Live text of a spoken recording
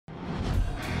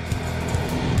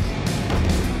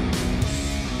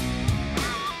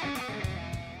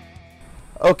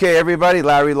Okay, everybody,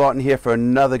 Larry Lawton here for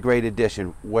another great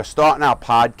edition. We're starting our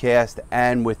podcast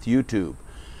and with YouTube.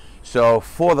 So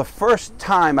for the first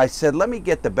time, I said, let me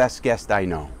get the best guest I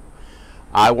know.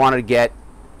 I wanted to get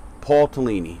Paul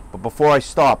Tallini. But before I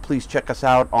start, please check us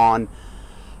out on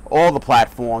all the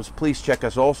platforms. Please check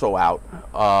us also out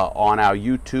on our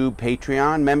YouTube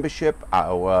Patreon membership,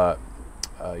 our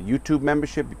YouTube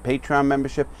membership, Patreon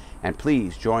membership, and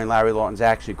please join Larry Lawton's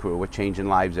Action Crew. We're changing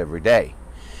lives every day.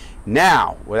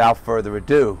 Now, without further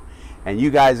ado, and you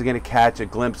guys are going to catch a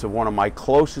glimpse of one of my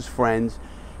closest friends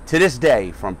to this day,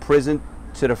 from prison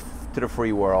to the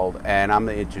free world, and I'm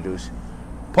going to introduce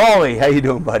Paulie. How you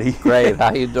doing, buddy? Great.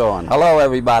 How you doing? Hello,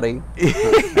 everybody.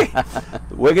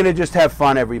 We're going to just have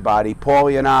fun, everybody.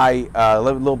 Paulie and I, a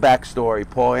little backstory.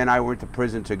 Paulie and I went to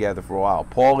prison together for a while.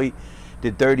 Paulie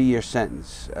did 30-year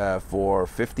sentence for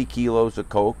 50 kilos of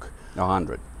coke.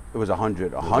 100. It was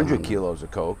 100 kilos of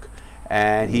coke.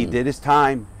 And he did his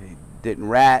time, he didn't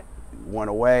rat, went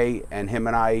away, and him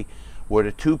and I were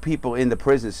the two people in the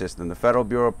prison system, the Federal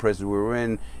Bureau of Prisons. We were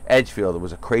in Edgefield. It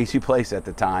was a crazy place at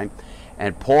the time.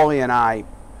 And Paulie and I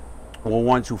were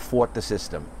ones who fought the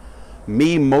system.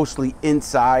 Me mostly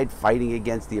inside, fighting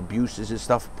against the abuses and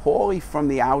stuff. Paulie from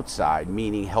the outside,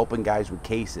 meaning helping guys with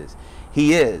cases.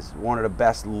 He is one of the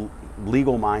best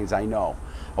legal minds I know.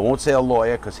 I won't say a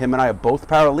lawyer, because him and I are both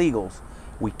paralegals.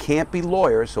 We can't be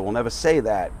lawyers, so we'll never say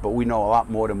that, but we know a lot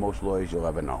more than most lawyers you'll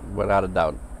ever know. Without a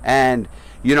doubt. And,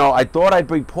 you know, I thought I'd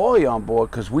bring Paulie on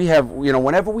board because we have, you know,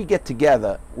 whenever we get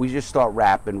together, we just start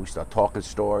rapping, we start talking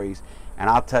stories, and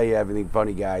I'll tell you everything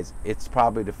funny, guys. It's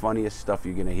probably the funniest stuff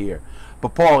you're going to hear.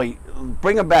 But, Paulie,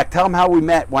 bring him back. Tell him how we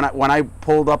met when I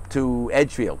pulled up to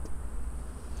Edgefield.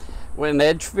 When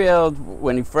Edgefield,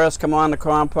 when he first came on the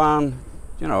compound,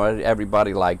 you know,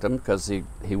 everybody liked him because he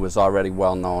was already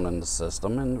well known in the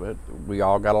system, and we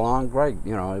all got along great.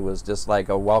 You know, it was just like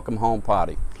a welcome home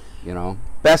party, you know.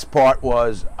 Best part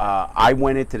was I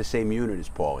went into the same unit as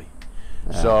Paulie.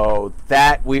 So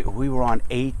that we were on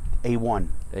A1. A1.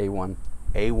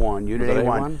 Unit Was it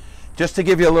A1. Just to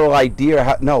give you a little idea,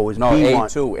 it was B1.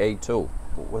 A2.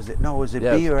 Was it? No, was it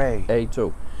Yes. B or A?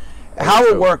 A2. How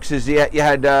A2. it works is you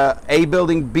had A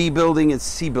building, B building, and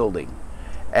C building.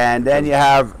 And then you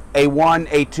have A1,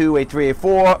 A2, A3,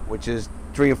 A4, which is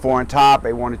 3 and 4 on top,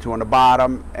 A1 and 2 on the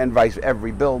bottom, and vice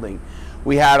every building.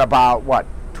 We had about, what,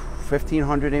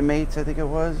 1,500 inmates, I think it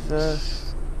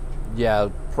was? Yeah,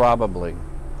 probably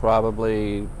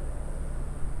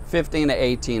 15 to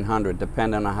 1,800,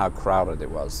 depending on how crowded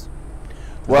it was.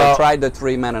 Well, they tried the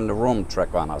 3 men in the room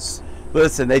trick on us.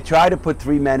 Listen, they tried to put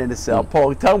 3 men in the cell.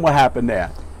 Paul, tell them what happened there.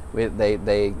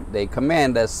 They come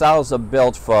in. The cells are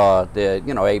built for the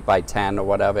 8 by 10 or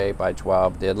whatever, 8 by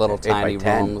 12. They're little tiny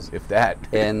 10, rooms, if that.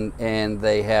 and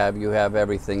you have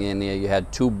everything in there. You had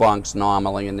 2 bunks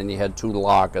normally, and then you had 2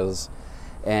 lockers,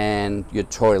 and your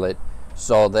toilet.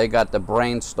 So they got the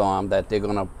brainstorm that they're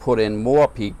going to put in more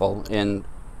people in.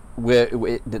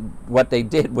 What they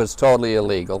did was totally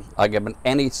illegal. I give them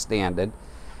any standard,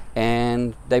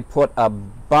 and they put a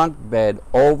bunk bed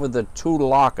over the 2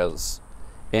 lockers.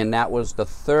 And that was the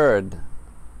 3rd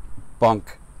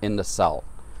bunk in the cell.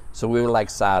 So we were like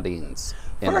sardines.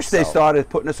 First they started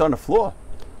putting us on the floor.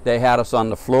 They had us on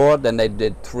the floor, then they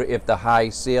did 3, if the high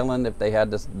ceiling, if they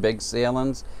had this big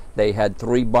ceilings, they had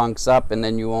 3 bunks up, and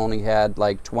then you only had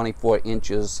like 24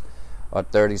 inches or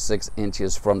 36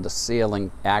 inches from the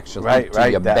ceiling actually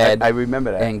to your bed. I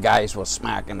remember that. And guys were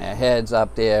smacking their heads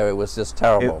up there. It was just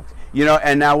terrible. You know,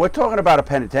 and now we're talking about a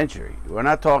penitentiary. We're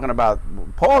not talking about,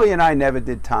 Paulie and I never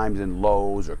did times in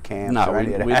Lowe's or camps or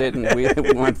any of that. We didn't. We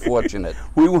weren't fortunate.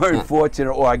 We weren't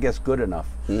fortunate, or I guess good enough.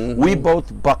 We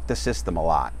both bucked the system a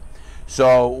lot.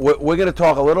 So we're going to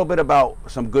talk a little bit about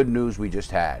some good news we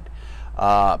just had.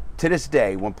 To this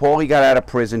day, when Paulie got out of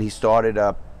prison, he started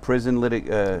a prison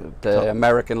the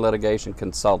American Litigation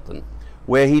Consultant.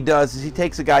 Where he does is he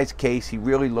takes a guy's case, he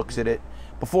really looks at it.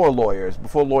 Before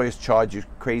lawyers charge you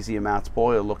crazy amounts,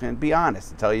 Paulie will look and be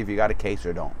honest and tell you if you got a case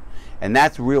or don't. And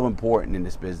that's real important in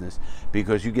this business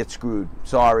because you get screwed.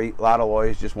 Sorry, a lot of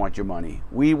lawyers just want your money.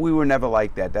 We were never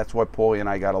like that. That's why Paulie and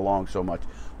I got along so much.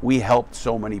 We helped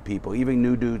so many people, even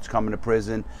new dudes coming to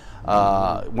prison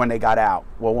when they got out.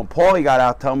 Well, when Paulie got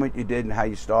out, tell me what you did and how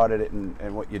you started it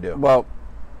and what you do. Well,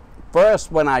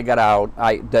 first when I got out,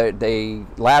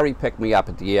 Larry picked me up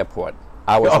at the airport.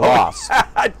 I was lost.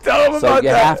 Tell him about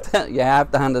that. You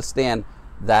have to understand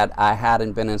that I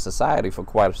hadn't been in society for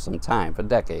quite some time, for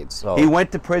decades. So he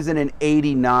went to prison in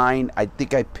 '89. I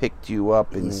think I picked you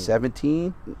up in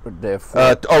 '17. In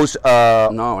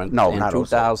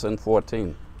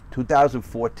 2014.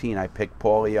 2014, I picked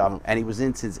Paulie up, and he was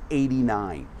in since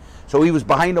 '89. So he was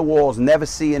behind the walls, never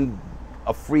seeing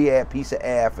a free air piece of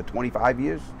air for 25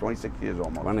 years, 26 years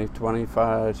almost. 20,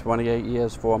 25, 28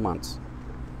 years, 4 months.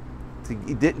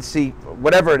 He didn't see,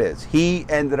 whatever it is. He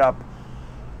ended up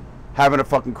having a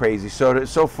fucking crazy. So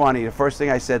it's so funny. The first thing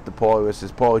I said to Paul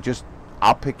was, Paul,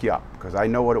 I'll pick you up because I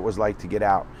know what it was like to get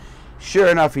out. Sure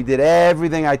enough, he did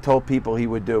everything I told people he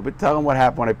would do. But tell him what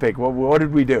happened when I picked. What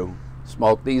did we do?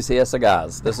 Smoke these here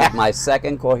cigars. This is my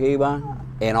second Cohiba.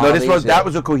 And all that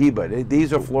was a Cohiba.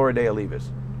 These are Florida Olivas.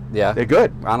 Yeah. They're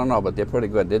good. I don't know, but they're pretty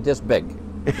good. They're just big.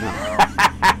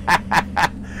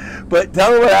 But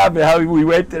tell me what happened, how we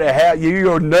went to the house. You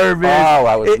were nervous. Oh,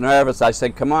 I was nervous. I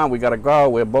said, come on, we got to go.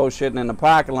 We're bullshitting in the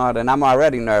parking lot. And I'm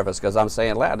already nervous because I'm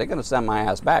saying, they're going to send my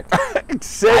ass back.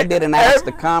 I didn't ask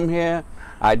to come here.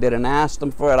 I didn't ask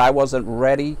them for it. I wasn't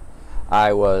ready.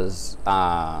 I was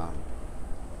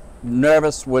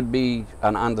nervous would be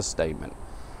an understatement.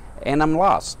 And I'm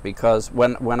lost because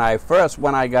when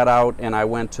I got out and I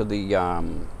went to the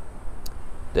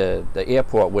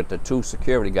airport with the 2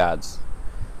 security guards,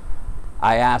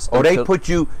 I asked them. Oh, they put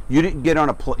you. You didn't get on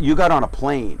a. You got on a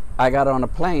plane. I got on a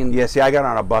plane. Yeah, see, I got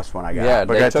on a bus when I got. Yeah,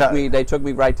 but they took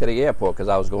me right to the airport because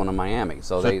I was going to Miami.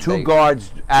 So two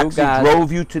guards actually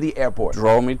drove you to the airport.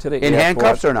 Drove me to the airport. In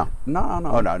handcuffs or no? No.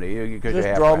 Oh no, because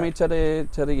just drove me to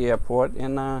the airport,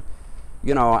 and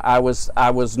you know, I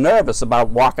was nervous about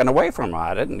walking away from her.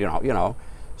 I didn't, you know.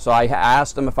 So I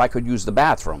asked them if I could use the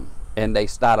bathroom, and they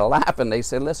started laughing. They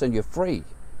said, "Listen, you're free.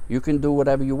 You can do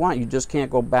whatever you want. You just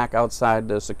can't go back outside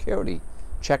the security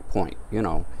checkpoint, you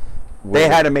know." They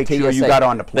had to make sure you got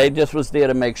on the plane. They just was there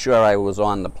to make sure I was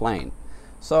on the plane.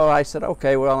 So I said,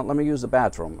 okay, well, let me use the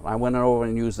bathroom. I went over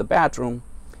and used the bathroom,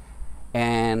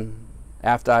 and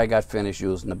after I got finished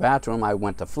using the bathroom, I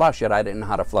went to flush it. I didn't know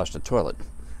how to flush the toilet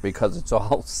because it's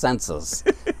all sensors,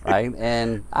 right?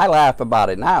 And I laugh about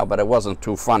it now, but it wasn't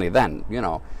too funny then, you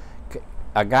know.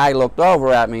 A guy looked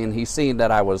over at me and he seen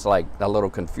that I was like a little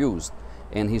confused,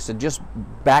 and he said, just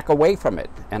back away from it.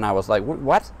 And I was like,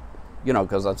 what? You know,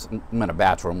 because I'm in a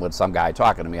bathroom with some guy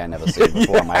talking to me I never seen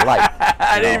before in my life.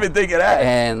 I didn't even think of that.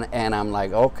 And I'm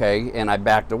like, okay, and I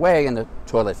backed away and the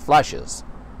toilet flushes.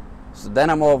 So then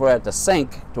I'm over at the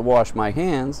sink to wash my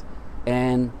hands,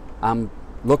 and I'm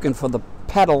looking for the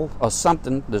pedal or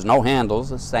something. There's no handles,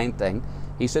 the same thing.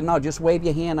 He said, no, just wave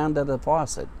your hand under the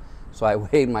faucet. So I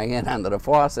waved my hand under the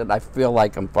faucet. I feel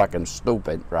like I'm fucking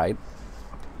stupid, right?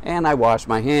 And I wash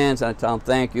my hands, and I tell him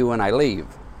thank you, and I leave.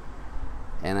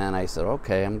 And then I said,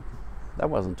 okay, that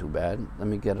wasn't too bad. Let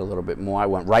me get a little bit more. I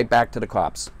went right back to the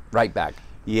cops, right back.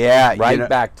 Yeah. Right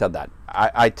back to that.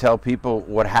 I tell people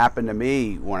what happened to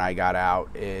me when I got out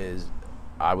is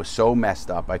I was so messed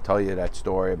up. I tell you that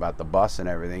story about the bus and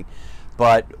everything.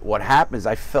 But what happens,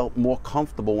 I felt more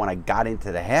comfortable when I got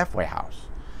into the halfway house.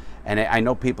 And I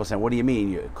know people saying, what do you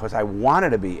mean? Because I wanted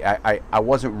to be. I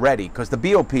wasn't ready. Because the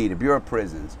BOP, the Bureau of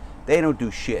Prisons, they don't do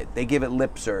shit. They give it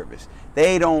lip service.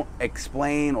 They don't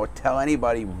explain or tell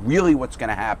anybody really what's going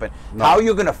to happen, how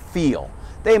you're going to feel.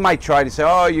 They might try to say,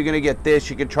 oh, you're going to get this.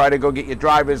 You can try to go get your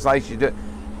driver's license.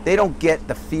 They don't get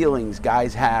the feelings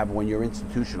guys have when you're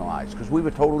institutionalized, because we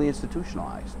were totally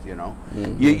institutionalized, you know.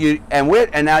 Mm-hmm.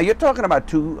 And now you're talking about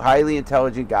 2 highly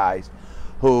intelligent guys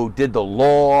who did the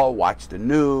law, watched the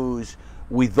news.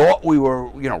 We thought we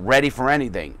were, you know, ready for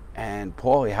anything. And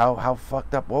Paulie, how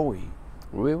fucked up were we?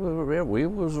 We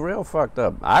was real fucked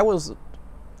up. I was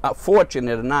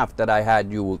fortunate enough that I had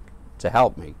you to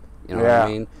help me. You know what I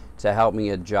mean? To help me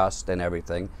adjust and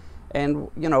everything.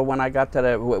 And you know, when I got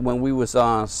to when we was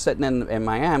sitting in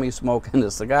Miami smoking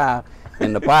the cigar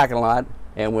in the parking lot,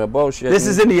 and we're bullshitting. This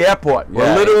is in the airport. Yeah.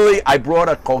 We're literally, I brought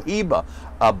a Cohiba,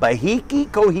 a Bahiki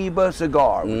Cohiba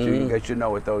cigar, which you guys should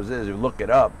know what those is. You look it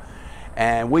up.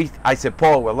 And I said,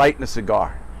 Paul, we're lighting a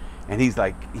cigar. And he's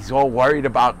like, he's all worried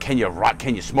about, can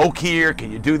you smoke here?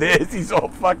 Can you do this? He's all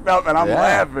fucked up, and I'm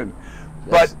laughing.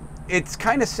 But it's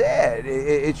kind of sad.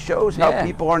 It shows how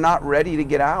people are not ready to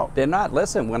get out. They're not.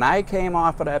 Listen, when I came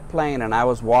off of that plane and I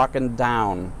was walking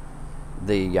down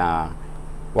the,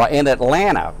 well, in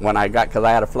Atlanta, when I got, because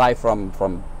I had to fly from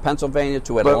Pennsylvania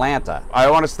to Atlanta. But I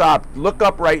want to stop. Look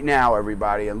up right now,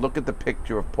 everybody, and look at the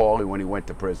picture of Paulie when he went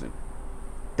to prison.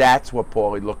 That's what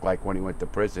Paulie looked like when he went to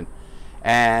prison.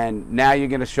 And now you're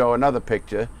going to show another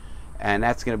picture, and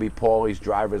that's going to be Paulie's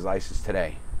driver's license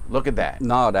today. Look at that.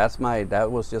 No,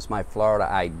 that was just my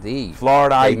Florida ID.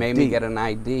 Florida ID. They made me get an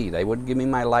ID. They wouldn't give me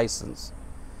my license.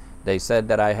 They said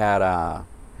that I had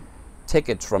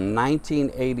tickets from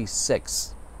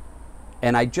 1986,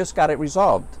 and I just got it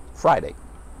resolved Friday.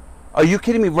 Are you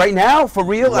kidding me? Right now? For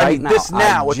real? Right I mean, now. This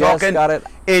now. We're talking got it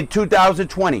in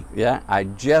 2020. Yeah, I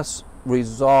just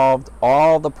resolved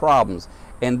all the problems.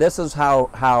 And this is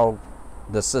how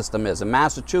the system is. In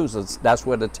Massachusetts, that's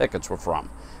where the tickets were from,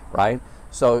 right?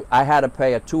 So I had to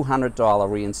pay a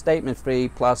 $200 reinstatement fee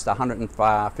plus the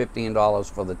 $115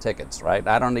 for the tickets, right?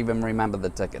 I don't even remember the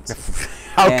tickets.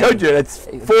 How could you? It's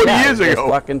 40 years ago. It's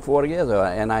fucking 40 years ago.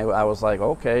 And I was like,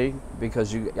 okay,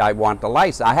 because I want the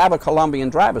license. I have a Colombian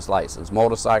driver's license,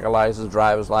 motorcycle license,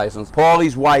 driver's license.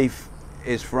 Paulie's wife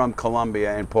is from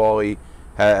Colombia, and Paulie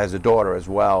has a daughter as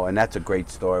well, and that's a great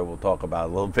story we'll talk about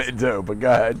a little bit too, but go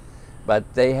ahead.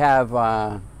 But they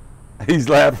have... He's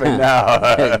laughing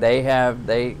now. they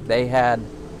had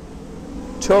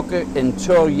took it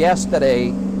until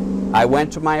yesterday. I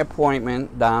went to my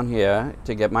appointment down here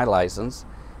to get my license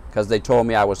because they told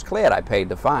me I was cleared. I paid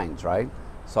the fines, right?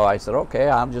 So I said, okay,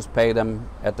 I'll just pay them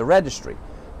at the registry.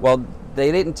 Well,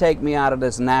 they didn't take me out of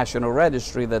this national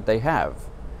registry that they have.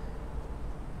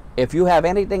 If you have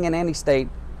anything in any state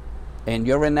and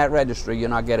you're in that registry, you're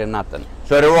not getting nothing.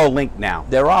 So they're all linked now.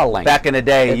 They're all linked. Back in the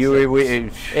day,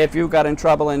 if you got in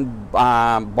trouble in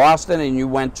Boston and you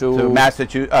went to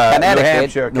Massachusetts,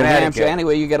 Connecticut, New Hampshire,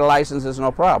 anyway, you get a license, there's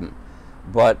no problem.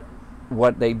 But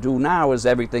what they do now is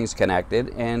everything's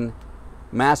connected, and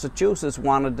Massachusetts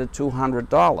wanted the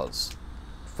 $200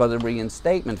 for the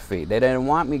reinstatement fee. They didn't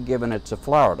want me giving it to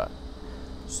Florida.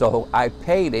 So I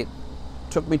paid it.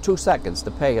 Took me 2 seconds to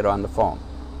pay it on the phone.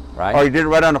 Right? Oh, you did it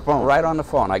right on the phone? Right on the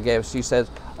phone. She says,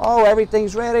 oh,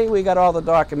 everything's ready. We got all the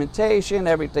documentation.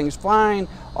 Everything's fine.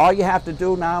 All you have to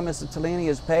do now, Mr. Tallini,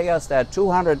 is pay us that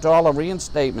 $200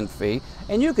 reinstatement fee,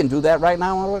 and you can do that right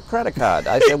now on a credit card.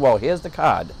 I said, well, here's the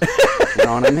card. You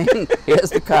know what I mean?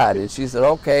 Here's the card. And she said,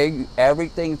 okay,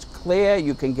 everything's clear.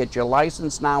 You can get your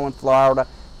license now in Florida.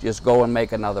 Just go and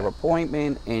make another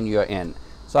appointment, and you're in.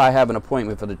 So I have an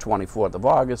appointment for the 24th of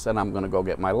August, and I'm going to go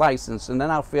get my license, and then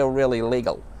I'll feel really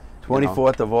legal.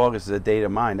 24th of August is a date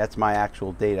of mine. That's my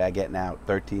actual date I get now,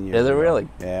 13 years ago. Is it really?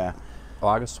 Yeah.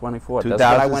 August 24th. That's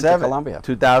when I went to Colombia.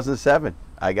 2007.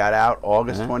 I got out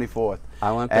August 24th.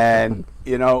 I went to and,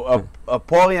 you know,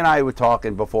 Paulie and I were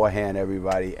talking beforehand,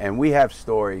 everybody, and we have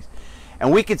stories.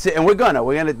 And we could say, and we're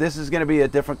gonna, this is gonna be a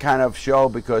different kind of show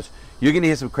because you're gonna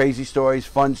hear some crazy stories,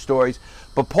 fun stories.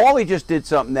 But Paulie just did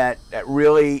something that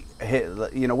really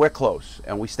hit, you know, we're close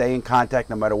and we stay in contact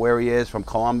no matter where he is, from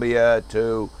Colombia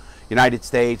to United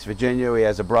States, Virginia. He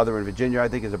has a brother in Virginia, I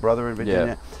think he's a brother in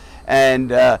Virginia. Yeah.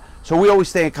 And so we always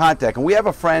stay in contact. And we have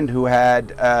a friend who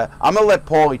had, I'm gonna let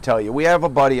Paulie tell you, we have a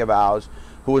buddy of ours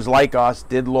who was like us,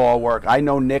 did law work. I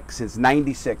know Nick since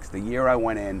 '96, the year I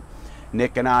went in.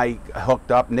 Nick and I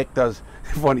hooked up. Nick does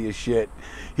funny as shit.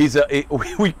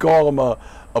 We call him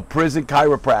a prison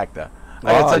chiropractor.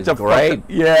 That's such a great.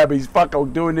 Yeah, but he's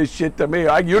fucking doing this shit to me.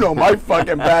 You know my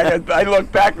fucking back. I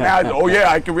look back now. Oh yeah,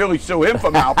 I can really sue him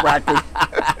for malpractice.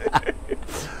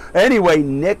 Anyway,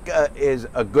 Nick is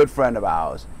a good friend of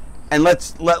ours, and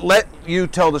let you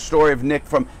tell the story of Nick.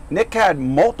 Nick had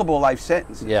multiple life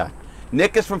sentences. Yeah.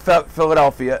 Nick is from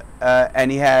Philadelphia,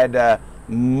 and he had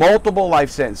multiple life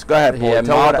sentences. Go ahead, Paul. He had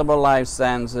multiple life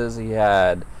sentences.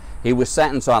 He was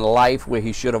sentenced on life where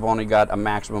he should have only got a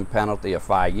maximum penalty of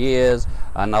 5 years.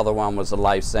 Another one was a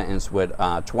life sentence with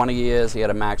 20 years. He had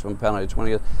a maximum penalty of 20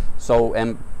 years. So,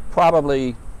 and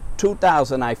probably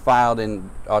 2000 I filed in,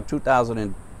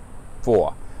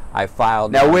 2004, I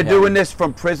filed. Now we're doing this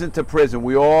from prison to prison.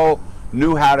 We all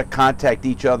knew how to contact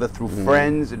each other through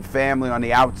friends and family on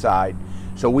the outside,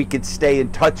 so we could stay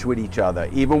in touch with each other,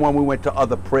 even when we went to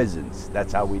other prisons.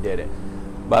 That's how we did it.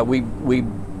 But we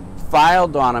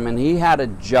filed on him, and he had a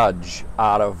judge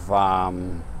out of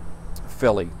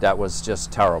Philly that was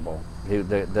just terrible.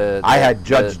 I had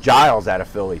Judge Giles out of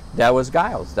Philly. That was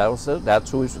Giles.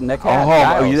 That's who Nick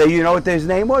had. Oh, you know what his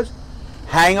name was?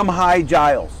 Hang 'em High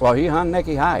Giles. Well, he hung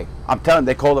Nicky high. I'm telling you,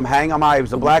 they called him Hang 'em High. He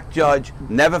was a black judge.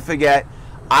 Never forget.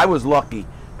 I was lucky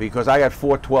because I got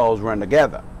 4 12s run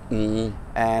together.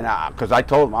 And because I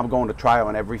told them I'm going to trial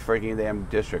in every freaking damn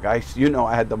district. I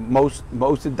had the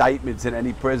most indictments in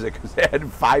any prison because they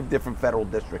had 5 different federal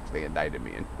districts they indicted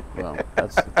me in. Well,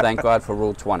 thank God for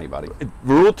Rule 20, buddy.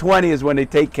 Rule 20 is when they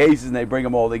take cases and they bring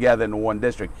them all together in one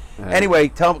district. Anyway,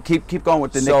 keep going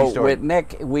with the Nicky story. So with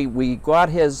Nick, we got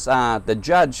his the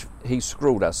judge. He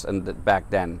screwed us back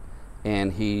then,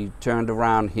 and he turned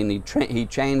around. He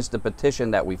changed the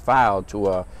petition that we filed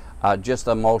to just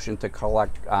a motion to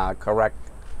correct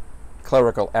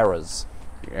clerical errors,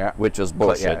 which was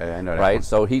bullshit, I know that right? one.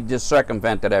 So he just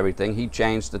circumvented everything. He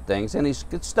changed the things, and he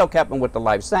still kept him with the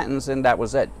life sentence, and that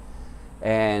was it.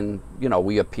 And, you know,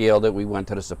 we appealed it. We went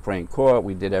to the Supreme Court.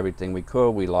 We did everything we could.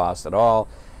 We lost it all.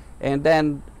 And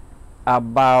then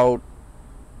about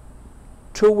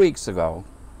 2 weeks ago,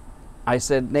 I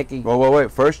said, Nicky. Well,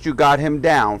 wait. First, you got him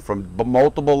down from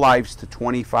multiple lives to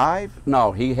 25.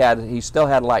 No, he still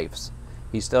had lives.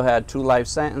 He still had 2 life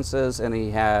sentences, and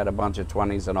he had a bunch of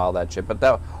 20s and all that shit.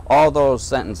 But all those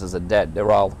sentences are dead.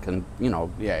 They're all,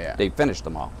 they finished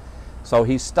them all. So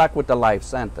he's stuck with the life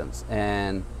sentence.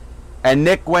 And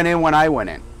Nick went in when I went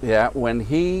in. Yeah, when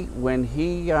he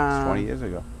 20 years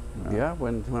ago. Yeah,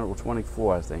 when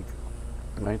 24, I think.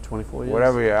 Right, 24 years?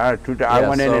 Whatever, yeah. I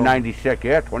went in 96,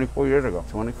 yeah, 24 years ago.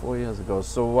 24 years ago.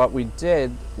 So what we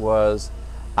did was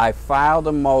I filed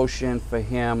a motion for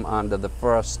him under the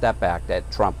First Step Act that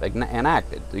Trump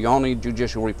enacted. The only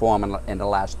judicial reform in the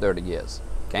last 30 years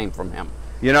came from him.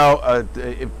 You know,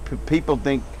 people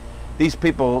think, these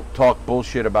people talk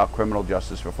bullshit about criminal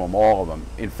justice reform, all of them.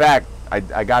 In fact,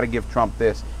 I got to give Trump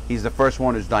this. He's the first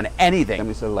one who's done anything. Let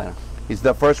me say it later. He's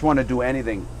the first one to do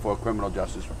anything for criminal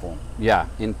justice reform. Yeah,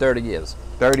 in 30 years.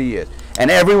 30 years.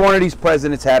 And every one of these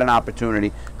presidents had an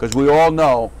opportunity, because we all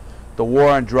know the war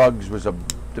on drugs was the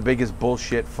biggest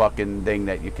bullshit fucking thing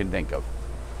that you can think of.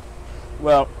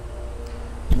 Well,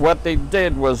 what they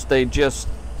did was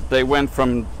they went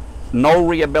from no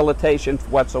rehabilitation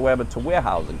whatsoever to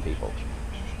warehousing people.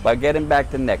 But getting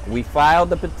back to Nick, we filed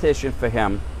the petition for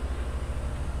him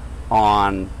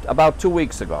on about 2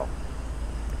 weeks ago.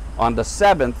 On the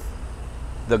 7th,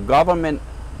 the government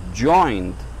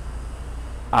joined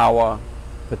our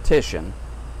petition.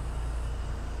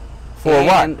 For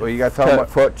what? Well, you got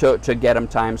to tell to get him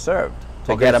time served,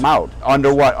 to get him out.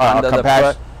 Under what?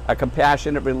 Under a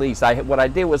compassionate release. What I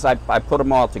did was I put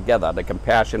them all together: the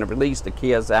compassionate release, the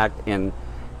CARES Act, and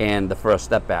the First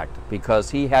Step Act,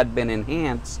 because he had been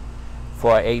enhanced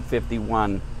for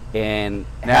 851, and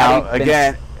now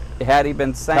again. Had he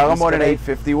been sentenced, tell them what an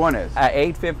 851 is.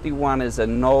 851 is a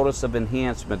notice of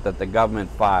enhancement that the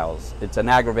government files. It's an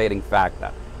aggravating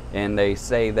factor, and they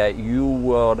say that you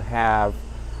would have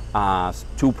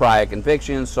 2 prior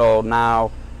convictions. So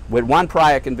now, with 1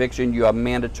 prior conviction, your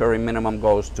mandatory minimum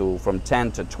goes from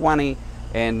 10 to 20,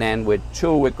 and then with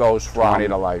 2, it goes from 20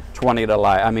 to life. 20 to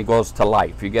life. I mean, goes to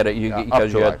life. You get it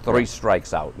because you had 3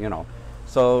 strikes out. You know,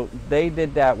 so they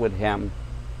did that with him,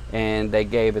 and they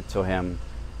gave it to him.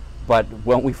 But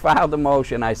when we filed the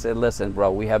motion, I said, listen,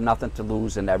 bro, we have nothing to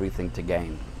lose and everything to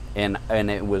gain. And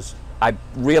I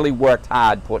really worked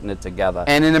hard putting it together.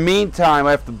 And in the meantime,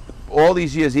 after all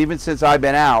these years, even since I've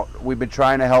been out, we've been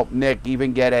trying to help Nick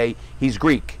even get he's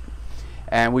Greek.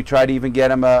 And we tried to even get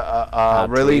him a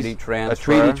release, a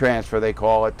treaty transfer, they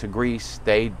call it, to Greece.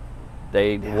 They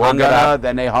hung it up.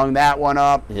 Then they hung that one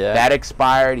up. Yeah. That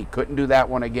expired. He couldn't do that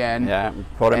one again. Yeah,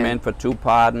 put him in for 2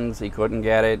 pardons. He couldn't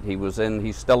get it.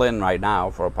 He's still in right now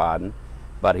for a pardon,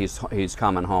 but he's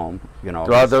coming home. You know.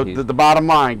 The bottom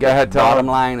line. Go ahead. Tell bottom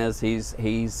line is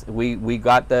we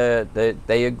got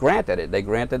they granted it. They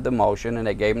granted the motion and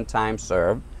they gave him time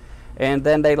served, and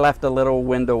then they left a little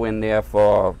window in there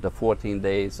for the 14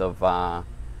 days of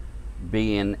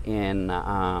being in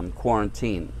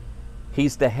quarantine.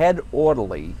 He's the head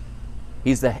orderly.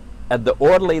 He's the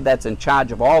orderly that's in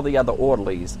charge of all the other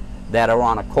orderlies that are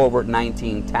on a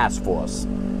COVID-19 task force.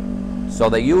 So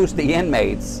they use the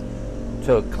inmates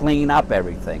to clean up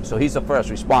everything. So he's a first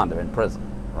responder in prison,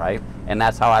 right? And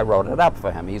that's how I wrote it up for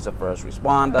him. He's a first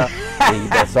responder. He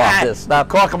does all this stuff.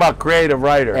 Talk about creative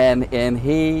writer. And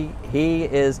he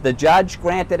is, the judge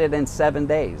granted it in 7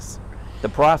 days. The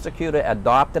prosecutor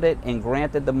adopted it and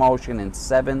granted the motion in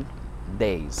 7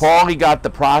 days. Paulie got the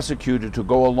prosecutor to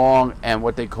go along and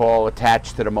what they call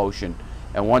attach to the motion,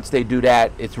 and once they do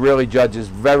that, it's really, judges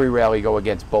very rarely go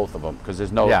against both of them because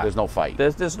there's no fight.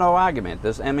 There's no argument.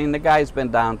 I mean, the guy's been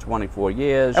down 24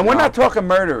 years. And we're not talking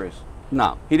murderers.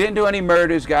 No, he didn't do any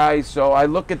murders, guys. So I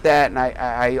look at that and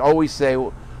I always say,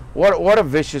 what a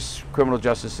vicious criminal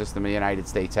justice system the United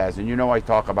States has. And you know I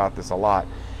talk about this a lot.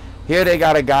 Here they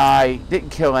got a guy,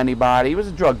 didn't kill anybody. He was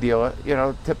a drug dealer, you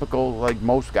know, typical like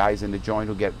most guys in the joint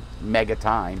who get mega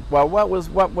time. Well, what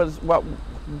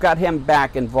got him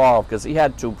back involved, because he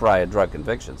had 2 prior drug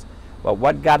convictions. But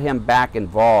what got him back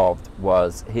involved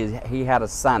was he had a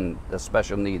son, a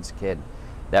special needs kid,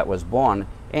 that was born,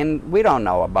 and we don't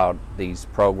know about these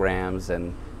programs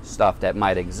and stuff that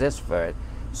might exist for it.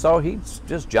 So he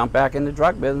just jumped back in the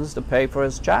drug business to pay for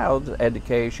his child's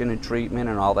education and treatment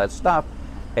and all that stuff.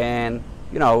 And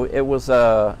you know, I would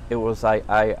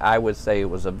say it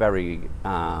was a very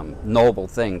noble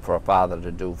thing for a father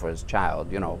to do for his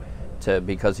child, you know,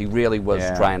 because he really was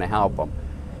trying to help him.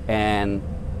 And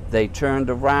they turned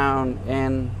around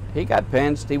and he got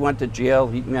pinched. He went to jail.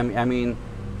 I mean,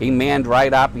 He manned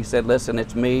right up. He said, listen,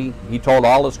 it's me. He told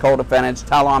all his co-defendants,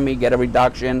 tell on me, get a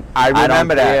reduction. I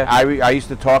remember that. Care. I used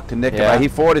to talk to Nick about it. He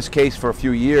fought his case for a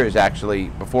few years, actually,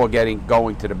 before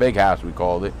going to the big house, we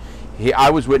called it.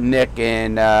 I was with Nick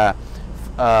in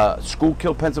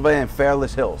Schuylkill, Pennsylvania, and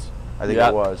Fairless Hills, I think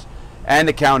it was, and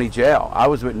the county jail. I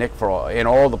was with Nick in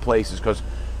all the places, because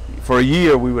for a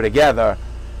year we were together,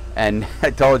 and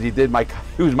I told you, he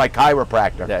was my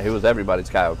chiropractor. Yeah, he was everybody's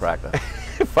chiropractor.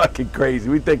 Fucking crazy.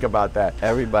 We think about that.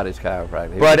 Everybody's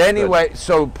chiropractor. But anyway,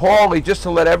 so Paulie, just to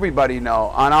let everybody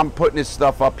know, and I'm putting his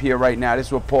stuff up here right now. This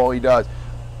is what Paulie does.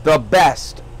 The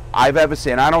best I've ever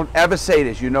seen. I don't ever say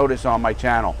this. You know this on my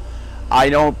channel.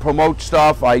 I don't promote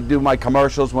stuff. I do my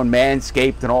commercials when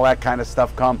Manscaped and all that kind of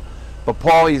stuff come. But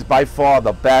Paulie is by far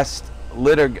the best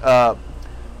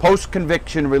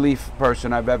post-conviction relief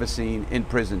person I've ever seen in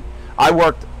prison. I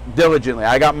worked diligently.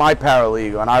 I got my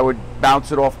paralegal, and I would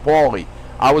bounce it off Paulie.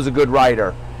 I was a good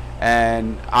writer,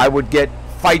 and I would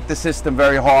fight the system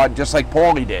very hard, just like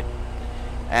Paulie did.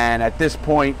 And at this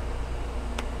point,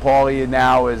 Paulie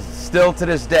now is still to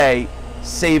this day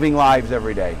saving lives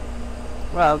every day.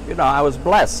 Well, you know, I was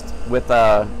blessed with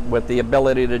the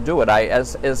ability to do it.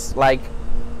 It's like,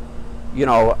 you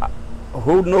know,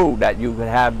 who knew that you could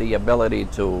have the ability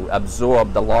to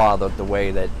absorb the law the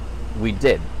way that we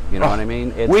did? You know what I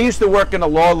mean? We used to work in a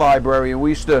law library, and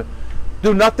we used to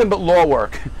do nothing but law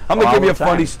work. I'm going to give you a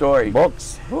funny story.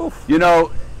 Books. Oof. You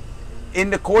know,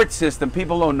 in the court system,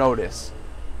 people don't know this.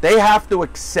 They have to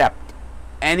accept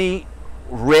any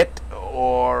writ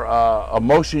or a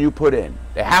motion you put in.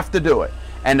 They have to do it.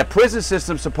 And the prison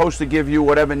system's supposed to give you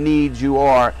whatever needs you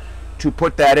are to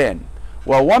put that in.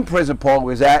 Well, one prison Paul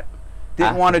was at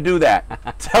didn't want to do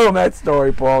that. Tell them that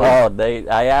story, Paul. Oh,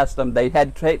 I asked them. They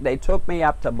took me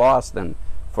up to Boston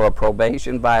for a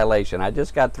probation violation. I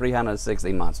just got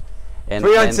 360 months.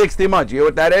 360 months. You know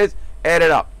what that is? Add it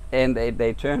up. And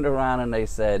they turned around and they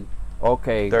said,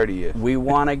 okay, 30 years. We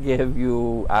want to give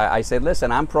you. I said,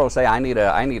 listen, I'm pro se. I need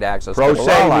access to the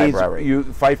law library. You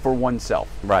fight for oneself.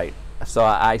 Right. So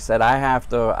I said, I have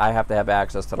to have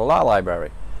access to the law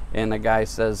library. And the guy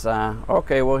says,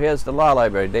 okay, well, here's the law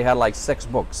library. They had like 6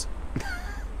 books.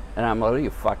 And I'm like, are you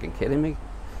fucking kidding me?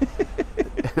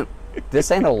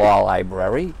 This ain't a law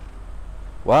library.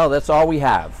 Well, that's all we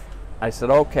have. I said,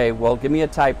 okay, well, give me a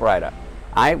typewriter.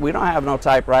 We don't have no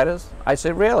typewriters. I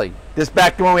said, really? This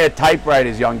back when we had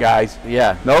typewriters, young guys.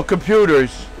 Yeah. No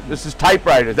computers. This is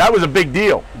typewriters. That was a big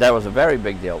deal. That was a very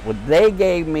big deal. Well, they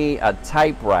gave me a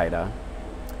typewriter.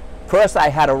 First, I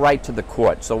had to write to the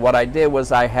court. So what I did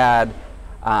was I had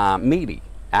Meady,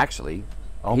 actually.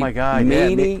 Oh my God!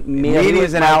 Meady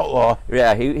is an outlaw.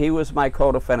 Yeah, he was my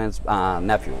co-defendant's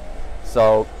nephew.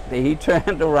 So he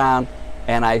turned around,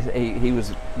 and he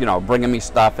was, you know, bringing me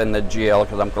stuff in the jail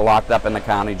because I'm locked up in the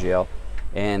county jail.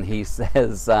 And he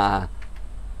says, I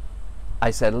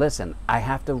said, listen, I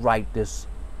have to write this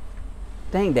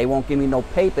thing. They won't give me no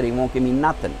paper. They won't give me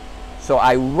nothing. So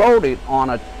I wrote it on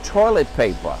a toilet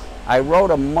paper. I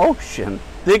wrote a motion.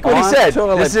 Think what he said.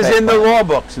 This is in the law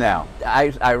books now.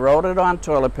 I wrote it on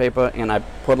toilet paper, and I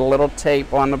put a little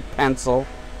tape on the pencil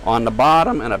on the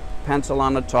bottom and a pencil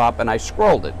on the top, and I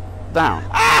scrolled it down.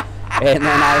 And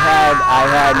then I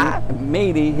had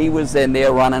Meady. He was in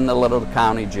there running the little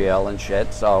county jail and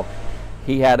shit, so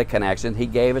he had a connection. He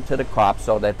gave it to the cops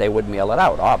so that they would mail it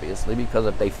out, obviously, because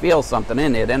if they feel something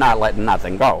in there, they're not letting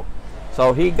nothing go.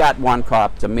 So he got one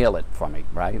cop to mail it for me,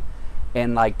 right?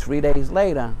 And like 3 days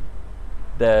later,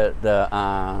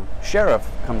 the sheriff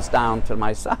comes down to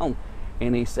my cell,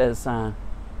 and he says,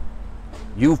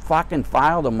 you fucking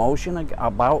filed a motion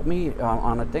about me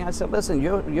on a thing? I said, listen,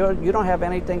 you don't have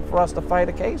anything for us to fight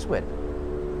a case with.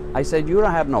 I said, you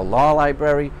don't have no law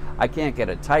library. I can't get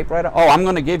a typewriter. Oh, I'm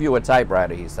going to give you a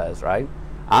typewriter, he says, right?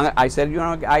 I said, you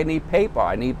know, I need paper,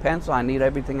 I need pencil, I need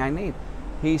everything I need.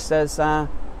 He says,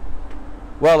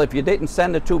 well, if you didn't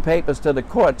send the 2 papers to the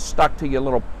court stuck to your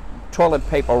little toilet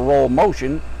paper roll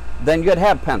motion, then you'd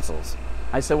have pencils.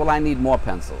 I said, well, I need more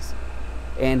pencils.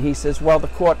 And he says, well, the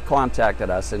court contacted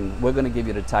us, and we're going to give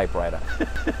you the typewriter.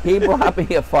 He brought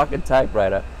me a fucking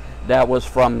typewriter that was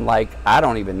from, like, I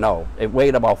don't even know. It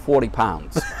weighed about 40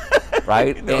 pounds,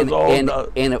 right?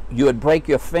 and you would break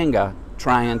your finger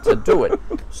trying to do it.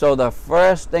 So the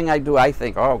first thing I do, I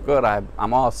think, oh, good,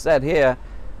 I'm all set here.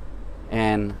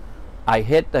 And I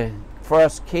hit the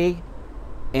first key,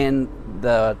 and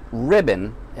the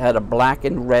ribbon had a black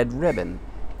and red ribbon.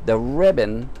 The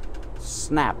ribbon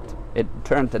snapped. It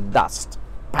turned to dust.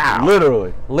 Pow!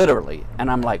 Literally. Literally. And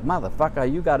I'm like,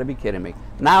 motherfucker, you got to be kidding me.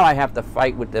 Now I have to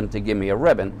fight with them to give me a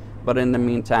ribbon. But in the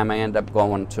meantime, I end up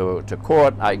going to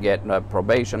court. I get a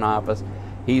probation office.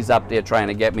 he's up there trying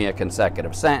to get me a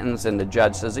consecutive sentence, and the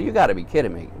judge says, you got to be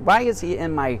kidding me. Why is he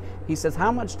in my, he says,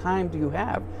 how much time do you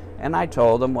have? And I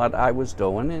told him what I was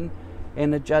doing,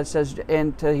 and the judge says,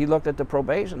 and he looked at the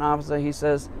probation officer, he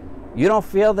says, you don't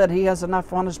feel that he has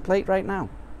enough on his plate right now?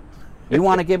 You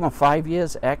want to give him 5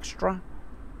 years extra?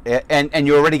 And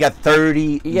you already got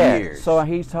 30 years. So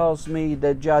he tells me,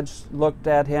 the judge looked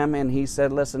at him and he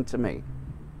said, listen to me.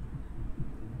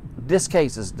 This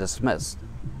case is dismissed.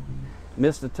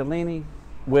 Mr. Tallini,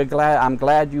 I'm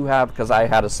glad you have, because I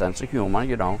had a sense of humor,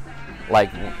 you know,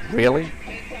 like, really?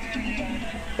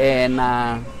 And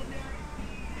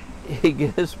he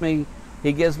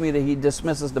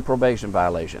dismisses the probation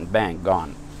violation. Bang,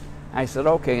 gone. I said,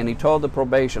 okay, and he told the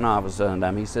probation officer and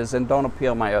them, he says, and don't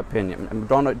appeal my opinion.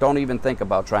 Don't even think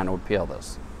about trying to appeal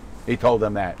this. He told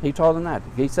them that? He told them that.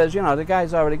 He says, you know, the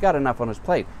guy's already got enough on his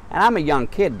plate. And I'm a young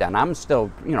kid then. I'm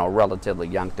still, you know, relatively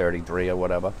young, 33 or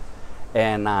whatever.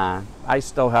 And I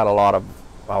still had a lot of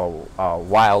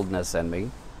wildness in me,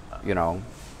 you know.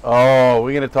 Oh,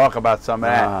 we're going to talk about some of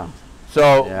that.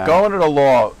 So, yeah. Going to the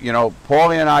law, you know,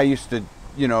 Paulie and I used to,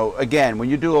 you know, again, when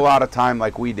you do a lot of time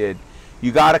like we did,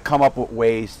 you got to come up with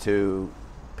ways to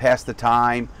pass the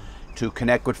time, to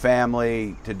connect with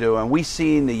family, to do. And we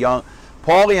seen the young,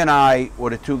 Paulie and I were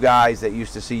the two guys that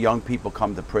used to see young people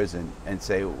come to prison and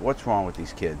say, what's wrong with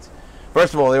these kids?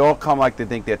 First of all, they all come like they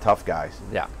think they're tough guys.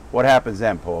 Yeah. What happens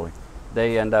then, Paulie?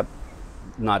 They end up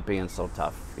not being so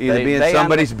tough. Either being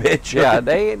somebody's bitch. Yeah,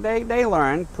 they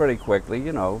learn pretty quickly,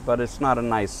 you know, but it's not a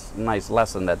nice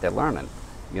lesson that they're learning.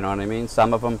 You know what I mean?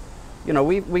 Some of them, you know,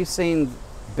 we've seen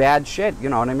bad shit, you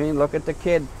know what I mean? Look at the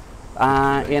kid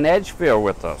in Edgefield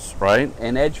with us, right?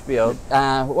 In Edgefield,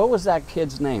 what was that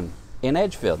kid's name? In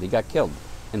Edgefield, he got killed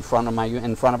in front of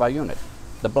our unit.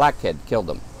 The black kid killed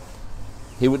him.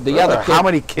 The other kid. How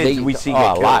many kids did we see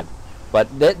get killed? A lot. But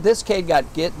this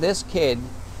kid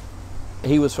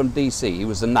he was from D.C. He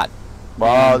was a nut.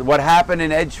 Well, what happened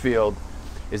in Edgefield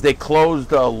is they closed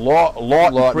the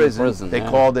Lawton prison. They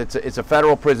called it, it's a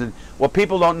federal prison. What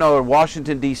people don't know,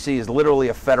 Washington, D.C. is literally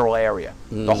a federal area.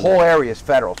 The whole area is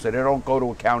federal, so they don't go to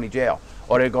a county jail,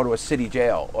 or they go to a city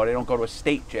jail, or they don't go to a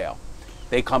state jail.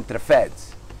 They come to the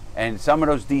feds. And some of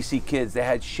those D.C. kids, they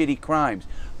had shitty crimes.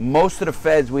 Most of the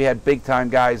feds, we had big-time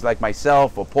guys like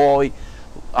myself or Paulie.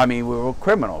 I mean, we were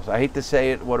criminals. I hate to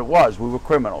say it what it was. We were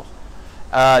criminals.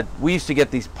 We used to get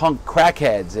these punk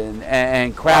crackheads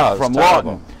and crap from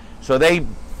Lawton. So they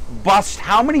bust.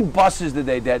 How many buses did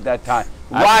they at that time?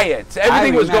 Riots.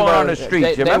 Everything was going on the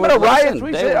streets. You remember the riots?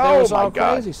 We said, oh my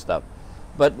God. Crazy stuff.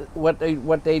 But what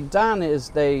they done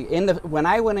is when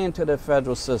I went into the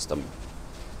federal system,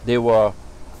 there were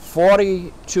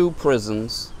 42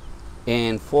 prisons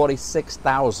and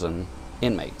 46,000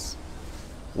 inmates.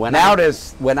 When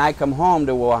I come home,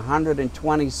 there were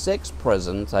 126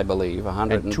 prisons, I believe,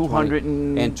 200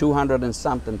 and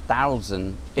something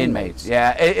thousand inmates.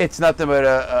 Yeah, it's nothing but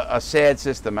a sad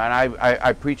system, and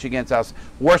I preach against our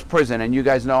worst prison. And you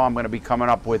guys know I'm going to be coming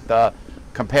up with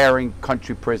comparing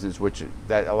country prisons, which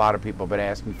that a lot of people have been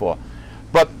asking for.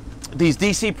 But these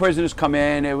D.C. prisoners come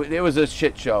in. It was a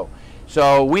shit show.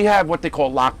 So we have what they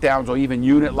call lockdowns, or even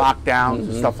unit lockdowns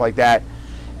and stuff like that.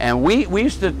 And we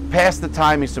used to pass the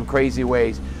time in some crazy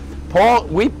ways.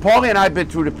 Paulie and I have been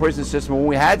through the prison system when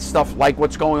we had stuff like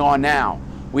what's going on now.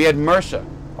 We had Mercer.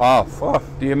 Oh, fuck.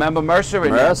 Do you remember Mercer?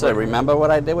 Mercer, remember what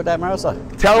I did with that Mercer?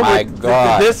 Tell me,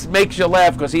 this makes you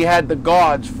laugh because he had the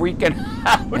guards freaking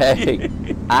out. Hey,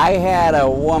 I had a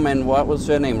woman, what was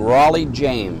her name? Raleigh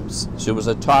James. She was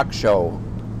a talk show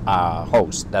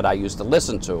host that I used to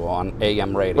listen to on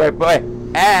AM radio. Right.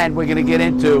 And we're going to get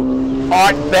into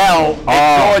Art Bell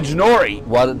and George Norrie.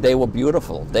 Well, they were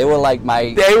beautiful. They were like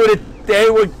my... They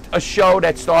were a show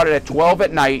that started at 12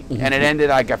 at night and it ended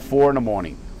like at 4 in the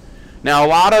morning. Now, a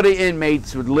lot of the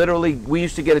inmates would we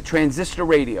used to get a transistor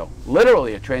radio,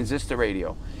 literally a transistor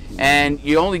radio, and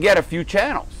you only get a few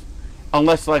channels.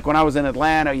 Unless, like when I was in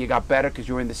Atlanta, you got better because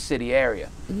you were in the city area.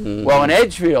 Well, in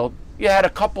Edgefield, you had a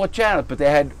couple of channels, but they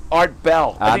had Art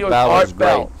Bell. I think it was Art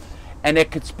Bell. And their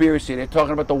conspiracy. They're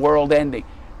talking about the world ending.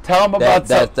 Tell them about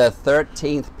the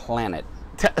 13th planet.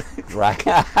 Right.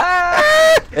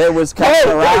 It was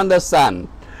coming around the sun.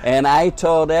 And I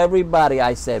told everybody,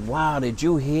 I said, wow, did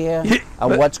you hear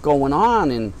what's going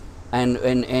on?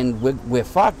 And we're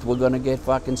fucked. We're going to get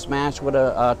fucking smashed with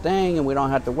a thing, and we don't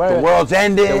have to worry. The world's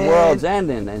ending. The world's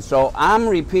ending. And so I'm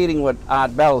repeating what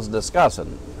Art Bell's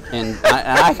discussing. And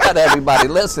I got everybody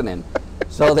listening.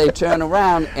 So they turn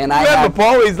around, and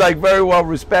Paulie's like very well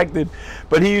respected,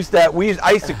 but he used that.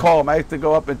 I used to call him. I used to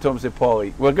go up and tell him, say,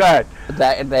 Paulie, well, go ahead.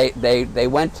 They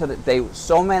went to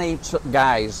so many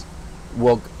guys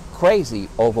were crazy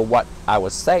over what I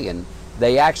was saying.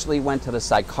 They actually went to the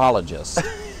psychologist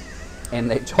and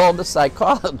they told the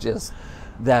psychologist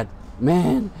that,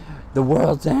 man, the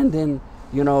world's ending.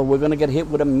 You know, we're going to get hit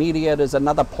with a meteor. There's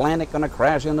another planet going to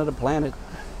crash into the planet.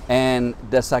 And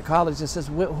the psychologist says,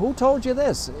 who told you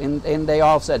this? And they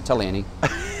all said, Tallini.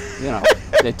 You know,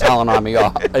 they're telling on me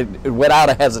all, without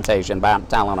a hesitation, but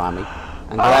telling on me.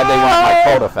 I'm glad they weren't my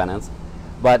co-defendants.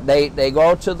 But they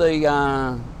go to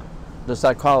the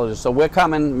psychologist. So we're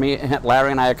coming,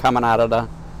 Larry and I are coming out of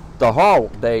the hall,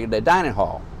 the dining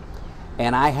hall.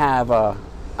 And I have a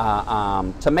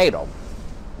tomato.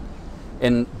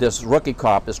 And this rookie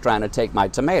cop is trying to take my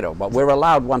tomato, but we're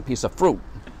allowed one piece of fruit.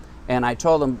 And I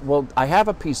told him, well, I have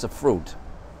a piece of fruit.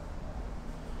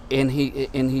 And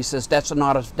he says, that's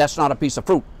not a piece of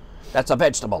fruit. That's a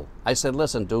vegetable. I said,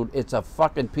 listen, dude, it's a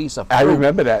fucking piece of fruit. I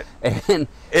remember that. And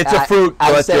it's a fruit,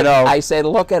 but you know. I said,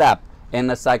 look it up. And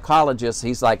the psychologist,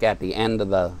 he's like at the end of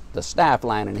the staff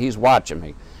line, and he's watching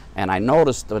me. And I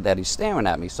noticed that he's staring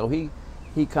at me. So he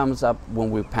comes up when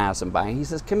we're passing by, and he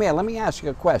says, come here, let me ask you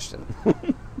a question.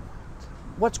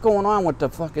 What's going on with the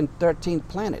fucking 13th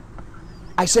planet?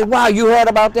 I said, wow, you heard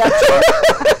about that too?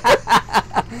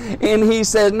 And he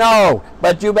said, no,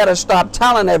 but you better stop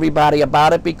telling everybody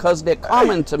about it because they're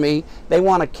coming to me. They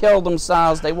want to kill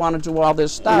themselves. They want to do all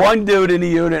this stuff. One dude in the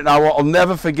unit, and I'll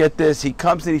never forget this, he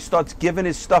comes and he starts giving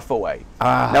his stuff away.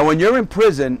 Now, when you're in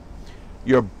prison,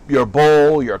 your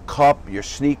bowl, your cup, your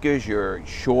sneakers, your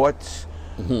shorts,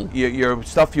 your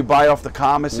stuff you buy off the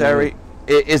commissary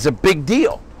is a big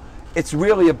deal. It's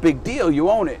really a big deal. You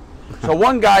own it. So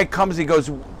one guy comes, he goes,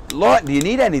 Lawton, do you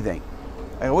need anything?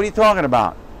 I go, what are you talking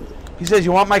about? He says,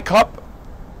 you want my cup?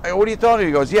 I go, what are you talking about?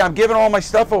 He goes, yeah, I'm giving all my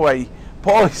stuff away.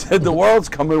 Paul, he said, the world's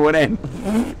coming to an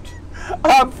end.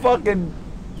 I'm fucking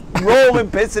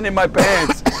rolling, pissing in my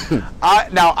pants.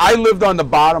 Now, I lived on the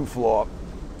bottom floor,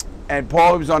 and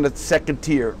Paul was on the second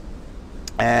tier.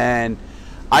 And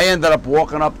I ended up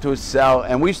walking up to his cell,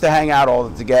 and we used to hang out all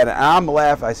together. And I'm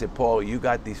laughing. I said, Paul, you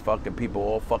got these fucking people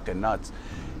all fucking nuts.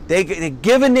 They're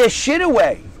giving their shit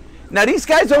away. Now, these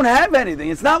guys don't have anything.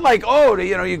 It's not like, oh,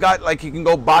 you know, you got, like, you can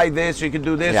go buy this, or you can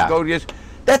do this, go to this.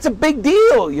 That's a big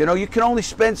deal. You know, you can only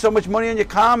spend so much money on your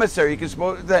commissary. You can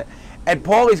suppose that. And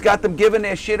Paulie's got them giving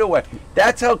their shit away.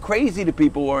 That's how crazy the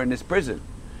people were in this prison.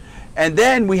 And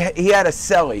then he had a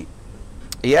cellie.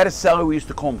 He had a cellie we used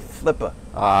to call him Flipper.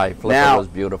 Flipper was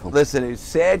beautiful. Listen, it's a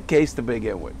sad case to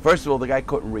begin with. First of all, the guy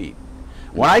couldn't read.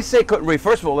 When I say couldn't read,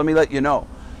 first of all, let me let you know,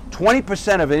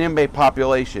 20% of an inmate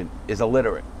population is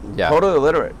illiterate. Yeah. Totally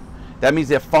illiterate. That means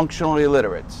they're functionally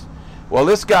illiterates. Well,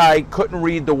 this guy couldn't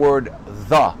read the word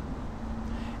the.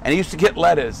 And he used to get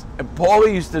letters. And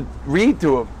Paulie used to read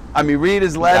to him. I mean, read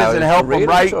his letters and help him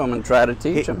write. To him and try to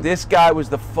teach him. This guy was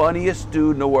the funniest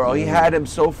dude in the world. He had him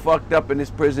so fucked up in this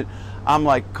prison. I'm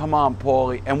like, come on,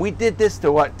 Paulie. And we did this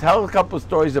to what? Tell a couple of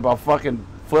stories about fucking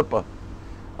Flipper.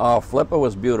 Oh, Flipper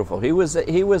was beautiful. He was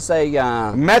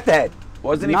a meth head.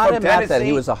 Wasn't he from Tennessee? Not a meth head.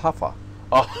 He was a huffer.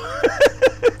 Oh.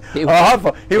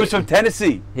 He was from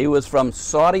Tennessee. He was from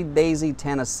Saudi Daisy,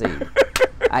 Tennessee.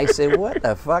 I said, what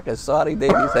the fuck is Saudi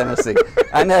Daisy, Tennessee?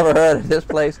 I never heard of this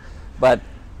place. But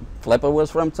Flipper was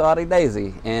from Saudi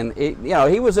Daisy. And, you know,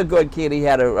 he was a good kid. He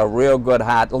had a real good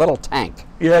heart, a little tank.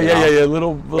 Yeah.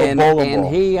 Little bowling ball. And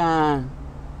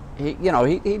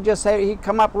he'd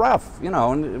come up rough, you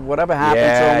know, and whatever happened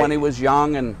to him when he was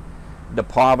young and the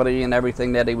poverty and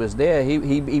everything that he was there,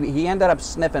 he ended up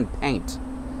sniffing paint.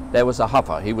 That was a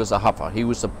huffer. He was a huffer. He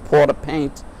was to pour the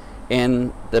paint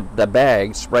in the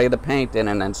bag, spray the paint in,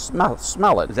 and then smell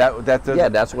it. Yeah,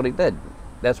 that's what he did.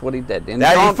 That's what he did. And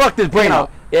he fucked his brain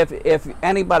up. If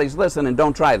anybody's listening,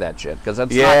 don't try that shit, because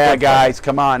that's not good. Yeah, guys,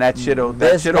 come on, that shit'll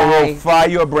fry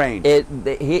your brain.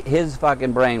 His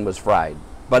fucking brain was fried,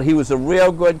 but he was a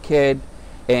real good kid,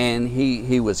 and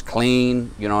he was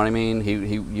clean. You know what I mean?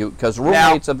 Because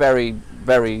roommates are very,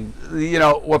 very. You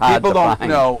know what people don't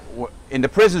know, in the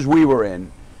prisons we were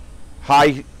in,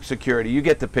 high security, you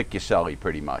get to pick your cellie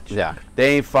pretty much. Yeah.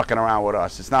 They ain't fucking around with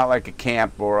us. It's not like a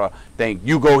camp or a thing.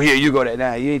 You go here, you go there.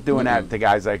 Nah, you ain't doing that to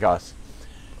guys like us.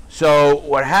 So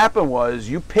what happened was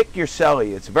you pick your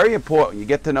cellie. It's very important. You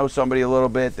get to know somebody a little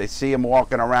bit. They see him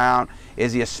walking around.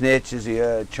 Is he a snitch? Is he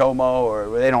a chomo?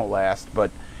 Or they don't last.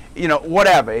 But, you know,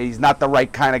 whatever. He's not the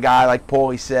right kind of guy, like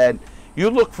Paulie said. You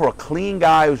look for a clean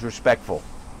guy who's respectful.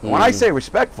 When I say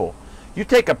respectful, you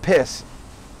take a piss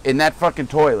in that fucking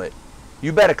toilet,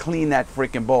 you better clean that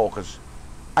freaking bowl, because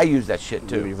I use that shit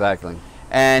too. Exactly.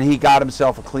 And he got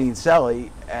himself a clean cellie,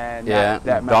 and that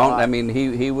meant a lot. I mean,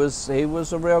 he was a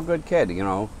real good kid, you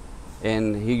know.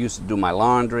 And he used to do my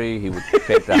laundry. He would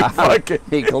pick the house.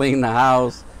 He cleaned the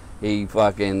house. He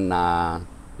fucking,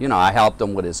 you know, I helped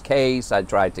him with his case. I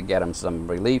tried to get him some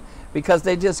relief because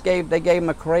they gave him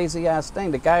a crazy ass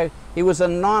thing. The guy, he was a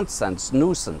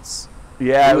nuisance.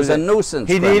 Yeah, he was a nuisance.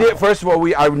 He needed. First of all,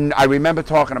 I remember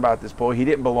talking about this, Paul. He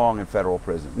didn't belong in federal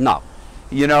prison. No.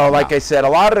 You know, like I said, a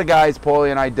lot of the guys Paulie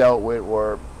and I dealt with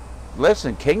were,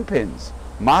 listen, kingpins,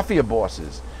 mafia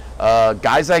bosses,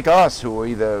 guys like us who were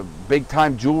either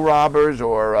big-time jewel robbers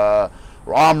or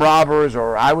armed robbers,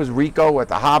 or I was Rico with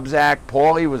the Hobbs Act.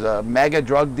 Paulie was a mega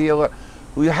drug dealer.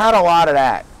 We had a lot of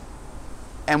that.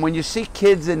 And when you see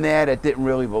kids in there that didn't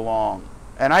really belong,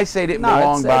 and I say didn't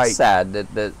belong by... it's sad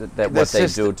that what they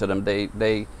do to them.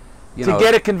 They you know,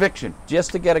 get a conviction.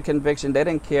 Just to get a conviction. They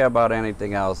didn't care about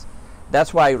anything else.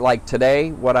 That's why, like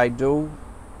today, what I do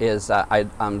is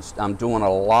I'm doing a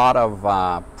lot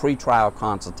of pre-trial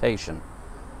consultation,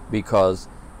 because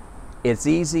it's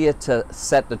easier to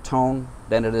set the tone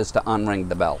than it is to unring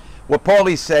the bell. What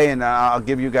Paulie's saying, I'll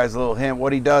give you guys a little hint.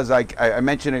 What he does, I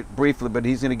mentioned it briefly, but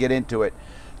he's going to get into it.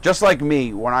 Just like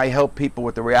me, when I help people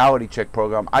with the reality check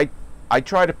program, I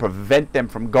try to prevent them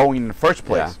from going in the first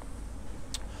place.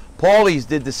 Yeah. Paulie's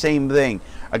did the same thing.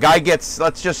 A guy gets,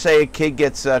 let's just say a kid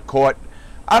gets caught,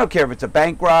 I don't care if it's a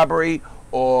bank robbery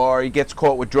or he gets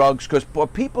caught with drugs, because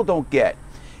what people don't get,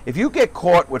 if you get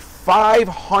caught with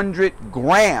 500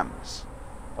 grams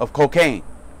of cocaine,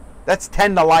 that's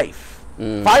 10 to life.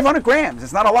 500 grams,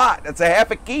 it's not a lot. That's a half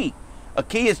a key. A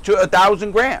key is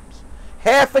 1,000 grams.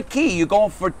 Half a key, you're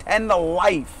going for 10 to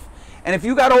life. And if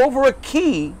you got over a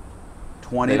key,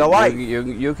 20 to life.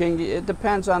 You can. It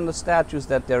depends on the statutes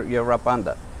that you're up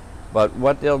under. But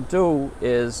what they'll do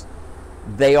is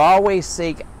they always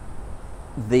seek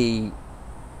the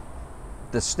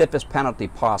stiffest penalty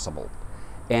possible,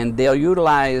 and they'll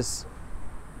utilize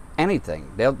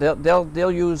anything.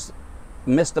 They'll use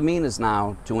misdemeanors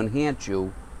now to enhance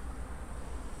you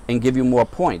and give you more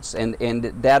points, and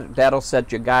that'll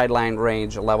set your guideline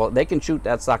range level. They can shoot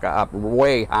that sucker up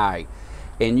way high,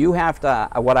 and you have to.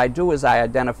 What I do is I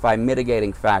identify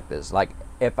mitigating factors. Like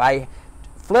if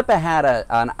Flipper had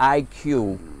an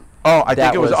IQ. Oh, I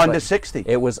think it was under 60.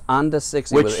 It was under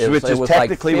 60. Which is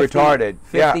technically like 50, retarded.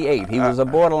 58. Yeah. He was a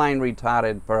borderline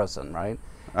retarded person, right?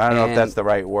 I don't know if that's the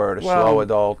right word, a slow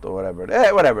adult or whatever.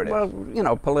 Whatever it is. Well, you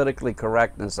know, politically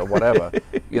correctness or whatever.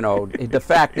 You know, the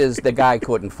fact is the guy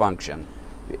couldn't function,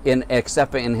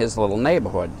 except for in his little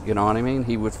neighborhood. You know what I mean?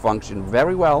 He would function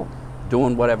very well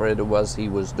doing whatever it was he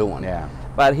was doing. Yeah.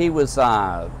 But he was,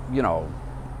 you know,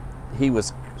 he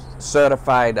was a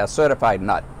certified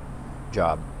nut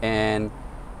job, and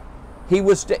he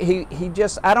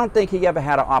just, I don't think he ever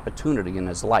had an opportunity in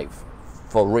his life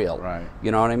for real. Right.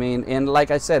 You know what I mean? And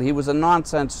like I said, he was a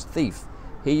nonsense thief.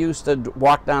 He used to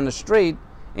walk down the street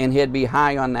and he'd be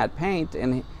high on that paint,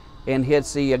 and he'd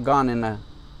see a gun in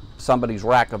somebody's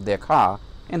rack of their car,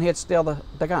 and he'd steal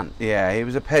the gun. Yeah, he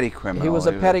was a petty criminal. He was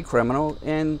a petty criminal,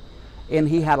 and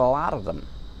he had a lot of them.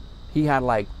 He had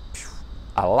like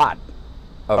a lot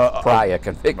of prior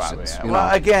convictions. Yeah.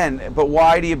 Well, again, but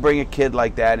why do you bring a kid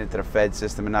like that into the Fed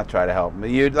system and not try to help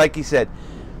him? Like he said,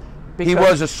 he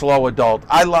was a slow adult.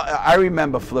 I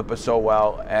remember Flipper so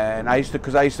well, and I used to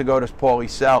go to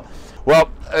Paulie's cell.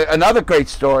 Well, another great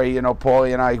story, you know,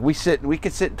 Paulie and I, we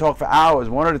could sit and talk for hours.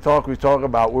 One of the talk we talk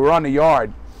about, we were on the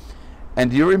yard, and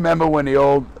do you remember when the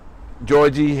old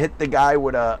Georgie hit the guy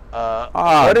with a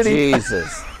oh,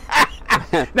 Jesus.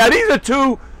 Now these are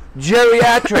two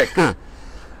geriatric.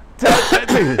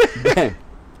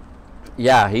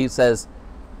 Yeah, he says.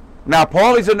 Now,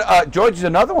 George's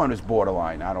another one who's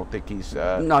borderline. I don't think he's...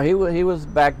 No, he was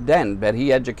back then, but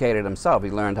he educated himself. He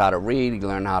learned how to read. He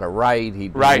learned how to write. He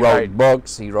wrote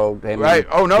books. He wrote... Right.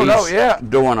 Oh, no, yeah.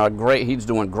 He's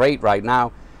doing great right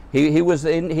now.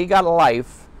 He got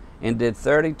life and did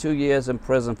 32 years in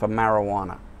prison for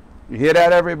marijuana. You hear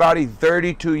that, everybody?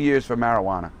 32 years for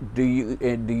marijuana. Do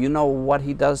you know what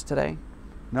he does today?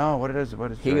 No, what is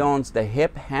he owns the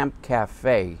Hip Hemp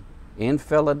Cafe in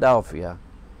Philadelphia,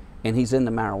 and he's in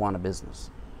the marijuana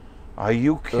business. Are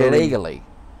you kidding? Legally.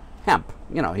 Hemp.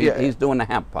 You know, he's doing the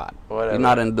hemp part. Whatever. He's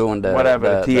not in doing the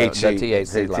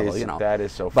THC level, you know. That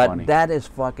is so funny. But that is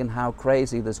fucking how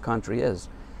crazy this country is.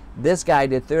 This guy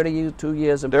did 32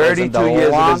 years in prison. 32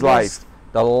 years of his life.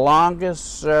 The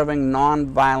longest serving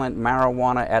nonviolent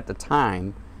marijuana at the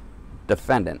time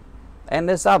defendant. And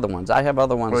there's other ones. I have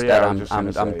other ones that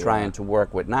I'm trying to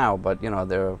work with now, but you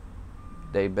know,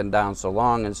 they've been down so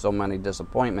long and so many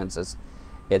disappointments.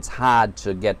 It's hard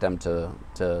to get them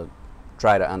to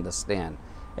try to understand.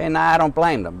 And I don't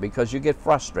blame them, because you get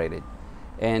frustrated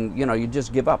and you know, you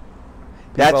just give up.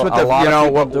 That's what the, you know,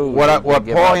 what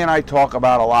give Paulie up. and I talk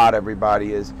about a lot,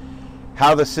 everybody, is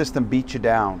how the system beats you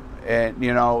down. And,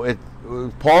 you know,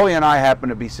 Paulie and I happen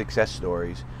to be success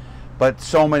stories, but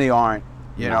so many aren't.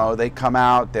 You know, they come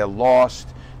out, they're lost,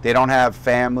 they don't have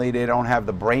family, they don't have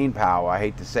the brain power, I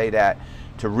hate to say that,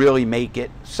 to really make it.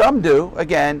 Some do,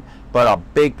 again, but a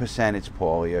big percentage,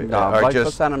 Paulie, are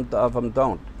just... percent of them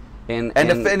don't. And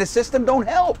the system don't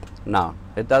help. No,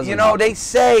 it doesn't. You know, help. they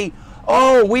say,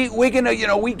 oh, we're gonna, you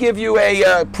know, we give you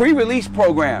a pre-release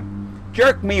program.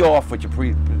 Jerk me off with your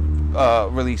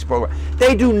pre-release program.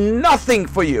 They do nothing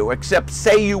for you except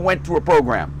say you went through a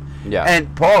program. Yeah. And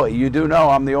Paulie, you do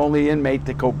know I'm the only inmate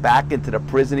to go back into the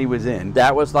prison he was in.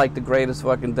 That was like the greatest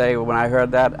fucking day when I heard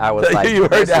that. I was like, you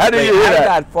heard that? How did you hear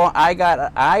that?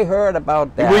 I heard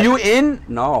about that. Were you in?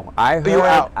 No, I heard. You were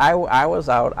out? I was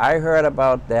out. I heard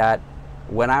about that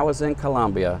when I was in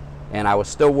Colombia, and I was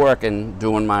still working,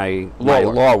 doing my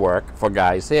law work for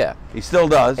guys here. He still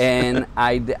does. And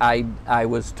I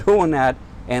was doing that,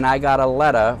 and I got a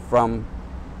letter from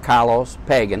Carlos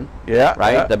Pagan,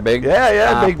 right? Yeah. The big,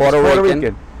 big Puerto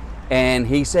Rican. And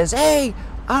he says, "Hey,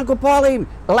 Uncle Paulie,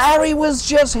 Larry was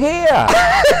just here."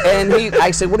 And I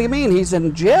said, "What do you mean? He's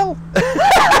in jail?"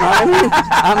 I'm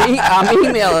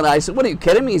emailing. I said, "What are you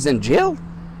kidding me? He's in jail?"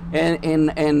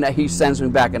 And he sends me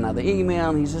back another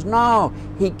email, and he says, "No,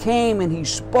 he came and he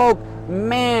spoke.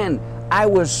 Man, I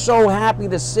was so happy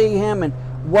to see him, and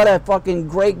what a fucking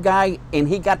great guy." And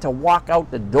he got to walk out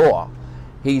the door.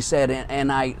 He said,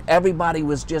 and everybody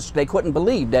was just, they couldn't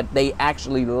believe that they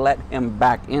actually let him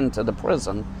back into the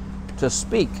prison to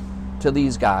speak to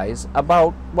these guys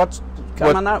about what's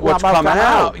coming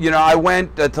out. You know, I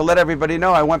went, to let everybody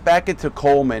know, I went back into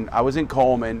Coleman. I was in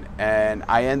Coleman, and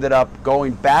I ended up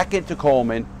going back into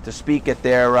Coleman to speak at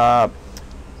their,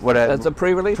 that's a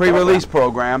pre-release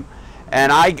program.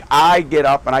 And I get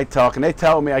up and I talk, and they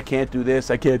tell me I can't do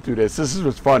this, I can't do this. This is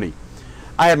what's funny.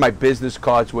 I had my business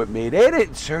cards with me. They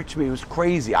didn't search me. It was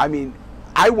crazy. I mean,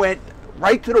 I went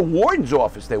right to the warden's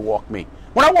office. They walked me.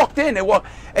 When I walked in, they walked.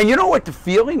 And you know what the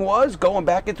feeling was going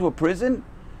back into a prison?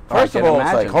 First of all,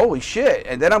 it's like, holy shit.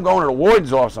 And then I'm going to the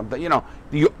warden's office. You know,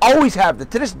 you always have to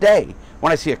this day,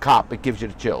 when I see a cop, it gives you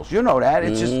the chills. You know that.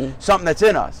 It's just something that's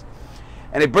in us.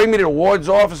 And they bring me to the warden's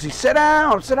office. He sit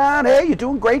down. Hey, you're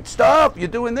doing great stuff. You're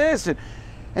doing this. And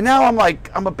now I'm like,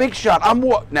 I'm a big shot.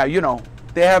 Now, you know,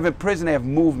 they have in prison, they have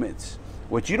movements,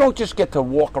 which you don't just get to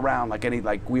walk around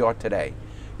like we are today.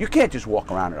 You can't just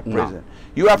walk around in a prison. No.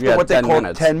 You have to what they call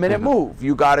a 10-minute move.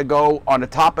 You got to go on the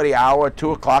top of the hour,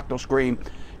 2 o'clock, they'll scream,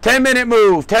 10-minute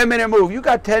move, 10-minute move. You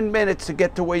got 10 minutes to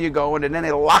get to where you're going, and then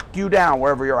they lock you down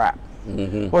wherever you're at.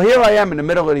 Well, here I am in the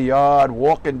middle of the yard,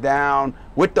 walking down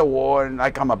with the warden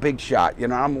like I'm a big shot. You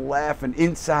know, I'm laughing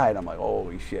inside. I'm like,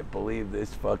 holy shit, believe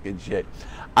this fucking shit.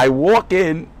 I walk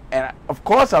in, and of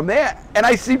course I'm there, and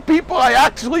I see people I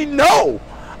actually know.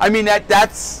 I mean,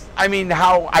 that's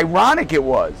how ironic it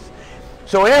was.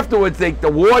 So afterwards, the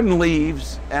warden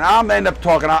leaves, and I'm end up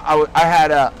talking. I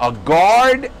had a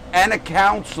guard and a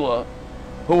counselor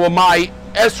who were my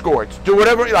escorts. Do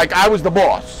whatever, like I was the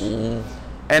boss.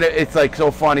 And it's like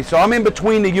so funny. So I'm in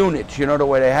between the units, you know, the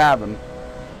way they have them.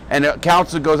 And the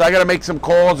counselor goes, I got to make some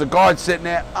calls. The guard's sitting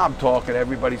there. I'm talking.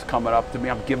 Everybody's coming up to me.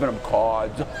 I'm giving them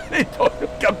cards.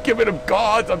 I'm giving them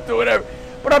cards. I'm doing everything.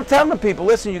 But I'm telling people,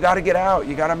 listen, you got to get out.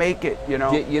 You got to make it, you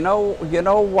know. You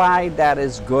know why that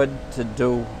is good to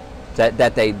do,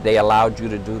 that they allowed you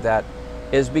to do that,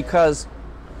 is because,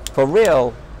 for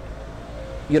real,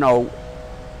 you know,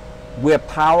 we're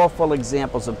powerful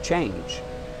examples of change.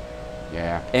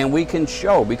 Yeah. And we can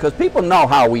show, because people know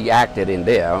how we acted in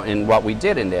there and what we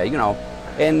did in there, you know.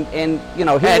 And you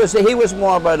know, he was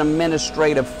more of an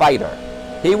administrative fighter.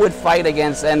 He would fight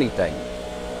against anything.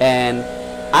 And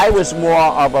I was more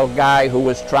of a guy who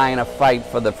was trying to fight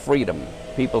for the freedom,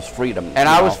 people's freedom. And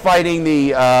I was fighting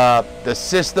the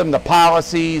system, the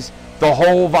policies, the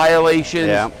whole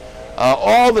violations,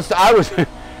 all the stuff. I was.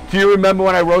 Do you remember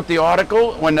when I wrote the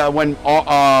article when Abu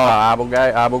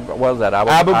Ghraib?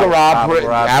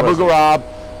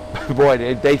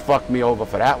 Boy, they fucked me over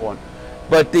for that one.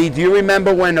 But do you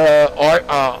remember when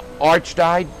Arch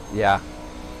died? Yeah.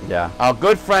 A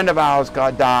good friend of ours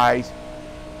dies,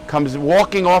 comes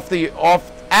walking out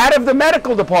of the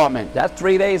medical department. That's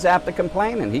 3 days after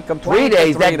complaining. He complained. 3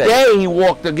 days. That day he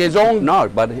walked his own. No,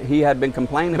 but he had been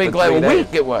complaining for 3 days. A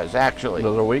week it was actually. It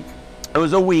was a week. It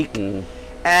was a week.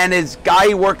 And his guy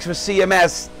who works for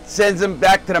CMS sends him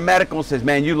back to the medical and says,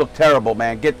 man, you look terrible,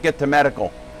 man. Get to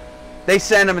medical. They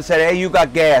send him and said, hey, you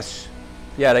got gas.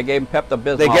 Yeah, they gave him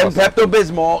Pepto-Bismol. They gave him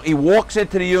Pepto-Bismol. He walks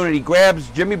into the unit. He grabs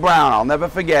Jimmy Brown. I'll never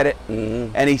forget it.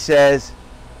 And he says,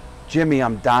 Jimmy,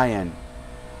 I'm dying.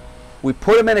 We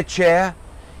put him in a chair.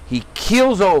 He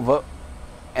keels over,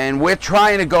 and we're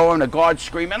trying to go, and the guard's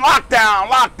screaming, lockdown,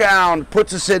 lockdown,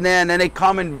 puts us in there, and then they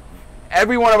come in,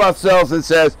 every one of our cells, and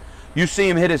says, you see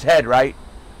him hit his head, right?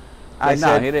 I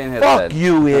said, he didn't hit his head. Fuck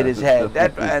you, hit his head.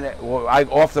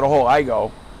 Off to the hole I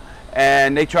go.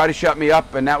 And they try to shut me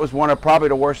up, and that was one of probably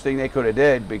the worst thing they could have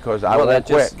did, because I won't quit. Well, that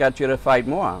just got you to fight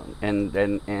more. And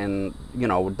you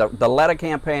know, the letter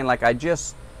campaign, like I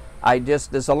just,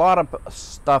 there's a lot of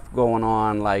stuff going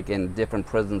on, like in different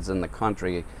prisons in the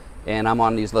country, and I'm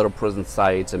on these little prison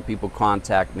sites, and people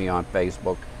contact me on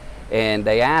Facebook, and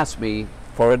they ask me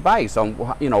for advice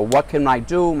on, you know, what can I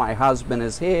do? My husband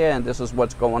is here, and this is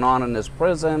what's going on in this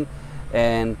prison,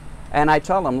 and I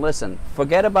tell them, listen,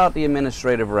 forget about the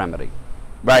administrative remedy.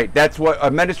 Right, that's what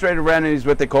administrative remedy is,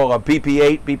 what they call a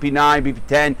BP8, BP9,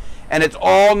 BP10, and it's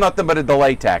all nothing but a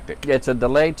delay tactic. It's a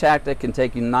delay tactic, can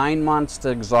take you 9 months to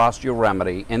exhaust your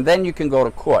remedy, and then you can go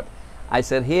to court. I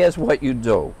said, here's what you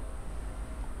do.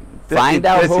 Find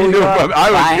out who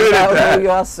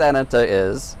your senator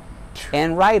is,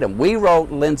 and write him. We wrote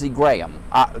Lindsey Graham.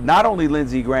 Not only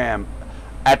Lindsey Graham,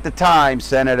 at the time,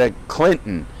 Senator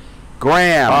Clinton,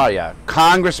 Graham, oh, yeah.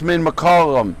 Congressman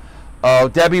McCollum,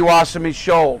 Debbie Wasserman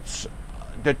Schultz,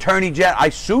 the Attorney General. I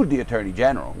sued the Attorney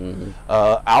General,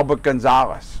 Albert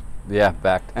Gonzalez. Yeah,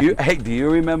 back then. Hey, do you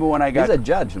remember when I got... He's a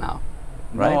judge now,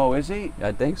 right? No, is he?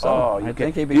 I think so. Oh, I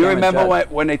think he became. You remember a judge.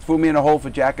 when they threw me in a hole for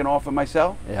jacking off in my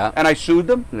cell? Yeah. And I sued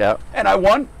them? Yeah. And I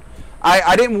won?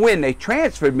 I didn't win. They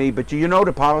transferred me, but you know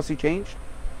the policy changed?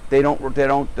 They don't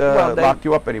lock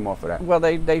you up anymore for that. Well,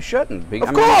 they shouldn't.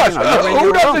 Of course.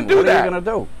 Who doesn't do that? What are you going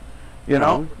to do? You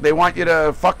know, they want you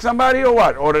to fuck somebody or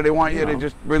what? Or do they want you to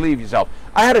just relieve yourself?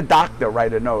 I had a doctor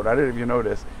write a note, I don't know if you know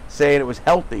this, saying it was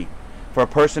healthy for a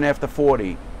person after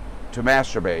 40 to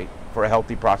masturbate for a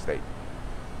healthy prostate.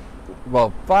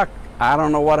 Well, fuck. I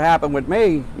don't know what happened with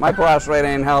me. My prostate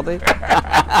ain't healthy.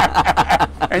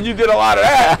 And you did a lot of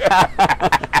that.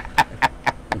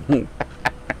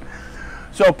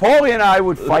 So Paulie and I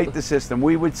would fight the system.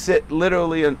 We would sit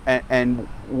literally and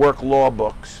work law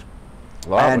books.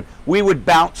 And we would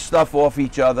bounce stuff off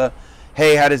each other.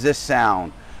 Hey, how does this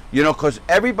sound? You know, because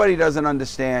everybody doesn't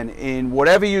understand in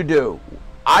whatever you do.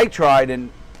 I tried,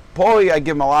 and Paulie, I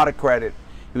give him a lot of credit.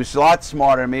 He was a lot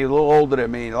smarter than me, a little older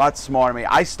than me, a lot smarter than me.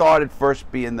 I started first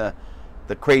being the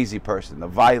crazy person, the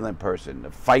violent person,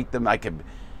 to fight them.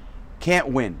 Can't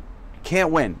win.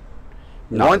 Can't win.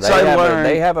 No, once I learned,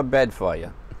 they have a bed for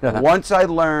you. Once I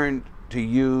learned to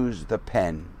use the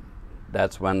pen,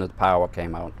 that's when the power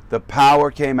came out. The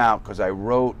power came out because I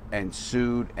wrote and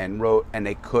sued and wrote, and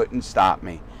they couldn't stop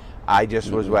me. I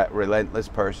just was a relentless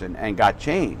person and got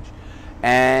change.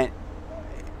 And,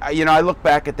 you know, I look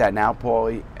back at that now,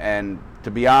 Paulie, and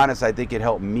to be honest, I think it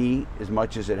helped me as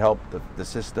much as it helped the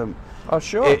system. Oh,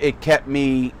 sure. It kept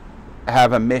me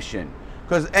have a mission.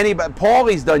 Because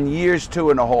Paulie's done years, 2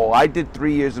 in a hole. I did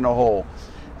 3 years in a hole.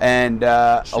 And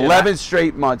 11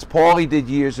 straight months. Paulie did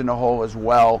years in a hole as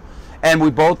well. And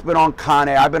we both been on Con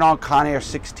Air. I've been on Con Air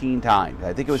 16 times.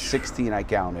 I think it was 16 I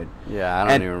counted. Yeah, I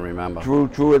don't even remember.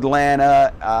 Through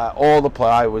Atlanta,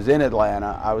 I was in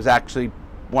Atlanta. I was actually,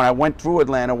 when I went through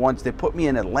Atlanta once, they put me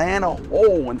in Atlanta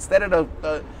hole instead of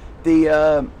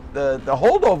the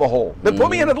holdover hole. They put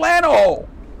me in Atlanta hole.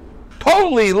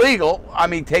 Totally illegal. I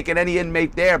mean, taking any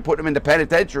inmate there and putting him in the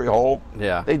penitentiary hole.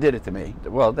 Yeah. They did it to me.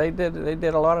 Well, they did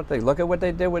a lot of things. Look at what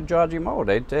they did with Georgie Moe.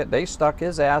 They stuck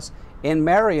his ass in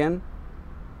Marion.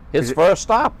 His first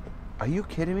stop. Are you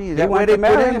kidding me? Is that where they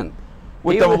put him?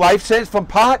 With the life sentence from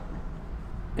pot?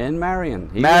 In Marion.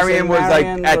 Marion was like,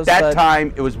 at that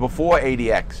time, it was before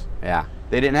ADX. Yeah.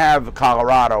 They didn't have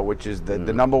Colorado, which is the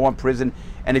 #1 prison.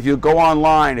 And if you go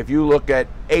online, if you look at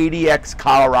ADX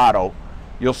Colorado,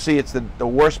 you'll see it's the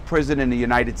worst prison in the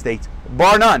United States,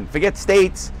 bar none. Forget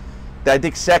states. I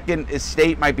think second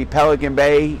state might be Pelican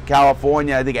Bay,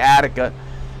 California. I think Attica,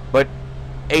 but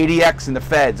ADX and the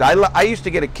feds. I used to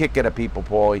get a kick out of people,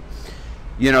 Paulie.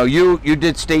 You know, you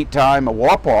did state time at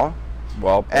Wapaw,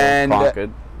 and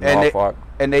Concord,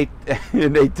 and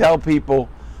they tell people,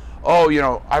 oh, you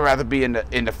know, I'd rather be in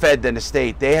the Fed than the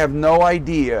state. They have no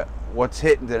idea what's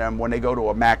hitting to them when they go to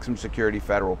a maximum security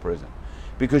federal prison,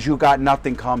 because you got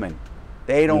nothing coming.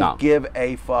 They don't give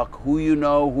a fuck who you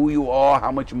know, who you are,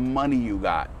 how much money you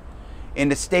got. In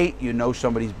the state, you know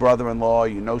somebody's brother-in-law,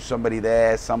 you know somebody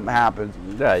there, something happens.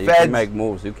 Yeah, you can make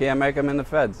moves. You can't make them in the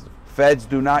feds. Feds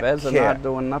do not care. Feds are not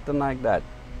doing nothing like that.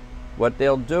 What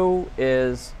they'll do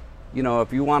is, you know,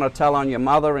 if you want to tell on your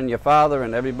mother and your father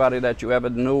and everybody that you ever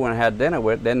knew and had dinner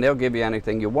with, then they'll give you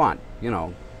anything you want, you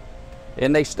know.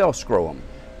 And they still screw them.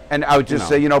 And I would just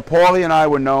say, Paulie and I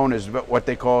were known as what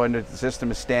they call in the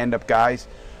system as stand-up guys.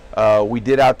 We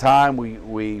did our time.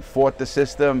 We fought the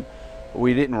system.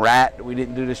 We didn't rat. We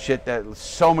didn't do the shit that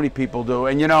so many people do.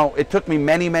 And, it took me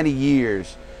many, many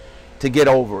years to get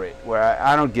over it, where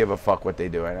I don't give a fuck what they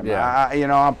do. I mean,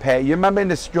 I'm paid. You remember in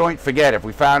this joint, forget it. If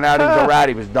we found out he was a rat,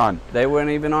 he was done. They weren't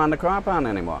even on the compound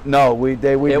anymore. No,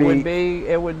 They would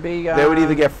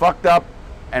either get fucked up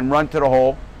and run to the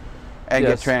hole and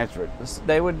get transferred.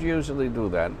 They would usually do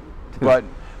that. But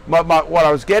what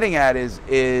I was getting at is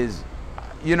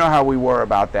you know how we were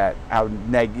about that.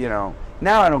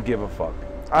 Now I don't give a fuck.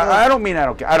 I don't mean I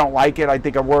don't care. I don't like it. I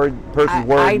think person's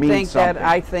word means something.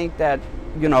 I think that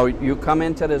you come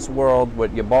into this world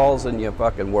with your balls and your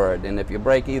fucking word, and if you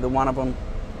break either one of them,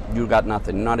 you got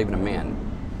nothing. You're not even a man.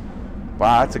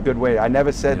 Wow, that's a good way. I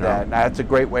never said that. That's a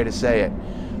great way to say it.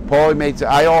 Paulie made.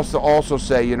 I also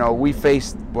say, we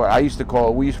faced what I used to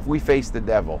call we faced the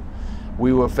devil.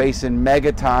 We were facing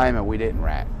mega time, and we didn't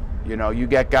rat. You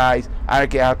get guys. I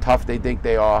don't care how tough they think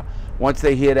they are. Once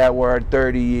they hear that word,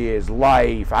 30 years,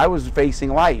 life. I was facing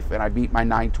life, and I beat my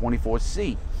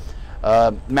 924C.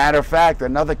 Matter of fact,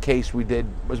 another case we did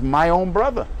was my own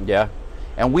brother. Yeah.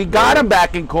 And we got him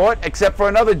back in court, except for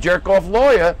another jerk-off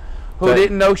lawyer who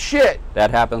didn't know shit. That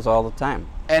happens all the time.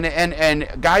 And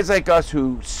guys like us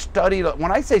who study,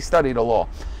 when I say study the law,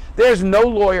 there's no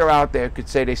lawyer out there who could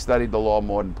say they studied the law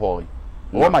more than Paulie,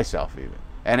 or myself even.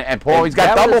 And Paulie's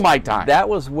got double my time. That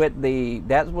was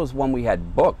when we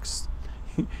had books.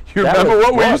 You remember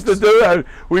what we used to do?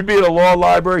 We'd be in a law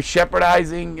library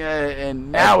shepherdizing,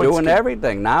 and now it's doing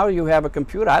everything. Now you have a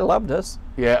computer. I love this.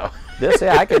 Yeah.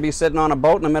 I could be sitting on a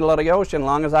boat in the middle of the ocean. As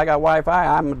long as I got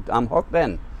Wi-Fi, I'm hooked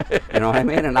in. You know what I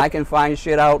mean? And I can find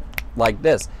shit out like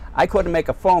this. I couldn't make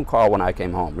a phone call when I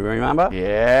came home. You remember?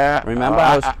 Yeah.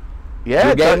 Remember?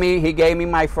 He gave me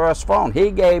my first phone.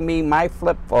 He gave me my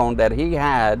flip phone that he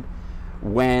had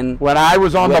when I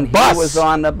was on the bus. He was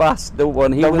on the bus.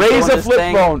 When he was Razor doing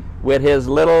flip phone with his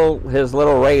little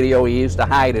radio he used to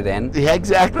hide it in. Yeah,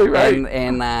 exactly right.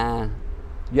 And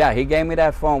he gave me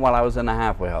that phone while I was in the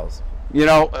halfway house.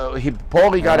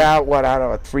 Paulie got out out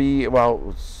of a 3.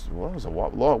 Well, what was it?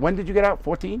 When did you get out?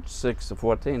 14? 6 to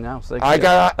 14 now. 6 I years.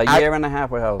 got a year and a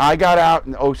halfway house. I got out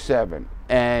in 07,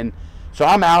 and so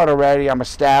I'm out already. I'm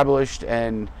established,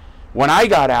 and when I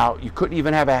got out, you couldn't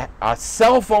even have a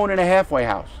cell phone in a halfway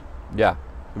house. Yeah,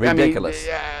 ridiculous.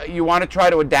 I mean, you want to try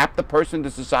to adapt the person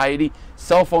to society.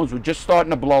 Cell phones were just starting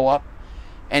to blow up,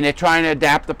 and they're trying to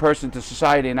adapt the person to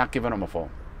society and not giving them a phone.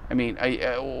 I mean,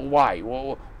 why?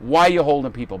 Why are you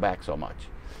holding people back so much?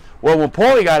 Well, when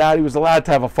Paulie got out, he was allowed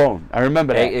to have a phone. I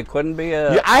remember that. It couldn't be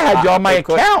a... I had you on my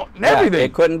account and everything.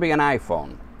 It couldn't be an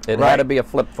iPhone. It had to be a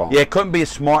flip phone. Yeah, it couldn't be a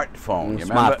smartphone.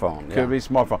 Smartphone, It could be a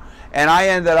smartphone. And I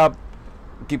ended up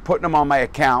putting them on my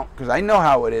account because I know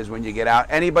how it is when you get out.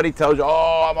 Anybody tells you,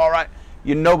 oh, I'm all right.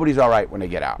 Nobody's all right when they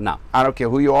get out. No. I don't care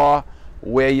who you are,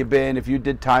 where you've been. If you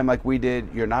did time like we did,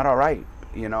 you're not all right,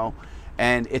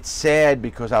 And it's sad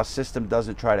because our system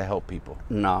doesn't try to help people.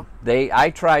 No. I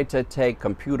tried to take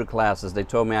computer classes. They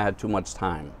told me I had too much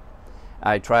time.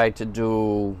 I tried to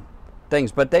do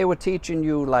things, but they were teaching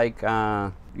you like...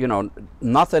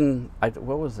 nothing.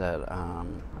 What was that?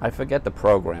 I forget the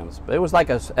programs. But it was like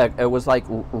it was like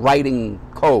writing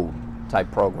code type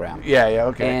program. Yeah,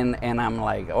 okay. And I'm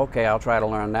like, okay, I'll try to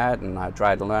learn that, and I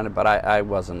tried to learn it, but I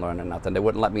wasn't learning nothing. They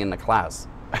wouldn't let me in the class.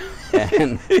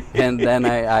 and then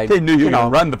I they knew you were gonna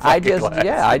run the fucking class.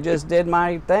 Yeah, I just did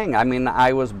my thing. I mean,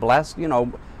 I was blessed,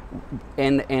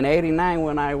 In '89,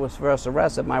 when I was first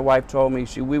arrested, my wife told me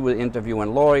we were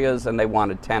interviewing lawyers and they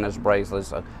wanted tennis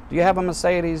bracelets. Do you have a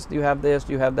Mercedes? Do you have this?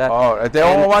 Do you have that? Oh, they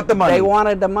all want the money. They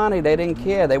wanted the money. They didn't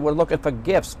care. They were looking for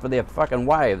gifts for their fucking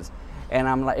wives. And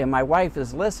I'm like, and my wife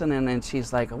is listening, and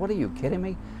she's like, "What are you kidding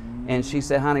me?" And she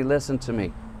said, "Honey, listen to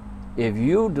me. If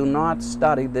you do not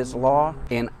study this law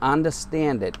and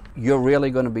understand it, you're really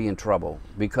going to be in trouble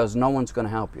because no one's going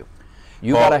to help you.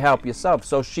 You got to help yourself."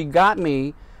 So she got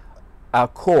me a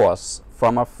course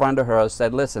from a friend of hers.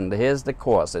 Said, "Listen, here's the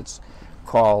course. It's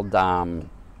called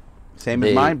same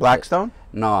as mine, Blackstone."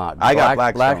 No, I got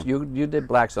Blackstone. You did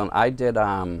Blackstone. I did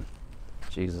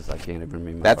Jesus, I can't even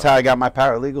remember. That's how I got my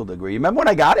paralegal degree. You remember when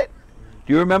I got it?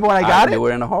 Do you remember when I got it? You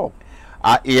were in the hole.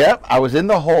 Yep, I was in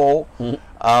the hole.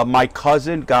 My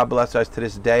cousin, God bless us to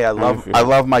this day, I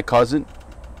love my cousin.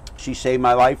 She saved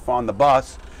my life on the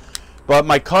bus. But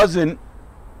my cousin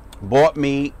bought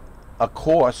me a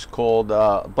course called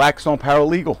Blackstone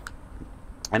Paralegal.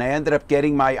 And I ended up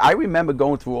getting I remember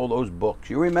going through all those books.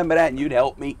 You remember that? And you'd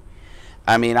help me.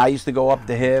 I mean, I used to go up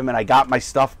to him, and I got my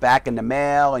stuff back in the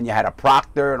mail, and you had a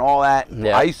proctor and all that.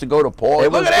 Yeah. I used to go to Paul.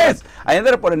 Look at this! I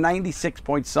ended up with a 96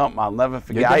 point something. I'll never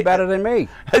forget. You did better than me.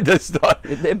 You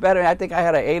did better. I think I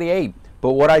had an 88.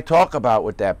 But what I talk about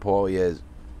with that, Paulie, is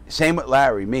same with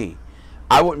Larry. Me,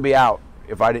 I wouldn't be out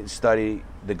if I didn't study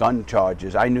the gun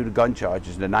charges. I knew the gun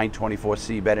charges, the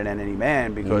 924C, better than any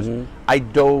man, because I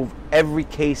dove every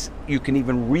case you can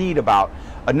even read about.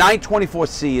 A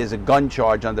 924C is a gun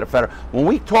charge under the federal. When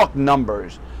we talk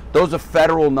numbers, those are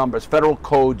federal numbers, federal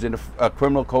codes in the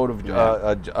criminal code of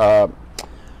the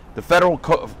federal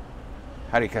code.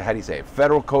 How do you say it?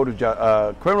 Federal code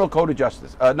of criminal code of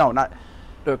justice. No, not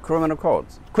the criminal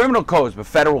codes. Criminal codes, but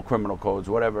federal criminal codes,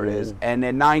 whatever it is. And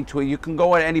then 920. You can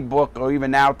go in any book, or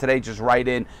even now today, just write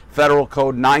in federal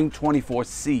code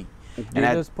 924C. You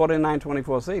just put in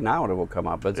 924C, now it will come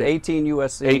up. It's 18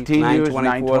 U.S.C. 18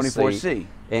 924C.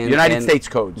 United States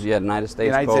codes. Yeah, United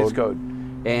States code.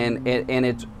 And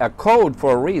it's a code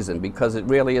for a reason, because it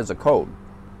really is a code.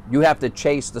 You have to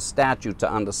chase the statute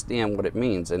to understand what it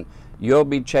means. And you'll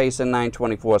be chasing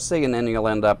 924C, and then you'll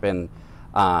end up in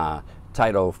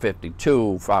Title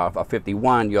 52,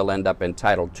 51, you'll end up in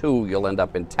Title 2, you'll end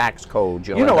up in tax codes.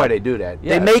 You know why they do that?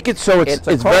 Yeah. They make it so it's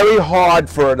very hard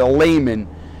for the layman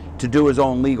to do his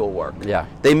own legal work. Yeah.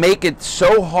 They make it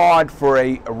so hard for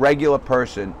a regular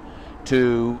person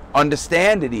to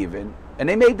understand it even, and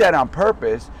they made that on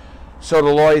purpose so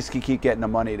the lawyers can keep getting the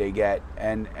money they get.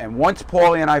 And once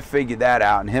Paulie and I figured that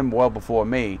out, and him well before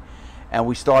me, and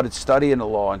we started studying the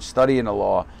law,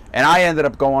 and I ended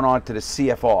up going on to the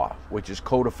CFR, which is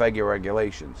Code of Federal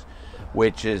Regulations,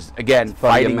 which is, again,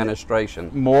 fighting administration.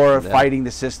 Fighting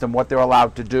the system, what they're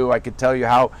allowed to do. I could tell you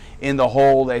how in the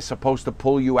hole they're supposed to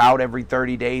pull you out every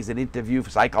 30 days and interview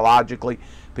psychologically,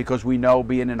 because we know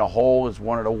being in a hole is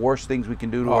one of the worst things we can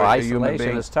do to a human being.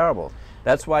 Isolation is terrible.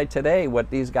 That's why today what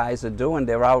these guys are doing,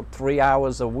 they're out 3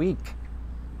 hours a week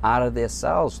out of their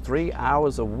cells, 3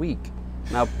 hours a week.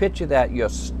 Now picture that, you're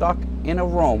stuck in a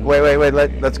room. Wait,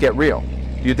 let's get real.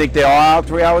 Do you think they are out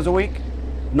 3 hours a week?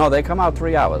 No, they come out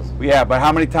 3 hours. Yeah, but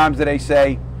how many times do they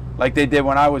say, like they did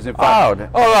when I was in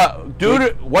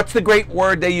what's the great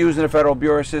word they use in the Federal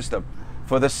Bureau system?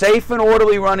 For the safe and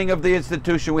orderly running of the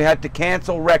institution, we had to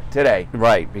cancel rec today.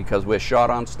 Right, because we're short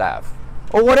on staff.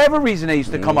 Or whatever reason they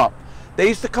used to come up. They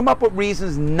used to come up with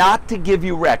reasons not to give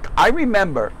you rec. I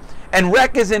remember, and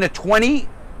rec is in a 20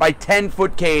 by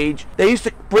 10-foot cage. They used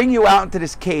to bring you out into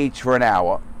this cage for an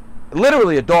hour,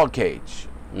 literally a dog cage,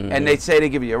 and they'd say they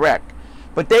give you a rec.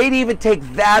 But they'd even take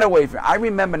that away from you. I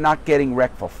remember not getting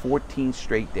rec for 14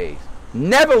 straight days,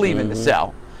 never leaving the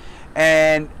cell.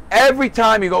 And every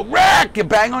time you go, rec, you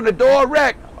bang on the door,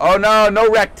 rec. Oh, no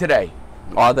rec today.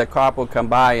 Or the cop will come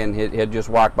by and he'd just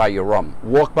walk by your room.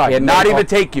 Walk by, not even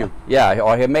take you. Yeah,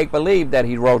 or he'd make believe that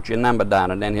he wrote your number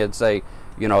down, and then he'd say,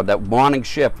 you know, that morning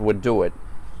shift would do it.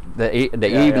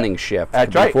 The evening shift.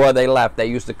 That's right. Before they left, they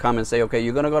used to come and say, okay,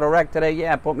 you're going to go to rec today?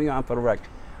 Yeah, put me on for the rec.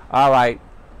 All right.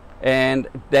 And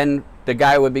then the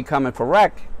guy would be coming for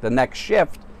rec the next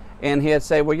shift, and he'd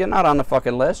say, well, you're not on the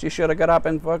fucking list. You should have got up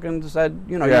and fucking said,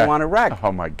 you know, you want to rec.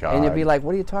 Oh, my God. And you'd be like,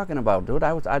 what are you talking about, dude?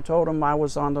 I told him I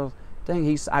was on the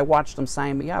thing. I watched him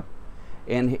sign me up.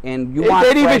 And you want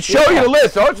they'd even show you the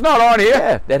list. Oh, it's not on here.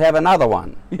 Yeah, they'd have another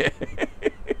one. Yeah.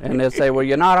 And they'd say, well,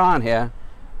 you're not on here.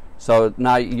 So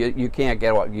now you can't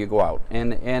get out. You go out.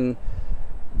 I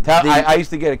used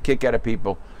to get a kick out of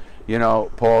people. You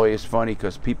know, Paulie, it's funny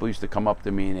because people used to come up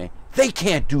to me and they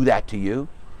can't do that to you.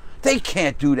 They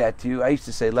can't do that to you. I used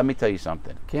to say, let me tell you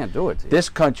something. Can't do it to you. This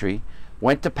country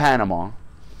went to Panama.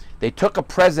 They took a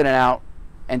president out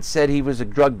and said he was a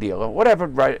drug dealer, whatever,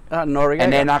 right? Noriega.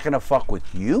 And they're not going to fuck with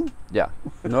you? Yeah,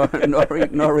 Noriega. You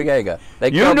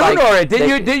knew Noriega.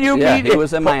 Did you yeah, meet he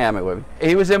was in Miami with me.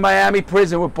 He was in Miami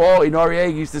prison with Paulie.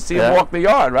 Noriega used to see him walk the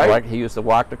yard, right? Like he used to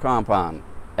walk the compound.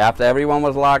 After everyone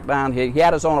was locked down, he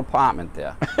had his own apartment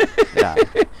there. Yeah,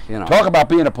 you know. Talk about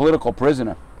being a political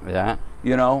prisoner. Yeah.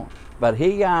 You know? But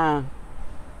he, at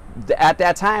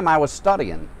that time, I was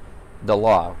studying the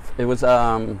law. It was,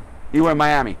 You were in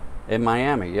Miami? In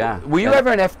Miami, yeah. Were you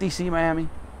ever in FDC Miami?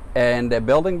 And the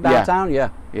building downtown, yeah.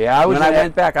 Yeah, I was. When I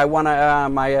went back, I won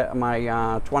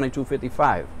my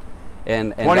 2255.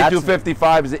 And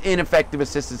 2255 is an ineffective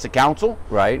assistance of counsel.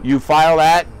 Right. You file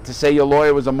that to say your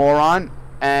lawyer was a moron,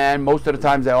 and most of the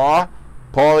times they are.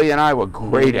 Paulie and I were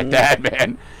great at that,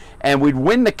 man. And we'd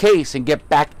win the case and get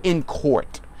back in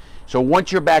court. So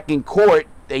once you're back in court,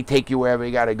 they take you wherever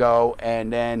you got to go.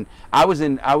 And then I was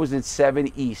in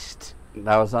 7 East.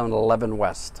 I was on 11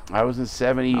 West. I was in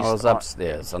 7 East. I was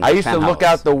upstairs. I used to look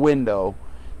out the window.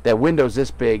 That window's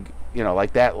this big, you know,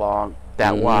 like that long.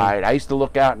 that wide. I used to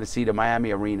look out and see the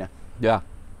Miami Arena. Yeah.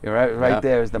 You're right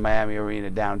there is the Miami Arena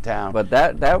downtown. But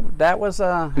that was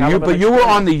a hell of an But you were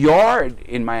experience. on the yard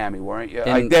in Miami, weren't you?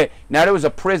 Now there was a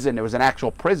prison. There was an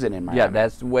actual prison in Miami. Yeah,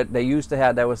 that's what they used to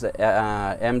have. That was the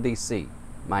MDC,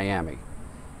 Miami.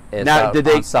 It's now,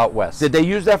 on Southwest. Did they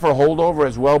use that for holdover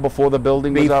as well before the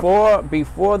building was up?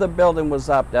 Before the building was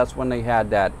up, that's when they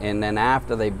had that. And then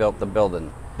after they built the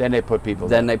building, then they put people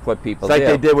then there. they put people It's like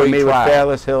there. they did with me with Pre-trial.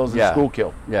 Fairless Hills and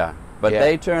Schuylkill. Yeah, but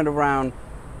they turned around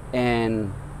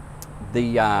and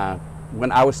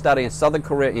when I was studying at Southern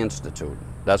Career Institute,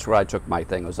 that's where I took my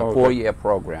thing. It was a 4-year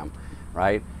program,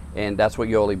 right? And that's what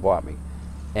Yoli bought me.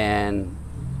 And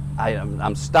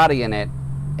I'm studying it,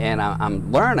 and I'm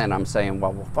learning. I'm saying,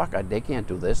 well, fuck, they can't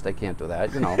do this, they can't do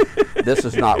that. You know, this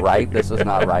is not right. This is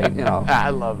not right. You know.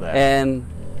 I love that. And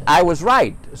I was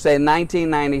right. Say in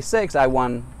 1996, I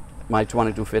won my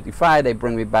 2255. They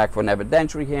bring me back for an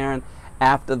evidentiary hearing.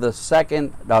 After the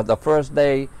first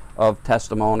day of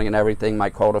testimony and everything, my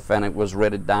co-defendant was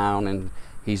written down, and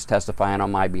he's testifying on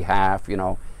my behalf, you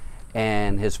know,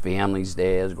 and his family's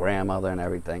there, his grandmother and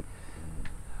everything.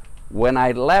 When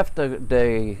I left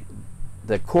the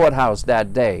courthouse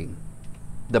that day,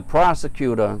 the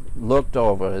prosecutor looked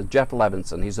over, Jeff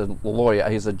Levinson, he's a lawyer,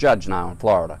 he's a judge now in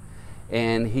Florida,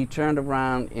 and he turned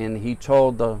around and he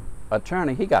told the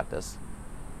attorney, he got this.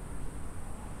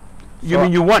 You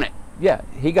mean you won it? Yeah,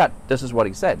 this is what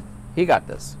he said, he got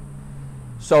this.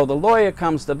 So the lawyer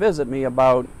comes to visit me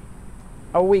about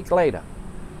a week later,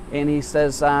 and he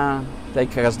says,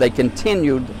 because they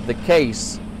continued the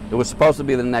case, it was supposed to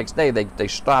be the next day, they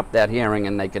stopped that hearing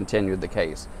and they continued the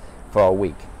case for a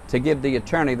week to give the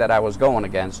attorney that I was going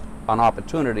against an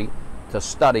opportunity to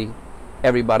study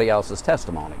everybody else's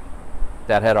testimony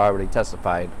that had already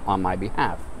testified on my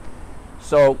behalf.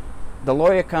 So the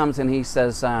lawyer comes and he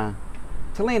says,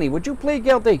 Tallini, would you plead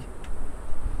guilty?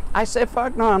 I said,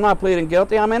 fuck no, I'm not pleading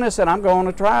guilty. I'm innocent. I'm going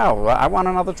to trial. I want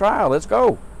another trial. Let's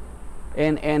go.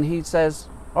 And he says,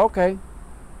 okay.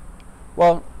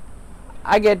 Well,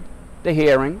 I get the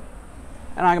hearing,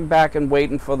 and I'm back and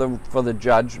waiting for the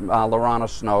judge, Lorana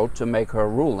Snow, to make her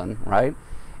ruling, right?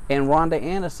 And Rhonda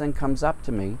Anderson comes up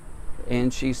to me,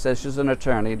 and she says, she's an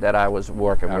attorney that I was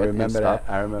working with. I remember that.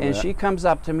 And she comes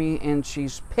up to me, and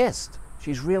she's pissed.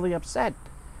 She's really upset.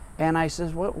 And I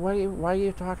says, why are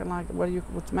you talking like,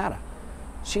 what's the matter?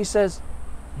 She says,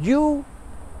 you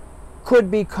could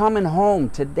be coming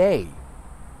home today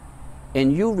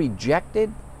and you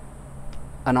rejected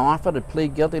an offer to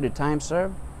plead guilty to time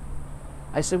served?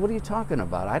 I said, what are you talking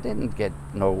about? I didn't get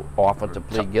no offer to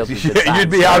plead guilty to time You'd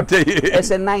be out there.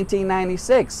 It's in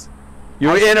 1996. You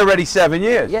were in already 7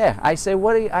 years. Yeah. I said,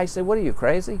 what are you,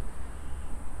 crazy?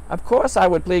 Of course I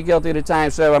would plead guilty to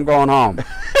time served. I'm going home.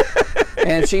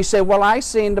 And she said, well, I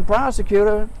seen the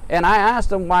prosecutor, and I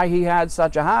asked him why he had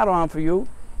such a hard-on for you,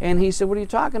 and he said, what are you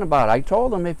talking about? I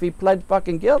told him if he pled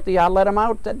fucking guilty, I'll let him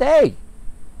out today.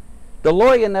 The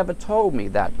lawyer never told me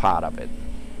that part of it.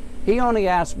 He only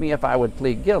asked me if I would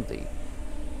plead guilty.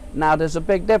 Now, there's a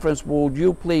big difference. Would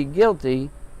you plead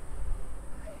guilty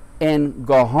and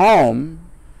go home,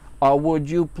 or would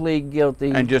you plead guilty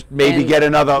and just maybe get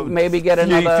another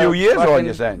few years on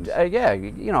your sentence? Yeah,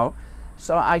 you know.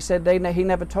 So I said, he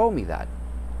never told me that.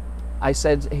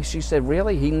 She said,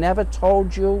 really? He never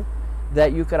told you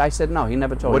that you could? I said, no, he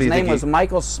never told me. His name was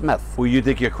Michael Smith. Well, you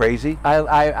think you're crazy?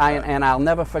 And I'll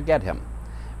never forget him,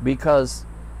 because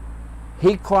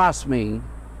he cost me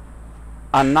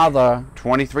another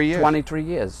 23 years. 23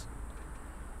 years.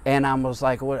 And I was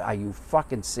like, what, are you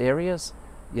fucking serious?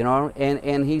 You know,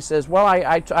 and he says, well,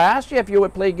 I asked you if you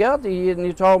would plead guilty, and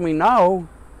you told me no.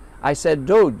 I said,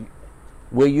 dude,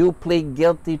 will you plead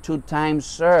guilty to time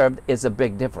served is a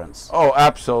big difference. Oh,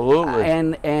 absolutely.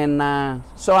 And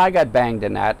so I got banged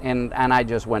in that, and I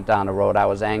just went down the road. I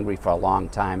was angry for a long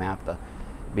time after,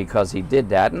 because he did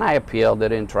that, and I appealed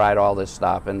it and tried all this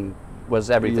stuff, and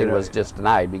everything was just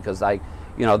denied, because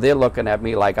they're looking at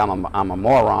me like I'm a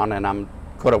moron, and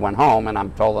could have went home, and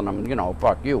I'm telling them,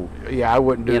 fuck you. Yeah, I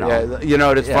wouldn't do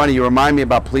that. It's funny. You remind me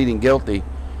about pleading guilty.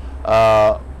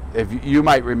 If you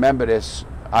might remember this,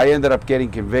 I ended up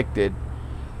getting convicted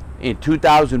in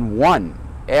 2001,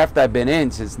 after I've been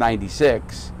in since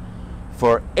 '96,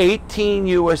 for 18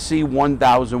 U.S.C.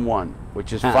 1001,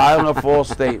 which is filing a false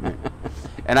statement.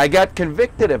 And I got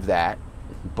convicted of that,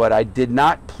 but I did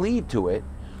not plead to it,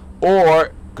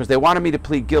 or because they wanted me to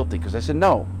plead guilty, because I said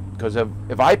no, because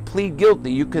if I plead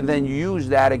guilty, you can then use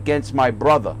that against my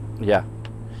brother. Yeah.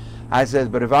 I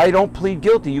said, but if I don't plead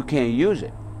guilty, you can't use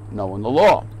it, knowing the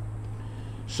law.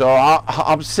 So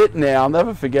I'm sitting there, I'll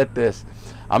never forget this.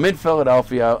 I'm in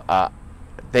Philadelphia,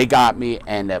 they got me,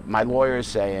 and my lawyer is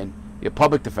saying, your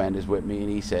public defender's with me, and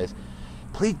he says,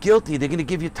 plead guilty, they're going to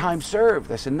give you time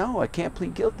served. I said, no, I can't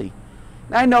plead guilty.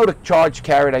 And I know the charge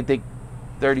carried, I think,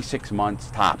 36 months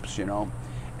tops, you know.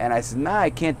 And I said, nah, I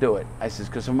can't do it. I said,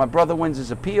 because if my brother wins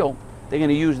his appeal, they're going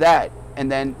to use that,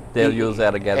 and then they'll use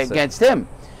that against him.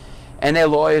 And their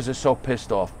lawyers are so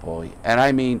pissed off, Paulie. And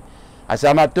I mean, I said,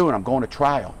 I'm not doing it. I'm going to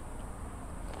trial.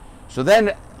 So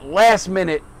then, last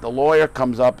minute, the lawyer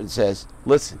comes up and says,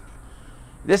 listen,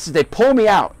 they pull me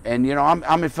out, and you know,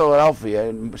 I'm in Philadelphia,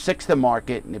 in 6th and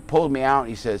Market, and they pulled me out, and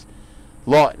he says,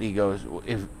 Lawton, he goes,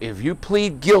 if you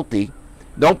plead guilty,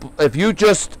 if you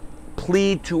just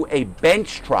plead to a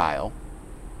bench trial,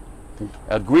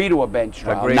 agree to a bench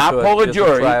trial, not pull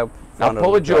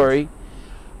a jury,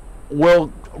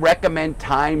 we'll recommend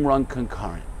time run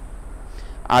concurrent.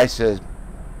 I says,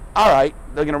 all right,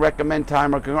 they're going to recommend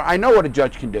time run concurrent. I know what a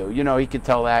judge can do. You know, he can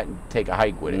tell that and take a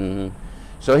hike with it. Mm-hmm.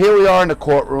 So here we are in the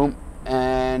courtroom,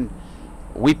 and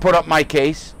we put up my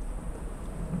case.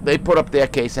 They put up their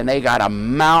case, and they got a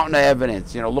mountain of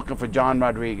evidence, you know, looking for John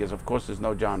Rodriguez. Of course, there's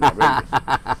no John Rodriguez.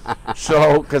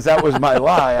 So, because that was my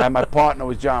lie, my partner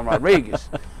was John Rodriguez.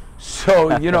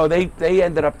 So, you know, they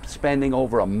ended up spending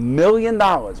over $1 million,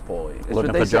 Paulie.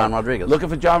 Looking for John Rodriguez. Looking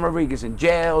for John Rodriguez in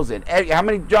jails. And how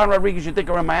many John Rodriguez you think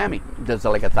are in Miami? There's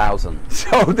like 1,000.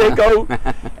 So they go,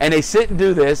 and they sit and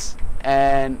do this,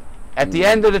 and at the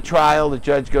end of the trial, the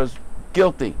judge goes,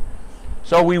 guilty.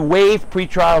 So we waive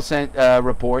pretrial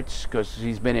reports because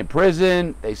he's been in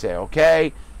prison. They say,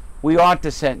 okay. We on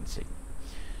to sentencing.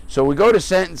 So we go to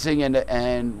sentencing,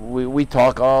 and we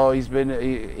talk, oh, he's been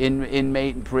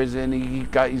inmate in prison.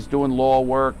 He's doing law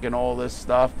work and all this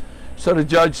stuff. So the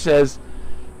judge says,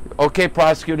 okay,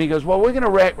 prosecutor. He goes, well, we're going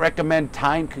to recommend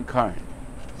time concurrent.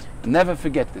 Never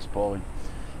forget this, Paulie.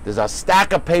 There's a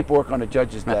stack of paperwork on the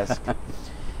judge's desk.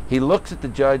 He looks at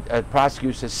the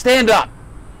prosecutor, says, stand up.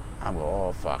 I go,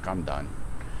 oh, fuck, I'm done.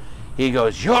 He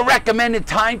goes, you're recommending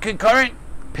time concurrent?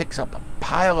 Picks up a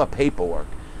pile of paperwork.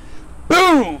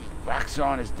 Boom! Rocks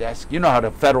on his desk. You know how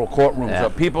the federal courtrooms are.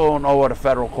 People don't know what a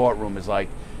federal courtroom is like.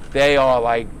 They are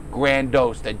like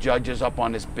grandiose. The judge is up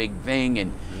on this big thing,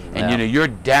 and you know, you're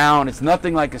down. It's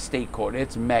nothing like a state court.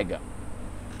 It's mega.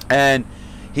 And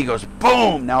he goes,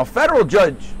 boom! Now, a federal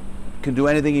judge can do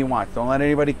anything he wants. Don't let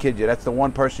anybody kid you. That's the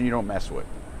one person you don't mess with.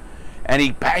 And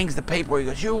he bangs the paper. He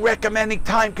goes, you recommending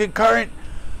time concurrent?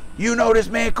 You know this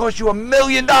man cost you $1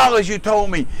 million, you told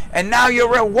me. And now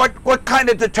you're, what kind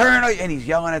of deterrent are you? And he's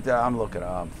yelling at I'm looking,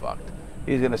 I'm fucked.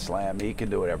 He's going to slam me. He can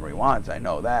do whatever he wants. I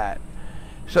know that.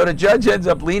 So the judge ends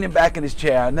up leaning back in his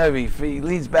chair. He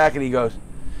leans back and he goes,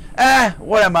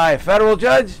 what am I, a federal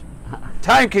judge?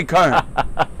 Time concurrent.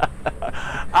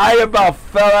 I about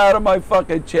fell out of my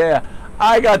fucking chair.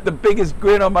 I got the biggest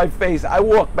grin on my face. I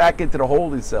walked back into the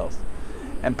holding cells.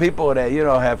 And people are there, you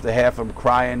know, half of them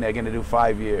crying. They're going to do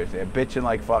 5 years. They're bitching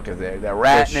like fuckers. They're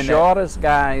ratting. The shortest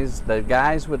guys, the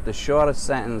guys with the shortest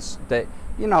sentence, they,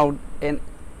 you know, and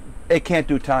they can't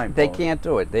do time. They can't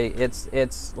do it.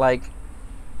 It's like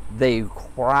they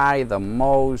cry the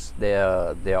most.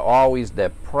 They're always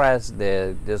depressed.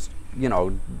 They're just, you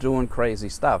know, doing crazy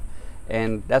stuff.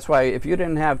 And that's why if you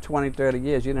didn't have 20, 30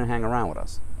 years, you didn't hang around with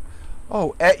us.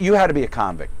 Oh, you had to be a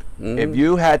convict. Mm-hmm. If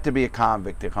you had to be a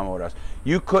convict to come with us,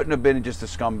 you couldn't have been just a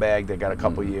scumbag that got a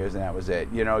couple years and that was it.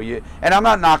 You know, and I'm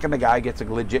not knocking the guy gets a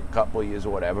legit couple of years or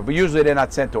whatever, but usually they're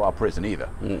not sent to our prison either.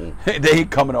 Mm-hmm. They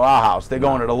ain't coming to our house. They're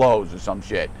going to the Lowe's or some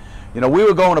shit. You know, we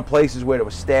were going to places where there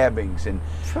were stabbings and,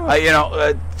 you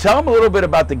know, tell them a little bit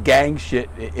about the gang shit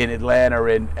in Atlanta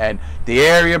and the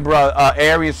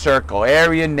Aryan Circle,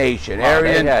 Aryan Nation,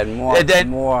 Aryan. They had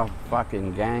more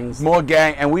fucking gangs. More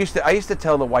gang, and I used to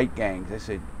tell the white gangs, I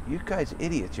said, you guys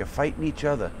idiots, you're fighting each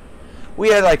other. We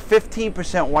had like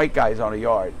 15% white guys on a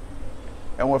yard,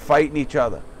 and we're fighting each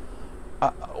other.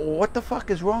 What the fuck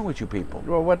is wrong with you people?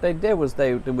 Well, what they did was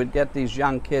they would get these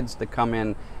young kids to come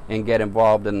in and get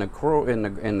involved in the crew in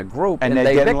the group, and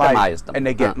they victimized them. And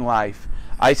they get in life.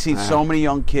 I see so many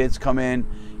young kids come in,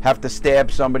 have to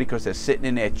stab somebody because they're sitting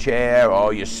in their chair,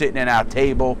 or you're sitting at our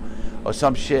table, or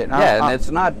some shit. And and it's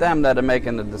not them that are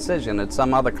making the decision. It's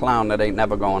some other clown that ain't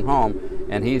never going home,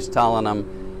 and he's telling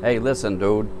them, "Hey, listen,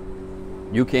 dude,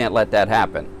 you can't let that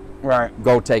happen. Right?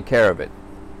 Go take care of it,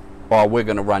 or we're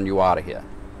gonna run you out of here."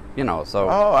 You know, so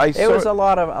it was a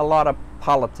lot of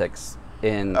politics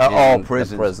in all the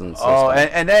prison system.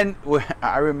 And then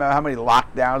I remember how many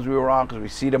lockdowns we were on because we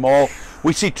see them all.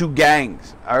 We see two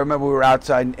gangs. I remember we were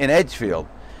outside in Edgefield,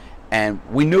 and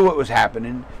we knew what was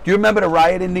happening. Do you remember the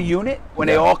riot in the unit when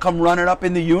they all come running up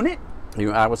in the unit?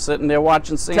 I was sitting there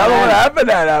watching CNN. Tell them what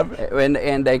happened.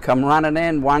 And they come running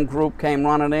in. One group came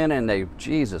running in, and they,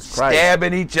 Jesus Christ,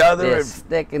 stabbing each other. They're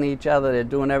sticking each other. They're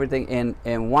doing everything.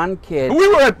 And one kid. We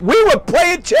were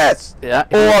playing chess. Yeah.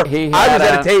 Or I was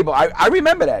at a table. I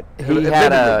remember that.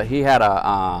 He had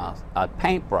a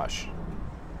paintbrush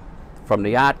from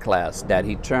the art class that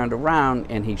he turned around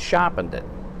and he sharpened it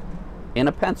in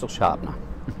a pencil sharpener.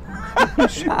 He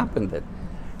sharpened it.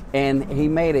 And he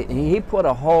made it, he put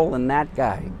a hole in that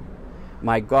guy.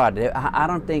 My God, I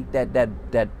don't think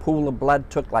that pool of blood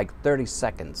took like 30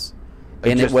 seconds.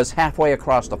 And it was halfway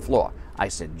across the floor. I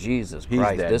said, Jesus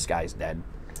Christ, this guy's dead.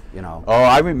 You know. Oh,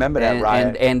 I remember that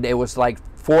riot. And it was like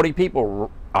 40 people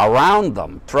around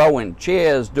them, throwing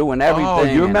chairs, doing everything. Oh,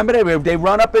 you remember that? They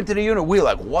run up into the unit. We're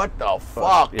like, what the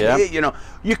fuck? Yeah. You know,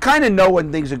 you kind of know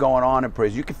when things are going on in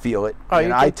prison. You can feel it. Oh, you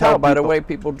can tell by the way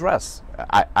people dress.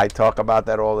 I talk about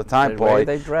that all the time, Paul. The way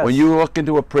they dress. When you look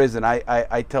into a prison,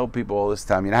 I tell people all this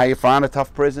time, you know how you find a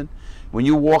tough prison? When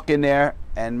you walk in there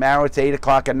and now it's 8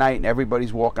 o'clock at night and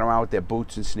everybody's walking around with their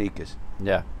boots and sneakers.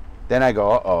 Yeah. Then I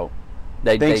go, uh-oh.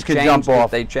 Things can jump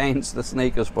off. They changed the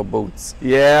sneakers for boots.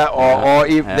 Yeah, or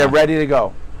even they're ready to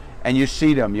go. And you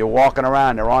see them, you're walking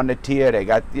around, they're on the tier, they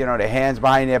got, you know, their hands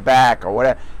behind their back or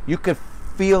whatever. You could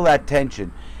feel that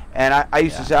tension. And I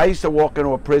used to say, I used to walk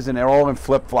into a prison, they're all in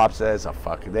flip-flops. There's a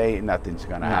fuck, nothing's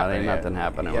gonna happen. Ain't nothing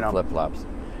happening with flip-flops.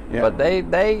 Yeah. But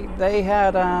they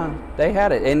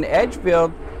had it in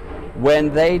Edgefield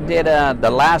when they did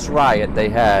the last riot they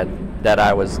had. That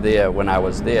I was there when I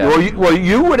was there. Well,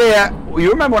 you were there. You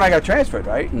remember when I got transferred,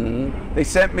 right? Mm-hmm. They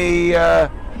sent me.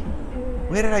 Where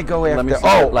did I go after? Let me see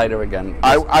it later again.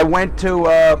 I went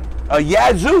to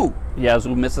Yazoo.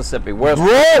 Yazoo, Mississippi. Worst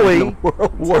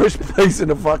place in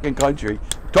the fucking country.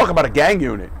 Talk about a gang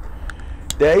unit.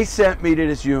 They sent me to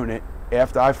this unit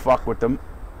after I fucked with them,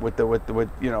 with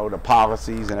you know the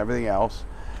policies and everything else.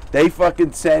 They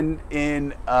fucking send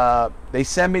in. They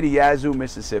send me to Yazoo,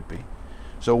 Mississippi.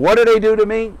 So what do they do to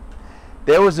me?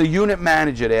 There was a unit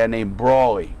manager there named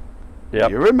Brawley. Yep.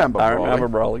 You remember Brawley? I remember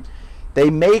Brawley. They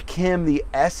make him the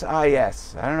SIS.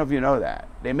 I don't know if you know that.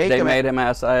 They made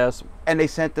him SIS. And they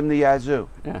sent him to Yazoo.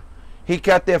 Yeah. He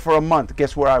got there for a month.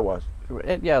 Guess where I was?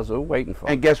 At Yazoo, waiting for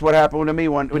him. And guess what happened to me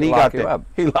when he got there? Up.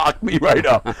 He locked me right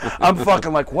up. I'm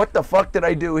fucking like, what the fuck did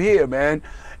I do here, man?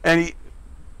 And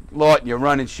Lawton, you're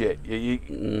running shit.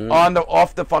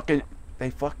 Off the fucking... They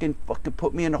fucking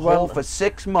put me in a hole for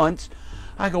 6 months.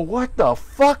 I go, what the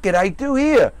fuck did I do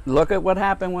here? Look at what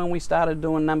happened when we started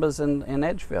doing numbers in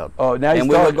Edgefield. Oh, now we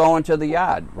were going to the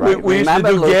yard. Right? We used to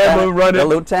do gambling, running. The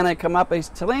lieutenant come up. He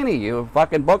said, Tallini, you a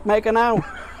fucking bookmaker now?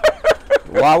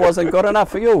 Well, I wasn't good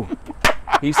enough for you.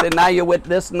 He said, now you're with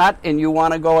this nut, and you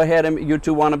want to go ahead and you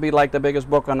two want to be like the biggest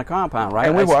book on the compound, right?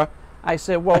 And we were. I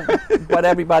said, well, but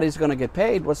everybody's going to get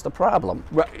paid. What's the problem?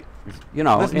 Right. You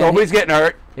know, listen, nobody's getting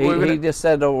hurt. He just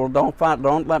said, oh, well,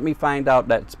 don't let me find out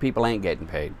that people ain't getting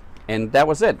paid. And that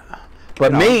was it.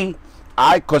 But me,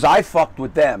 because I fucked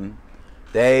with them,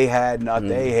 they had nothing.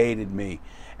 They hated me.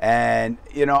 And,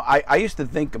 you know, I used to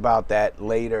think about that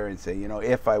later and say, you know,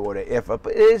 but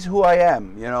it is who I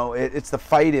am. You know, it's the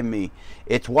fight in me.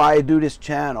 It's why I do this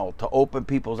channel, to open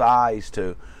people's eyes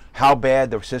to how bad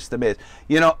the system is.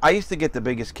 You know, I used to get the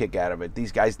biggest kick out of it.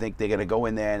 These guys think they're going to go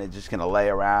in there and they're just going to lay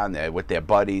around there with their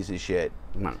buddies and shit.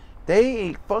 No.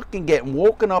 They fucking get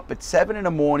woken up at 7 in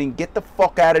the morning, get the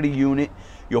fuck out of the unit.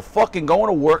 You're fucking going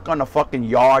to work on the fucking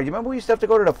yard. You remember we used to have to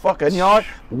go to the fucking yard?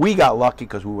 We got lucky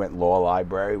because we went law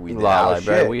library. We did law our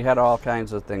shit. We had all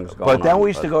kinds of things going on. But then we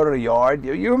used to go to the yard.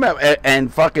 You remember?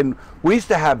 And fucking, we used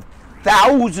to have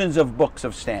thousands of books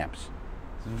of stamps.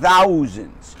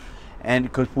 Thousands. And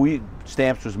because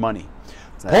stamps was money.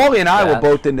 Paulie and I were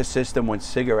both in the system when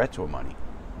cigarettes were money.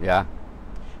 Yeah.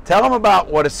 Tell them about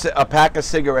what a pack of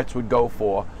cigarettes would go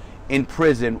for in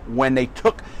prison when they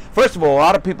took... First of all, a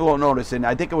lot of people don't know this, and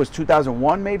I think it was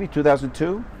 2001 maybe,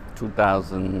 2002?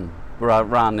 2000,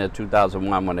 around there,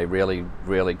 2001 when they really,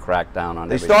 really cracked down on it.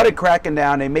 They started cracking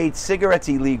down. They made cigarettes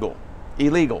illegal.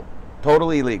 Illegal.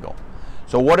 Totally illegal.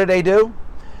 So what did they do?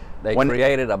 They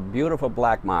created a beautiful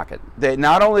black market. They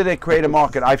not only they create a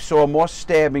market, I saw more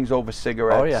stabbings over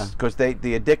cigarettes. Oh yeah, because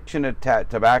the addiction of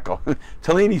tobacco.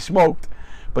 Tallini smoked,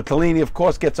 but Tallini of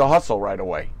course gets a hustle right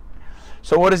away.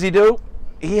 So what does he do?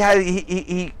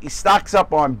 He stocks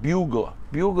up on Bugler.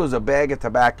 Bugler's a bag of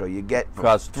tobacco you get for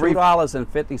costs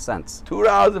 $2.50.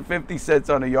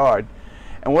 $2.50 on a yard.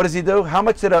 And what does he do? How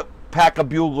much did a pack of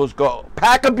Buglers go?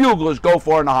 Go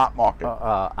for in the hot market?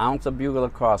 Ounce of Bugler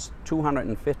costs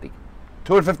 $250.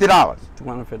 $250.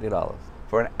 $250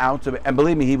 for an ounce of it. And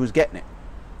believe me, he was getting it.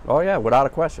 Oh yeah, without a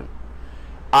question.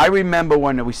 I remember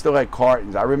when we still had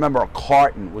cartons. I remember a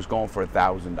carton was going for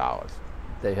 $1,000.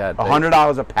 They had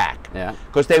 $100 a pack. Yeah.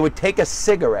 Because they would take a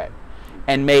cigarette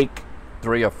and make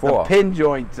 3 or 4 the pin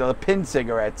joints, the pin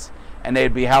cigarettes, and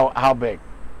they'd be how big?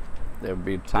 There'd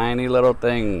be tiny little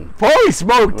thing. Paulie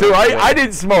smoked too. I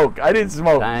didn't smoke. I didn't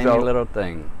smoke. Tiny little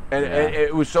thing. And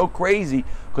it was so crazy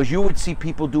because you would see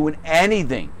people doing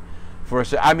anything for a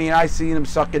cigarette. I mean, I seen them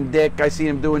sucking dick. I seen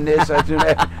them doing this. I seen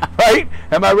that. Right?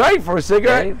 Am I right? For a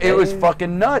cigarette, it was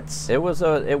fucking nuts. It's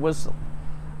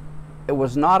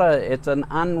an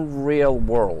unreal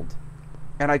world.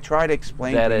 And I try to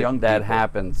explain to young people that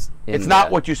happens. It's not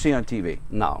what you see on TV.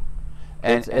 No,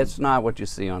 it's not what you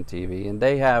see on TV. And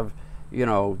they have, you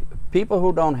know, people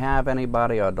who don't have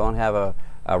anybody or don't have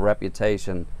a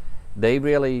reputation. They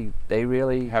really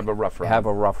have a rough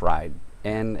ride.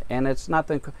 And it's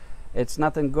nothing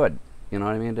good. You know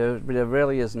what I mean? There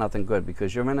really is nothing good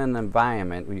because you're in an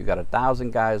environment where you got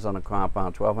 1,000 guys on a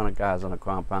compound, 1,200 guys on a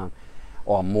compound,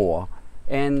 or more,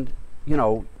 and you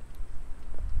know,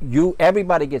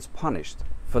 everybody gets punished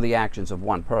for the actions of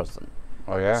one person.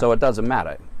 Oh yeah. So it doesn't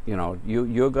matter. You know,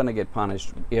 you're going to get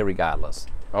punished irregardless.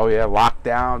 Oh yeah,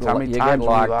 lockdowns. How many times you get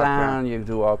locked down? You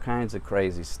do all kinds of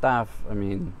crazy stuff. I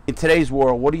mean, in today's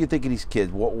world, what do you think of these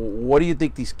kids? What do you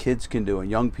think these kids can do and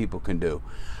young people can do?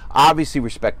 Obviously,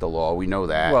 respect the law. We know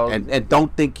that, well, and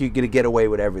don't think you're going to get away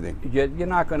with everything. You're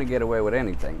not going to get away with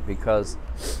anything because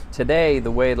today,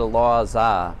 the way the laws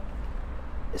are,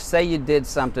 say you did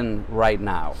something right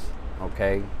now,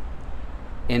 okay?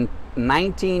 In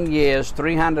 19 years,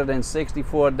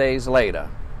 364 days later,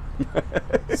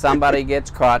 somebody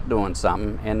gets caught doing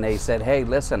something, and they said, "Hey,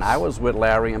 listen, I was with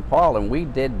Larry and Paul, and we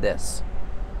did this."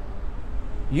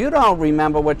 You don't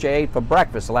remember what you ate for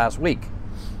breakfast last week.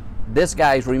 This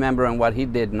guy's remembering what he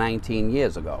did 19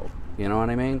 years ago. You know what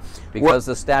I mean? Because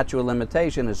the statute of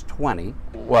limitation is 20.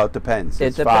 Well, it depends.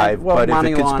 It's depends. 5, well, but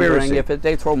money if it's laundering, conspiracy, if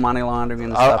they throw money laundering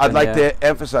and stuff I'd like there. to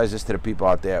emphasize this to the people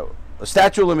out there. The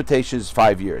statute of limitations is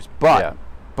 5 years, but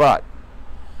what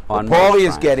Paulie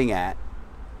is getting at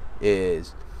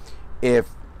is if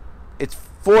it's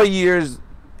 4 years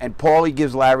and Paulie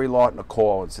gives Larry Lawton a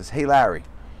call and says, "Hey Larry,"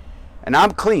 and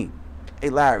I'm clean. "Hey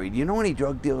Larry, do you know any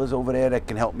drug dealers over there that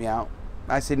can help me out?"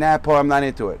 I say, "Nah, Paul, I'm not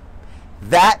into it."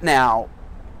 That now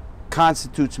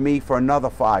constitutes me for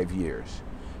another 5 years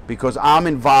because I'm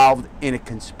involved in a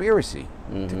conspiracy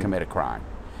to commit a crime.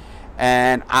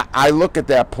 And I look at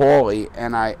that, Paulie,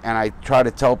 and I try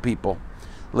to tell people,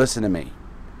 listen to me.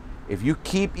 If you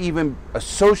keep even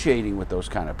associating with those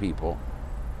kind of people,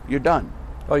 you're done.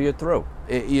 Oh, you're through.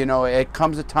 You know, it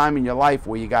comes a time in your life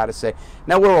where you got to say,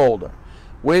 now we're older.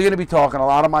 We're going to be talking, a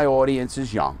lot of my audience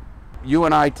is young. You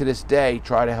and I to this day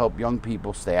try to help young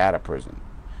people stay out of prison.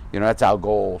 You know, that's our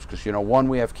goals because, you know, one,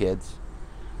 we have kids.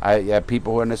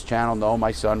 People who on this channel know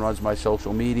my son runs my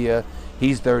social media.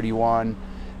 He's 31.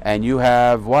 And you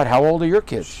have, what, how old are your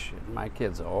kids? My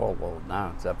kids are all old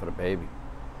now, except for the baby.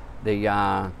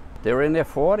 They're in their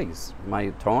 40s.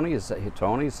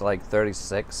 Tony's like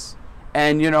 36.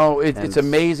 And, you know, it's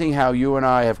amazing how you and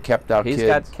I have kept our kids.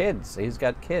 He's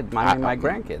got kids. My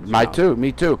grandkids.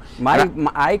 Me too.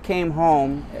 I came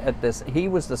home at this. He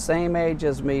was the same age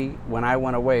as me when I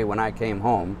went away. When I came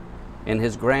home, and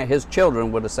his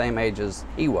children were the same age as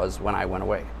he was when I went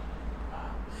away.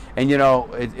 And you know,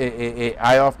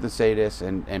 I often say this,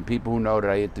 and people who know that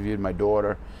I interviewed my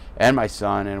daughter and my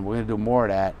son, and we're gonna do more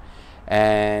of that.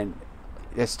 And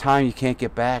it's time you can't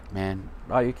get back, man.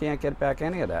 Oh, you can't get back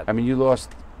any of that. I mean, you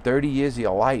lost 30 years of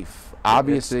your life.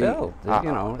 Obviously, still,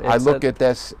 you know, I look at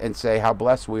this and say how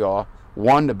blessed we are.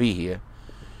 One, to be here,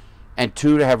 and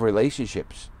two, to have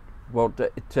relationships. Well,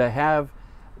 to have,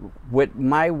 with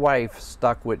my wife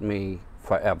stuck with me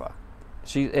forever.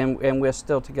 And we're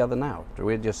still together now.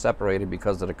 We're just separated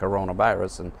because of the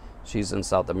coronavirus, and she's in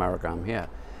South America, I'm here.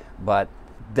 But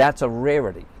that's a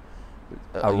rarity.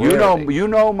 You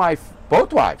know my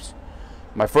both wives.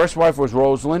 My first wife was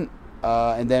Rosalind,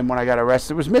 and then when I got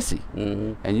arrested it was Missy.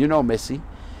 And you know Missy.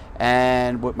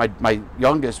 And my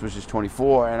youngest was just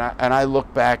 24, and I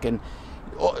look back and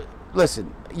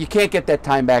listen, you can't get that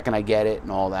time back, and I get it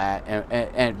and all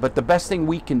that. But the best thing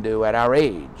we can do at our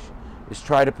age is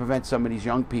try to prevent some of these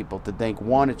young people to think,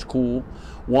 one, it's cool,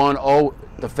 one, oh,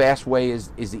 the fast way is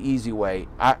the easy way.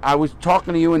 I was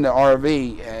talking to you in the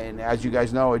RV, and as you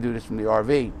guys know, I do this from the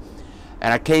RV,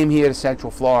 and I came here to Central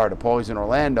Florida. Paulie's in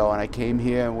Orlando, and I came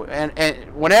here, and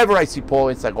whenever I see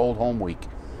Paulie, it's like old home week.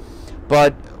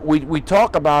 But we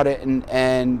talk about it,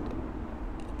 and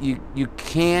you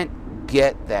can't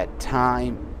get that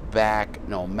time back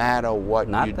no matter what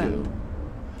you do.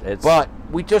 But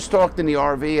we just talked in the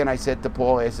RV, and I said to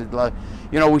Paul, I said,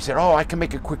 you know, we said, oh, I can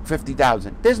make a quick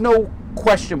 50,000. There's no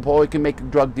question Paul, he can make a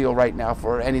drug deal right now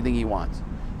for anything he wants.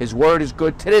 His word is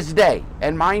good to this day,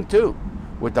 and mine too,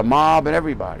 with the mob and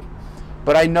everybody.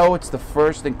 But I know it's the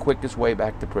first and quickest way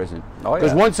back to prison. Oh, yeah.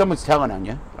 Because once someone's telling on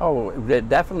you. Oh, they're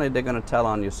going to tell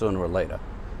on you sooner or later.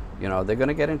 You know, they're going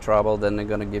to get in trouble, then they're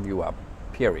going to give you up,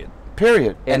 period.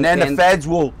 Period. And then the feds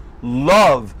will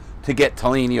love to get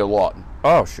Tallini or Lawton.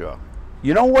 Oh, sure.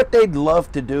 You know what they'd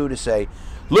love to do to say,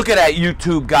 look at that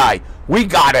YouTube guy. We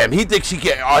got him. He thinks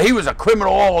he was a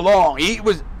criminal all along. He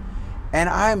was, and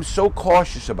I'm so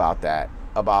cautious about that,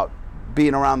 about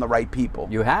being around the right people.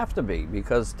 You have to be,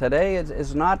 because today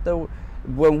it's not the,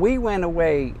 when we went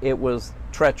away, it was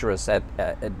treacherous at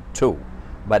 2.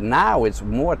 But now it's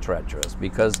more treacherous,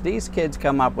 because these kids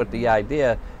come up with the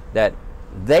idea that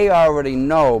they already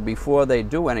know before they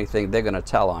do anything, they're going to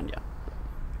tell on you.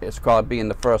 It's called being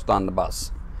the first on the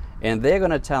bus. And they're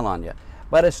going to tell on you.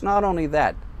 But it's not only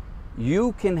that.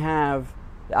 You can have,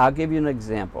 I'll give you an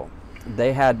example.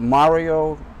 They had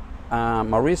Mauricio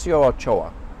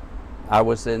Ochoa. I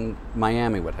was in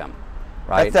Miami with him.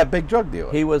 Right? That's that big drug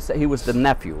dealer. He was the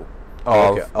nephew.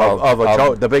 Of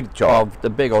Ochoa, the big Ochoa. Of the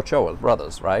big Ochoa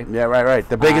brothers, right? Yeah, right.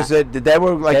 The biggest, they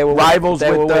were like rivals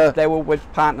they were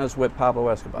partners with Pablo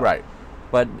Escobar. Right.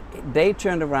 But they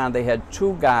turned around, they had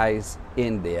 2 guys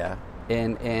in there,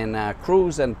 and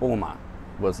Cruz and Puma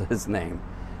was his name,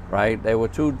 right? They were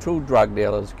two drug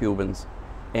dealers, Cubans.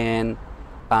 And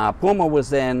Puma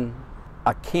was in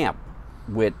a camp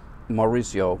with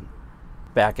Mauricio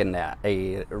back in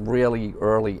a really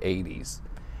early 80s.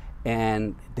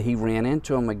 And he ran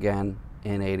into him again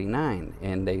in 89.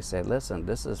 And they said, listen,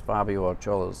 this is Fabio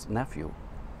Ochoa's nephew,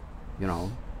 you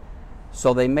know.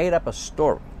 So they made up a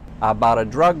story about a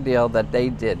drug deal that they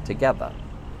did together.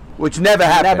 Which never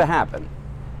happened. Never happened.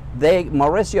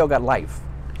 Mauricio got life.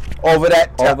 Over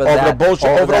the bullshit,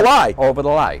 over the lie. Over the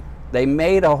lie. They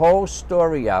made a whole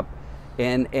story up,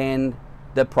 and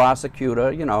the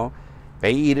prosecutor, you know,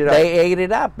 they ate it up. They ate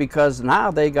it up, because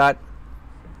now they got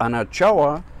an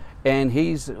Ochoa, and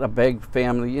he's a big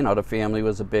family. You know, the family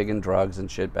was big in drugs and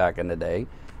shit back in the day.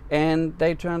 And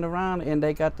they turned around and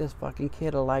they got this fucking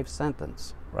kid a life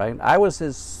sentence, right? I was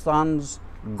his son's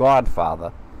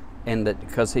godfather,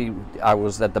 because I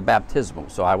was at the baptismal,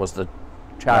 so I was the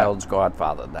child's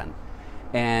godfather then.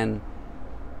 And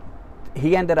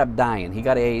he ended up dying. He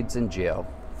got AIDS in jail.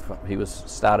 He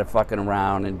started fucking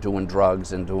around and doing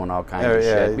drugs and doing all kinds of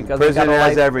shit. Because prison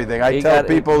has everything. I tell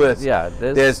people this. Yeah,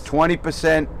 there's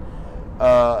 20%.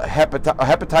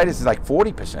 Hepatitis is like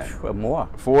 40%. More.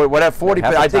 For whatever 40%.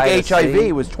 I think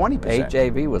HIV was 20%.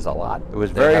 HIV was a lot. It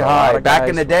was very high back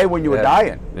in the day when you were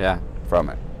dying. Yeah. From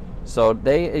it. So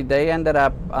they ended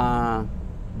up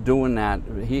doing that.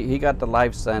 He got the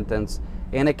life sentence,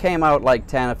 and it came out like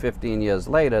 10 or 15 years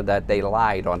later that they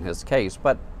lied on his case,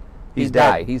 but he's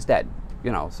dead. He's dead.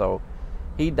 You know, so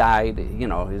he died. You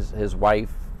know, his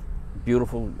wife,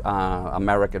 beautiful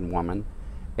American woman,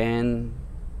 and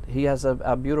he has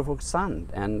a beautiful son.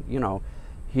 And you know,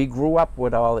 he grew up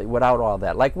without all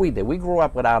that, like we did. We grew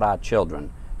up without our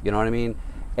children. You know what I mean?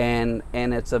 And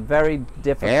it's a very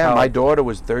difficult. Yeah, my daughter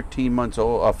was 13 months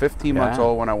old, 15 months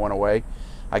old when I went away.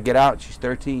 I get out, she's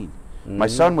 13. Mm-hmm. My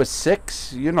son was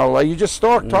 6. You know, you just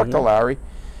talk to Larry,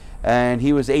 and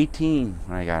he was 18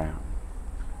 when I got out.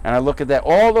 And I look at that,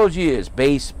 all those years,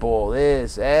 baseball,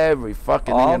 every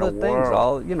fucking thing in the world.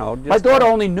 All, you know. Just my daughter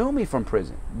only knew me from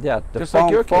prison. Yeah, just phone,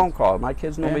 like your phone call. My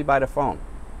kids knew me by the phone.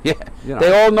 Yeah, you know.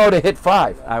 They all know to hit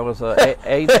 5. I was a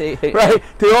right.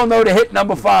 They all know to hit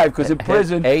number 5 because in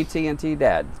prison, AT&T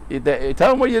dad.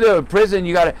 Tell them what you do in prison.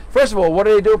 You got to. First of all, what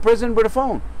do they do in prison with a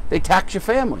phone? They tax your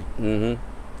family. Mm-hmm.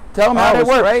 Tell them how they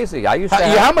work. Crazy. I used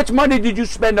to. How much money did you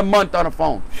spend a month on a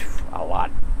phone? A lot.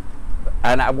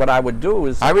 And what I would do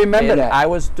is, I remember that. I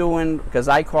was doing, because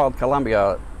I called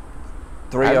Colombia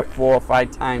 3 or 4 or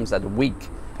 5 times a week.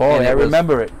 Paul, I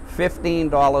remember it.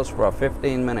 $15 for a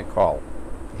 15-minute call.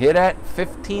 Hear that?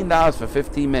 $15 for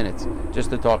 15 minutes just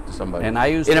to talk to somebody. And I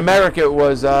used in America it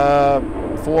was $4,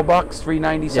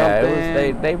 $3.90 something.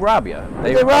 Yeah, they rob you.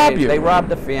 They rob you. They rob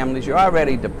the families. You're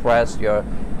already depressed. You're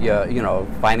you know,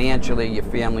 financially your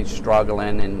family's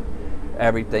struggling and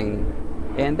everything.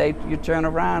 And you turn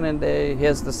around and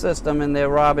here's the system, and they're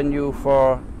robbing you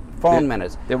for phone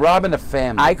minutes. They're robbing the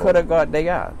family. I could have got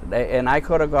and I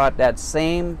could have got that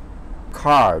same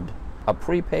card, a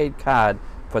prepaid card,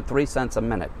 for 3 cents a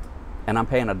minute, and I'm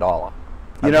paying $1.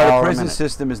 You know, the prison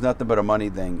system is nothing but a money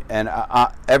thing, and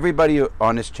everybody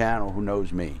on this channel who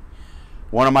knows me,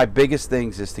 one of my biggest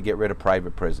things is to get rid of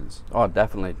private prisons. Oh,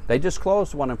 definitely. They just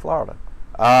closed one in Florida.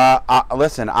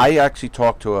 Listen, I actually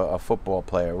talked to a football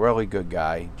player, a really good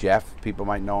guy, Jeff. People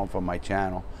might know him from my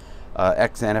channel.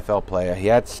 Ex-NFL player. He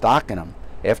had stock in him.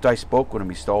 After I spoke with him,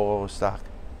 he stole all his stock.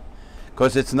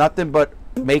 Because it's nothing but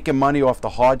making money off the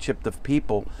hardship of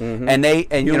people. And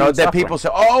you know, that people say,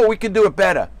 oh, we can do it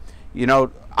better. You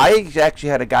know, I actually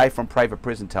had a guy from private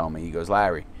prison tell me, he goes,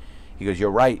 Larry, he goes,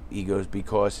 you're right. He goes,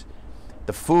 because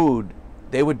the food,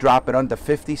 they would drop it under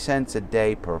 50 cents a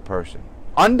day per person.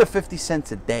 Under 50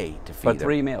 cents a day to feed them. For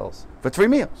 3 meals. For 3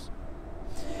 meals.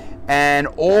 And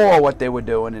or what they were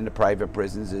doing in the private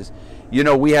prisons is, you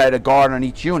know, we had a guard on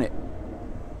each unit.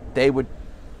 They would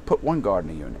put one guard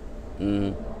in a unit.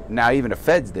 Now even the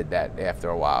feds did that after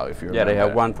a while, if you remember. Yeah, they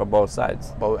had one for both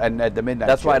sides. And at the midnight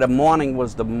That's why shift. the morning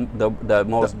was the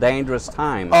most dangerous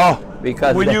time. Oh,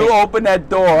 because when you open that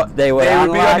door, they would be on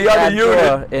the other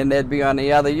unit, and they'd be on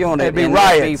the other unit. There'd be and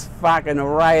riots. There'd be fucking a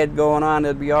riot going on.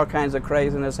 There'd be all kinds of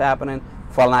craziness happening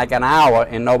for like an hour,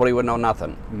 and nobody would know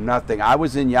nothing. Nothing. I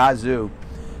was in Yazoo,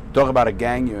 talk about a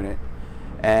gang unit,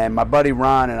 and my buddy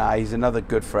Ron and I, he's another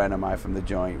good friend of mine from the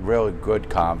joint, really good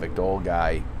convict, old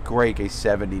guy, great, he's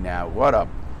 70 now. What a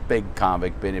big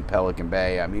convict, been in Pelican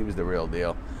Bay. I mean, he was the real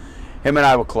deal. Him and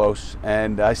I were close,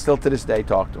 and I still to this day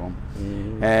talk to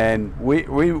him. And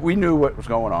we knew what was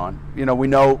going on. You know,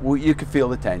 you could feel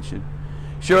the tension.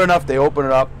 Sure enough, they open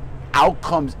it up. Out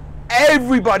comes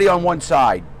everybody on one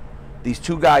side. These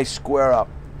two guys square up.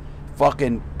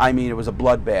 Fucking, I mean, it was a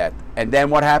bloodbath. And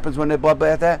then what happens when they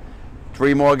bloodbath that?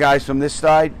 3 more guys from this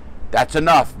side. That's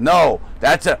enough. No,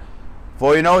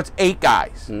 before you know, it's 8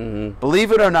 guys.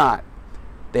 Believe it or not,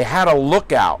 they had a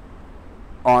lookout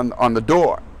on the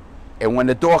door. And when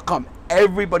the door come,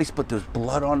 everybody split. There's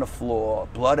blood on the floor,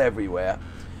 blood everywhere.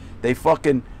 They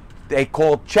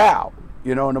called chow.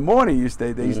 You know, in the morning, you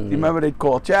remember they'd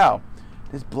call chow.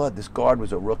 This blood, this guard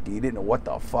was a rookie. He didn't know what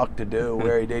the fuck to do,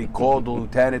 where he did. He called the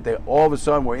lieutenant. All of a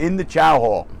sudden, we're in the chow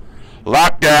hall.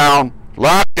 Lockdown,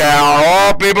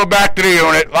 all people back to the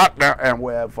unit, lockdown. And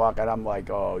we're fucking, I'm like,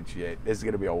 oh shit, this is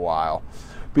going to be a while.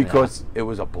 Because it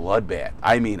was a bloodbath.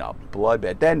 I mean, a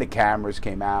bloodbath. Then the cameras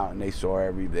came out and they saw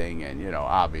everything, and, you know,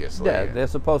 obviously. Yeah, they're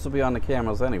supposed to be on the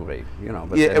cameras anyway, you know.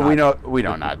 But yeah, we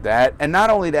know not that. And not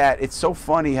only that, it's so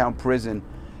funny how in prison,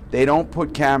 they don't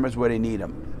put cameras where they need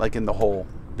them, like in the hole.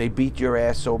 They beat your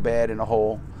ass so bad in the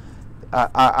hole.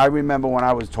 I remember when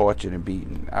I was tortured and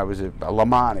beaten. I was a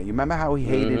Lamana. You remember how he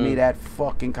hated me, that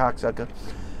fucking cocksucker?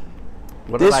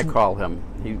 What did I call him?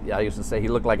 I used to say he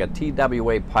looked like a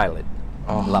TWA pilot.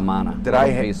 Oh, Lamana. Did I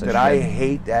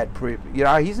hate that? You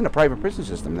know, he's in the private prison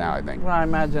system now, I think. Well, I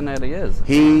imagine that he is.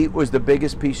 He was the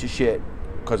biggest piece of shit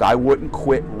because I wouldn't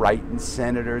quit writing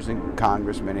senators and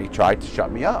congressmen. He tried to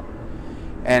shut me up.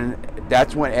 And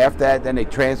that's when, after that, then they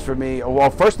transferred me. Well,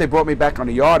 first they brought me back on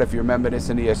the yard, if you remember this,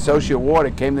 and the associate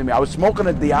warden came to me. I was smoking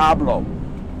a Diablo.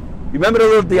 You remember the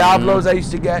little Diablos I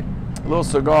used to get? Little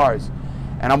cigars.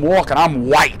 And I'm walking, I'm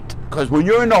white. Because when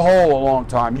you're in the hole a long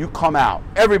time, you come out.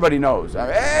 Everybody knows.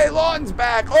 Hey, Lawton's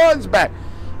back, Lawton's back.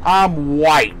 I'm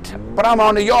white, but I'm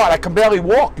on the yard. I can barely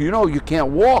walk. You know, you can't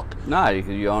walk. No,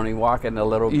 you only walk in a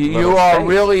little. You are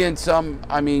really in some.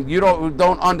 I mean, you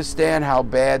don't understand how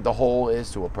bad the hole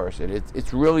is to a person.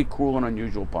 It's really cruel and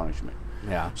unusual punishment.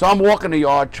 Yeah. So I'm walking the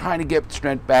yard trying to get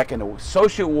strength back, and the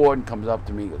associate warden comes up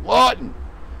to me, Lawton,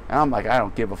 and I'm like, I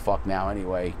don't give a fuck now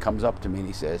anyway. He comes up to me and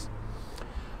he says,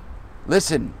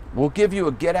 listen, we'll give you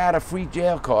a get out of free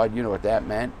jail card. You know what that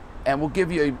meant. And we'll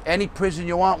give you any prison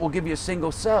you want. We'll give you a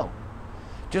single cell.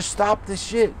 Just stop this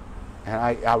shit. And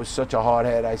I was such a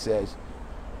hardhead. I says,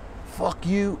 fuck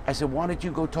you. I said, why don't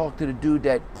you go talk to the dude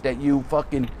that you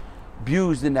fucking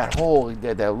abused in that hole?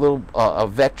 That little a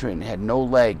veteran, had no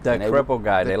leg. That crippled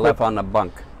guy they left on the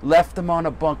bunk. Left him on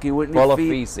a bunk. He wouldn't full of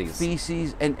feces.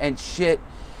 Feces and shit.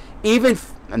 Even,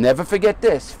 I'll never forget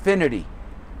this, Finnerty.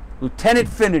 Lieutenant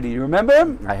Finnerty. You remember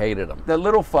him? I hated him. That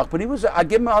little fuck. But he was, I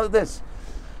give him all of this.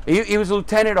 He was a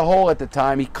lieutenant at a hole at the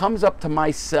time. He comes up to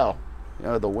my cell, you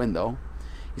know, the window.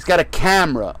 He's got a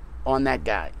camera on that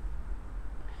guy.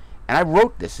 And I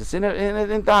wrote this. It's in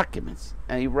documents.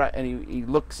 And he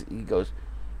looks, he goes,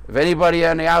 if anybody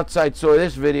on the outside saw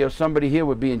this video, somebody here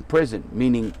would be in prison,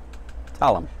 meaning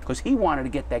tell him. Because he wanted to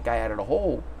get that guy out of the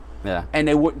hole. Yeah. And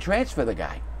they wouldn't transfer the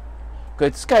guy.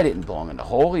 Because this guy didn't belong in the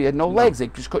hole. He had no legs. They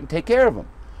just couldn't take care of him.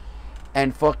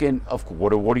 And fucking, what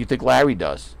do you think Larry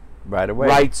does? Right away.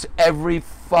 Writes every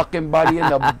fucking buddy in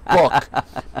the book.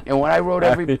 And when I wrote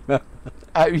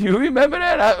you remember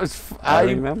that? I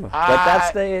remember.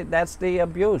 But that's the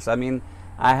abuse. I mean,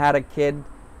 I had a kid.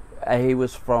 He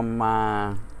was from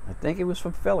I think he was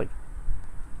from Philly.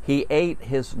 He ate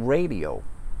his radio.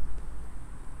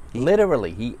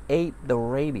 Literally, he ate the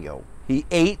radio. He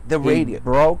ate the radio. He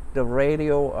broke the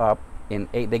radio up and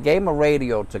ate. They gave him a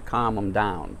radio to calm him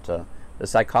down. The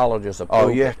psychologist approved. Oh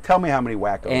yeah, tell me how many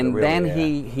wackos. And then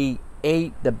he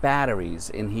ate the batteries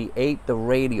and he ate the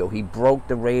radio. He broke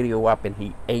the radio up and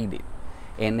he ate it.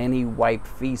 And then he wiped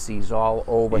feces all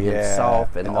over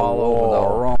himself and all over the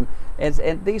room.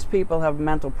 And these people have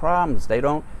mental problems. They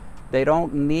don't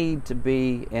need to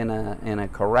be in a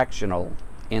correctional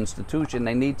institution.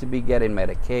 They need to be getting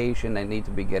medication. They need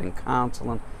to be getting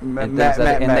counseling. And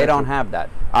they don't have that.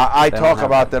 I talk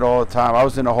about that all the time. I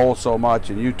was in a hole so much,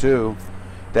 and you too,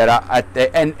 that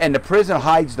and the prison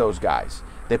hides those guys.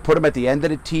 They put them at the end of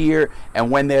the tier, and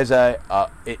when there's I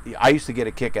used to get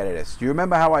a kick out of this. Do you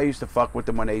remember how I used to fuck with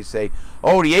them when they say,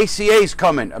 "Oh, the ACA's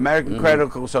coming, American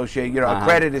Credical Association,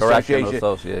 Accredited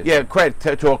Association, yeah,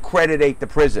 to accreditate the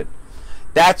prison."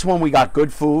 That's when we got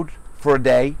good food for a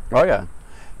day. Oh yeah.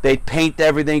 They'd paint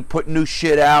everything, put new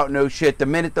shit out, no shit. The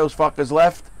minute those fuckers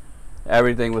left,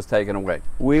 everything was taken away.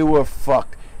 We were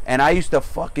fucked. And I used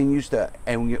to,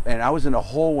 and I was in a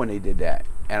hole when they did that.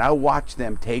 And I watched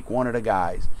them take one of the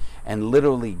guys and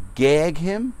literally gag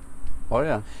him. Oh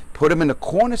yeah. Put him in the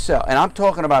corner cell. And I'm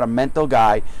talking about a mental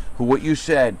guy who, what you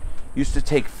said, used to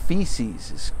take feces,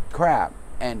 this crap,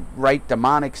 and write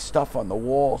demonic stuff on the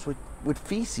walls with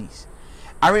feces.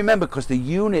 I remember because the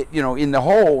unit, in the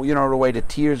hole, the way the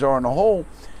tiers are in the hole,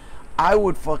 I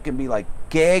would fucking be like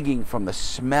gagging from the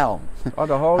smell. Oh,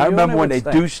 the whole I remember when unit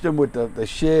they douched them with the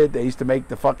shit. They used to make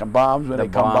the fucking bombs when they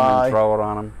come by. And throw it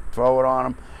on them. Throw it on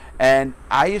them. And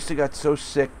I used to get so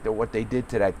sick that what they did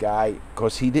to that guy,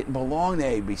 because he didn't belong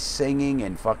there. He'd be singing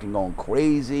and fucking going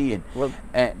crazy.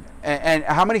 And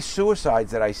how many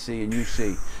suicides did I see and you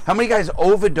see? How many guys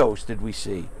overdosed did we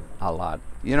see? A lot.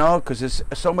 Because there's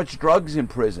so much drugs in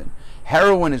prison.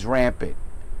 Heroin is rampant.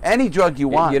 Any drug you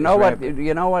want. You know what?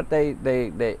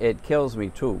 It kills me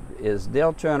too. Is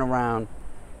they'll turn around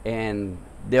and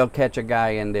they'll catch a guy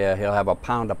in there. He'll have a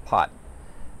pound of pot,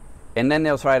 and then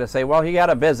they'll try to say, "Well, he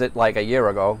got a visit like a year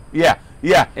ago." Yeah.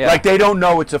 Like they don't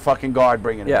know it's a fucking guard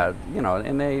bringing it. Yeah,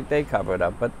 and they cover it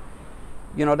up, but.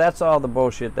 That's all the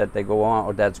bullshit that they go on,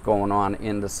 or that's going on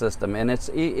in the system, and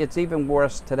it's even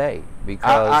worse today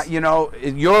because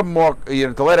you're more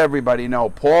to let everybody know.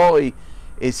 Paulie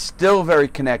is still very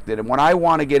connected, and when I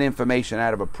want to get information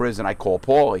out of a prison, I call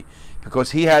Paulie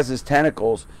because he has his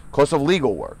tentacles because of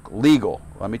legal work. Legal,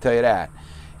 let me tell you that.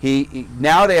 He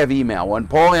now they have email. When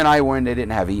Paulie and I were in, they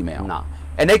didn't have email. No,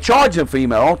 and they charge them for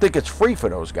email. I don't think it's free for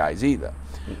those guys either.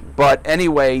 But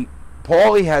anyway,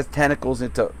 Paulie has tentacles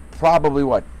into. Probably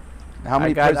what? How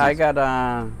many prisons? I got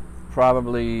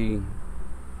probably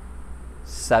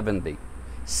 70.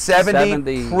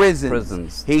 70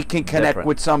 prisons. He can connect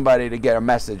with somebody to get a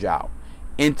message out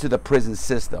into the prison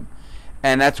system.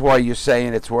 And that's why you're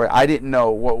saying it's where I didn't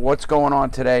know what's going on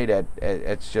today. That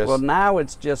it's just. Well, now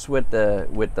it's just with the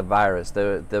virus.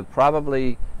 The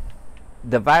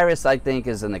virus, I think,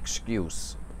 is an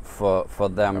excuse for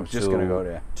them. I was just going to go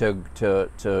there. To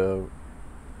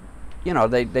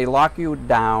they lock you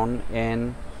down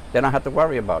and they don't have to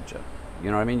worry about you.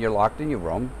 You know what I mean? You're locked in your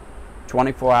room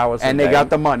 24 hours a day. And they got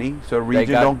the money, so the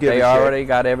region don't give a shit. They already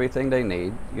got everything they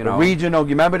need. The region don't.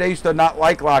 You remember they used to not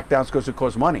like lockdowns because it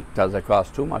cost money. Because it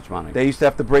costs too much money. They used to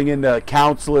have to bring in the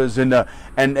counselors and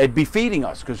they'd be feeding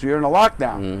us because we were in a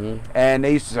lockdown. And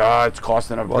they used to say, it's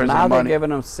costing them prison money. Well, now they're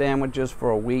giving them sandwiches for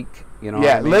a week. Yeah, what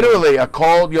I mean? Literally a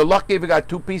cold. You're lucky if you got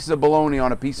 2 pieces of bologna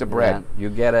on a piece of bread. Yeah.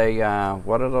 You get a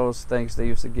what are those things they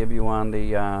used to give you on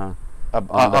the a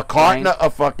carton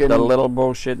of fucking the little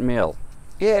bullshit meal.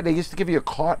 Yeah, they used to give you a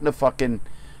carton of fucking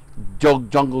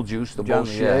jungle juice, the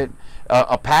bullshit,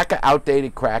 a pack of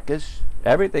outdated crackers.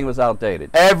 Everything was outdated.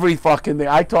 Every fucking thing.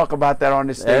 I talk about that on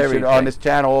this station, on this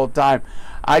channel all the time.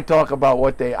 I talk about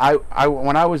what they.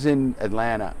 When I was in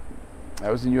Atlanta. I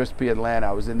was in USP Atlanta.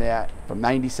 I was in there from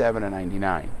 97 to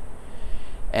 99.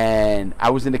 And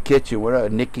I was in the kitchen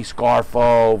with Nicky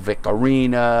Scarfo, Vic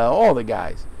Arena, all the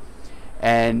guys.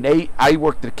 And I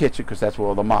worked in the kitchen because that's where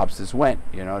all the mobsters went.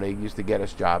 They used to get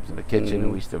us jobs in the kitchen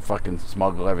and we used to fucking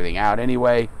smuggle everything out.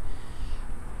 Anyway,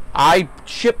 I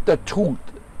chipped a tooth,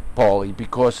 Paulie,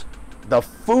 because the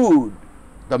food,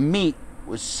 the meat,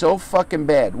 was so fucking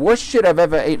bad. Worst shit I've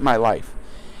ever ate in my life.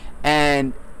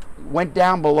 And went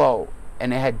down below.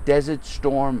 And they had Desert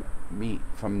Storm meat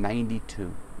from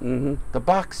 92. The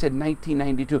box said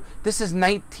 1992. This is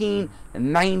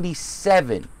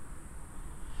 1997.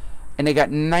 And they got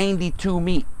 92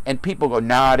 meat. And people go,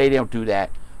 nah, they don't do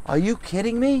that. Are you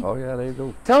kidding me? Oh, yeah, they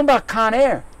do. Tell them about Con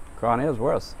Air. Con Air's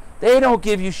worse. They don't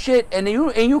give you shit. And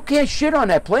you can't shit on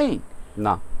that plane.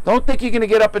 No. Don't think you're going to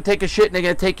get up and take a shit and they're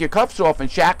going to take your cuffs off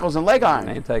and shackles and leg irons.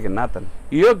 I ain't taking nothing.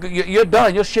 You're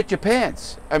done. You'll shit your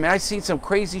pants. I mean, I've seen some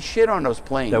crazy shit on those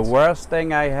planes. The worst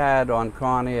thing I had on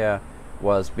Conair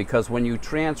was because when you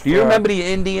transfer... Do you remember the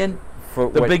Indian?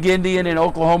 The big Indian in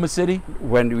Oklahoma City?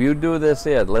 When you do this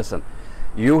here, listen,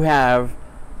 you have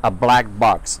a black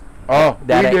box. Oh,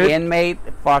 that an inmate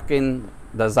fucking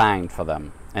designed for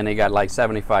them. And they got like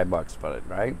 $75 for it,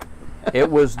 right?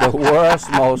 It was the worst,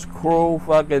 most cruel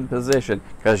fucking position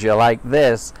because you're like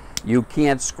this. You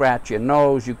can't scratch your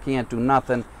nose. You can't do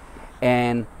nothing.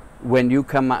 And when you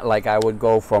come out, like I would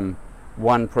go from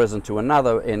one prison to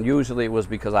another, and usually it was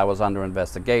because I was under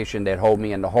investigation. They'd hold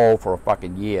me in the hole for a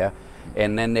fucking year.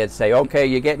 And then they'd say, okay,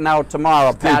 you're getting out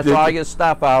tomorrow. Pass all your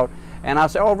stuff out. And I'll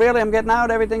say, oh, really? I'm getting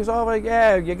out? Everything's over?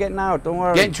 Yeah, you're getting out. Don't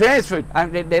worry. Getting transferred.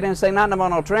 They didn't say nothing about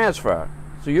no transfer.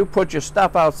 So you put your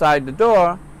stuff outside the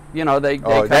door. You know, they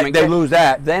lose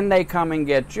that. Then they come and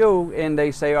get you, and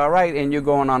they say, all right, and you're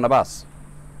going on the bus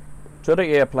to the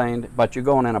airplane, but you're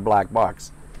going in a black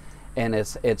box. And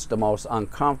it's the most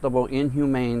uncomfortable,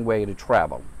 inhumane way to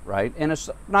travel, right? And it's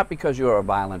not because you're a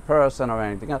violent person or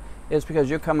anything else. It's because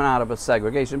you're coming out of a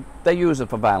segregation. They use it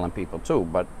for violent people, too,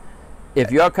 but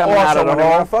if you're coming out of the hole, they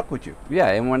want to fuck with you. Yeah,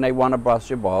 and when they want to bust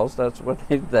your balls, that's what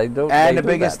they do. And the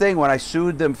biggest thing, when I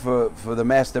sued them for the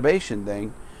masturbation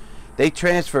thing, they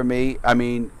transferred me. I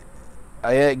mean,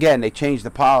 again, they changed the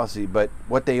policy, but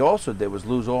what they also did was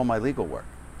lose all my legal work.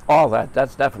 All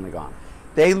that's definitely gone.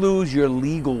 They lose your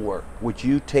legal work, which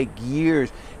you take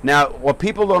years. Now, what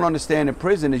people don't understand in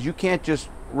prison is you can't just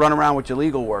run around with your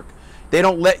legal work. They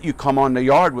don't let you come on the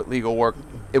yard with legal work.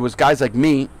 It was guys like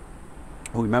me.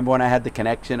 Remember when I had the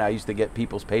connection? I used to get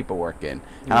people's paperwork in,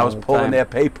 and I was pulling their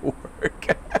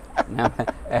paperwork. Now,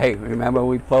 hey, remember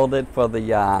we pulled it for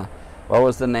the, what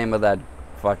was the name of that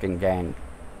fucking gang?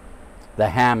 The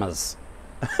Hammers.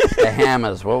 The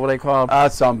Hammers. What were they called?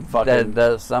 Some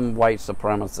fucking... some white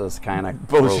supremacist kind of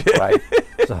bullshit. Group, right?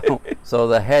 So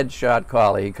the head shot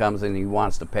caller, he comes in, he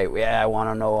wants to pay. Yeah, I want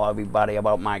to know everybody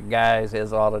about my guys.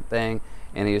 Here's all the thing.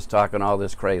 And he's talking all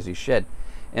this crazy shit.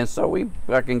 And so we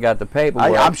fucking got the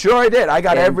paperwork. I'm sure I did. I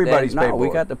got everybody's paperwork. No, we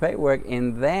got the paperwork,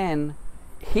 and then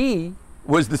he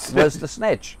was the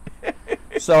snitch.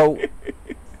 So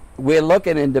we're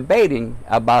looking and debating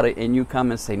about it, and you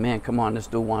come and say, man, come on, this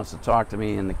dude wants to talk to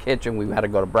me in the kitchen. We had to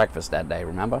go to breakfast that day,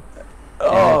 remember?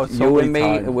 Oh, and you and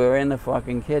me, we're in the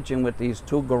fucking kitchen with these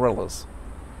two gorillas,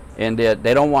 and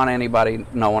they don't want anybody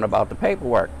knowing about the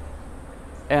paperwork.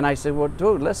 And I said, well,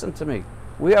 dude, listen to me.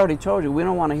 We already told you we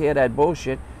don't want to hear that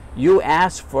bullshit. You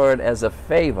asked for it as a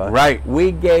favor. Right.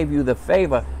 We gave you the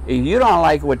favor. If you don't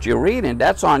like what you're reading,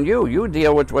 that's on you. You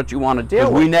deal with what you want to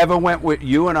deal with. We never went with,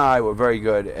 you and I were very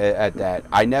good at that.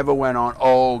 I never went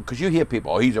on, because you hear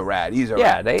people, he's a rat, he's a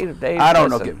rat. Yeah, they I don't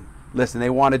know. Listen,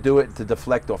 they want to do it to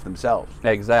deflect off themselves.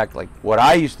 Exactly. What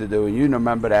I used to do, and you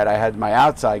remember that, I had my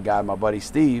outside guy, my buddy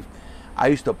Steve, I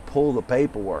used to pull the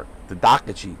paperwork, the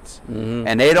docket sheets,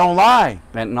 and they don't lie.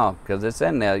 And no, because it's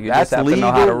in there. You just have to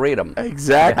know how to read them.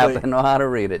 Exactly. You have to know how to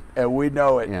read it. And we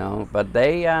know it. You know, but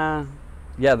they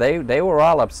were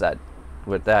all upset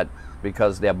with that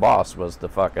because their boss was the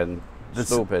fucking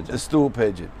stool pigeon. The stool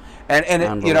pigeon.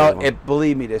 And you know,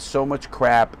 believe me, there's so much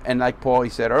crap. And like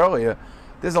Paulie said earlier,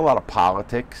 there's a lot of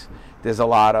politics. There's a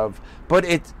lot of, but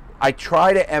I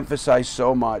try to emphasize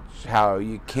so much how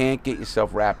you can't get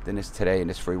yourself wrapped in this today in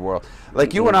this free world.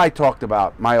 Like you and I talked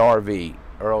about my RV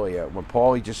earlier. When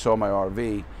Paulie just saw my RV,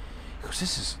 he goes,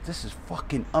 "This is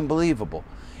fucking unbelievable."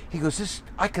 He goes,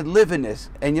 I could live in this."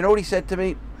 And you know what he said to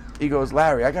me? He goes,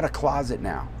 "Larry, I got a closet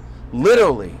now.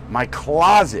 Literally, my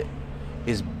closet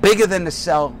is bigger than the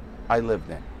cell I lived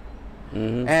in."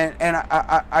 And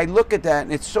I look at that,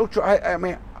 and it's so true. I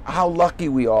mean, how lucky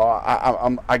we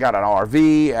are. I got an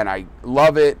RV and I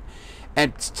love it,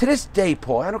 and to this day,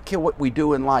 Paul, I don't care what we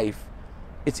do in life,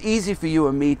 it's easy for you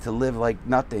and me to live like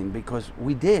nothing because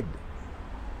we did.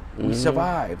 We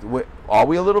survived. Are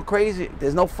we a little crazy?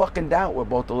 There's no fucking doubt we're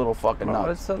both a little fucking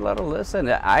nuts. It's a little, listen,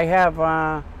 I have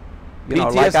you know,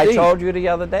 PTSD. like I told you the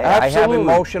other day, Absolutely. I have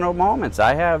emotional moments.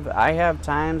 I have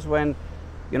times when,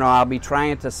 you know, I'll be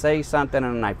trying to say something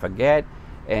and I forget,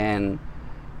 and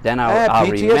then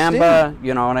I'll remember,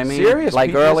 you know what I mean? Serious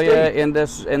like PTSD. earlier in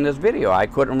this video, I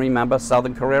couldn't remember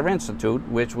Southern Career Institute,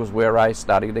 which was where I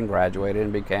studied and graduated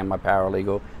and became a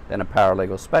paralegal, then a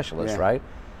paralegal specialist, right?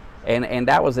 And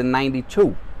that was in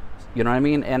 '92. You know what I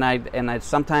mean? And I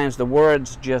sometimes the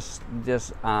words just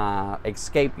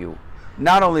escape you.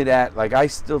 Not only that, like I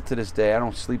still to this day I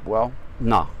don't sleep well.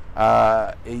 No.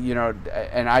 You know,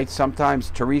 and I sometimes,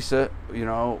 Teresa, you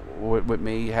know, with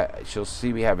me, she'll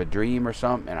see me have a dream or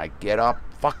something, and I get up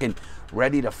fucking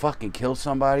ready to fucking kill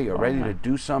somebody or ready to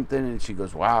do something, and she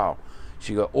goes, wow.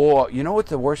 She goes, or you know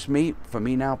what's the worst for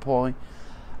me now, Paulie?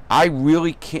 I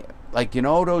really can't, like, you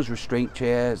know those restraint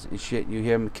chairs and shit you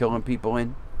hear them killing people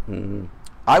in? Mm-hmm.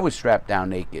 I was strapped down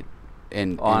naked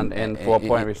in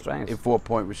 4-point restraints. In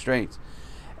 4-point restraints.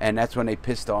 And that's when they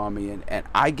pissed on me, and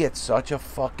I get such a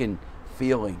fucking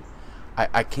feeling.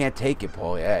 I can't take it,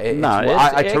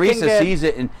 Paulie. Teresa sees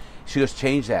it and she goes,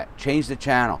 change the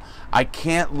channel. I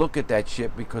can't look at that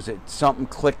shit because something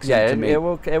clicks into me. It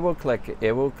will click.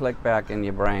 It will click back in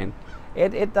your brain.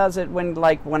 It does it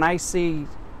when I see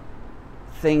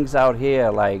things out here,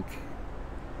 like,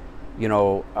 you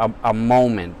know, a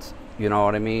moment, you know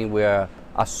what I mean, where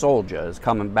a soldier is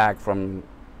coming back from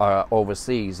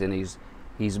overseas and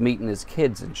he's meeting his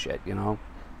kids and shit, you know.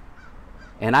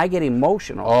 And I get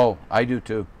emotional. Oh, I do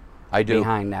too. I do.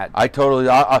 Behind that. I totally,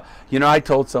 you know, I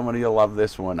told somebody, you'll love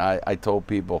this one. I told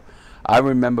people, I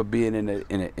remember being in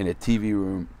a TV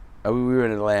room. We were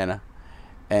in Atlanta,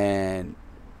 and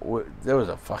there was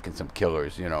some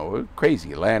killers, you know,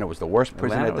 crazy. Atlanta was the worst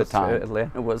prison at the time.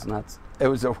 Atlanta was nuts. It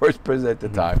was the worst prison at the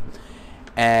time.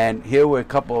 And here were a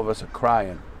couple of us are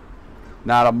crying.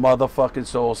 Not a motherfucking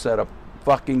soul said a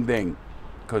fucking thing,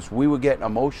 because we were getting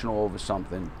emotional over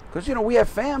something. Because, you know, we have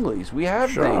families, we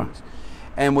have things.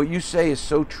 And what you say is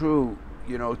so true.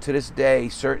 You know, to this day,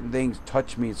 certain things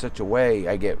touch me in such a way,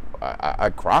 I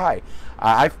cry.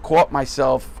 I've caught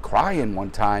myself crying one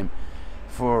time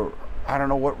for I don't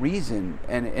know what reason,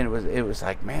 and it was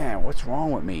like, man, what's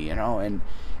wrong with me, you know? And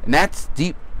that's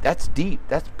deep. That's deep.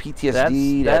 That's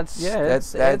PTSD. That's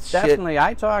shit. Definitely.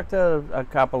 I talked to a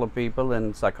couple of people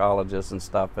and psychologists and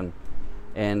stuff,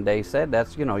 and they said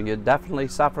that's, you know, you're definitely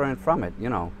suffering from it, you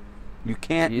know. You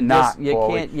can't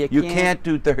You can't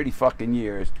do 30 fucking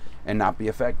years and not be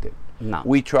affected. No.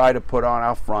 We try to put on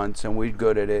our fronts, and we're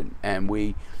good at it, and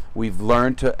we've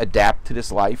learned to adapt to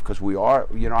this life, because we are,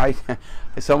 you know,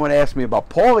 someone asked me about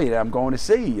Paulie that I'm going to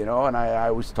see, you know, and I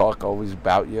always talk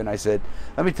about you, and I said,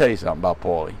 let me tell you something about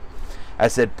Paulie. I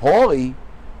said, Paulie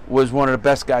was one of the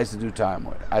best guys to do time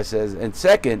with. I says, and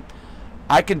second,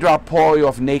 I can drop Paulie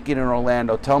off naked in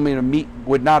Orlando, tell me to meet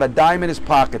with not a dime in his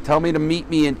pocket, tell me to meet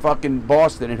me in fucking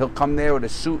Boston, and he'll come there with a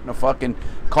suit and a fucking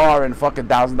car and fucking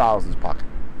 $1,000 in his pocket.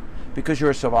 Because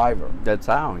you're a survivor. That's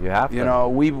how you have to. You know,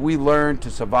 we learn to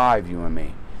survive, you and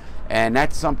me. And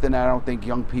that's something that I don't think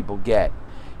young people get.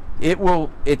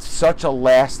 It's such a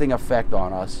lasting effect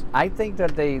on us. I think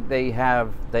that they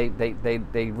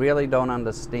really don't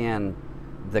understand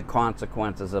the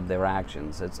consequences of their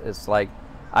actions. It's like,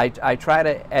 I try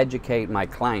to educate my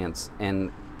clients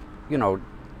and, you know,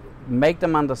 make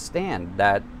them understand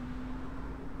that,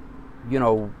 you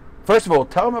know. First of all,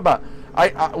 tell them about,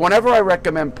 whenever I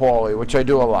recommend Paulie, which I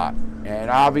do a lot, and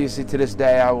obviously to this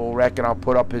day I'll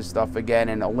put up his stuff again,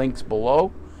 and the links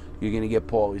below, you're going to get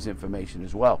Paulie's information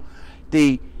as well.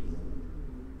 The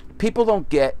people don't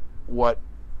get what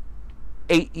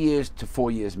 8 years to 4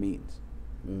 years means.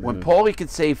 Mm-hmm. When Paulie could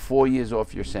save 4 years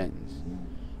off your sentence,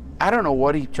 I don't know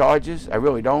what he charges, I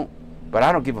really don't, but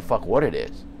I don't give a fuck what it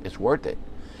is. It's worth it,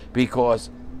 because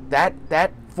that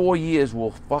 4 years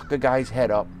will fuck a guy's head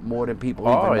up more than people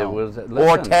even know.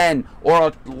 Or 10, or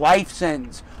a life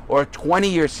sentence, or a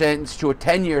 20-year sentence to a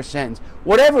 10-year sentence,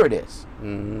 whatever it is.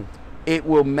 Mm-hmm. It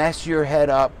will mess your head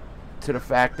up to the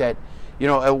fact that, you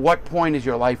know, at what point is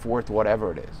your life worth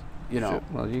whatever it is, you know?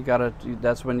 Well,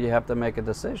 that's when you have to make a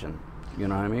decision. You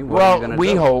know what I mean?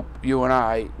 We hope, you and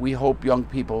I, we hope young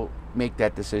people make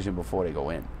that decision before they go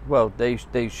in. Well, they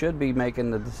should be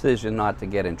making the decision not to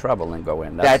get in trouble and go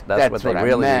in. That's what they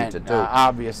really need to do.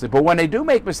 Obviously, but when they do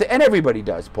make mistakes, and everybody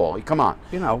does, Paulie, come on.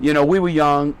 You know, we were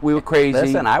young, we were crazy.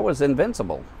 Listen, I was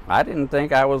invincible. I didn't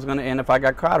think I was gonna, and if I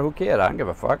got caught, who cared? I don't give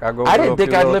a fuck. I didn't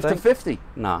think I'd live to 50.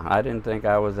 No, I didn't think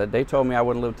I was. They told me I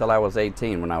wouldn't live till I was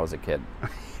 18 when I was a kid.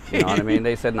 You know what I mean?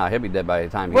 They said, no, he'll be dead by the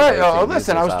time he was 18. Well,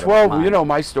 listen, I was 12. You know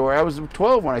my story. I was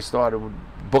 12 when I started with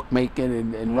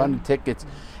bookmaking and running tickets.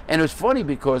 And it was funny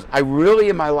because I really,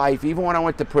 in my life, even when I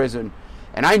went to prison,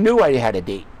 and I knew I had a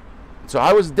date. So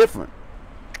I was different.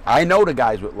 I know the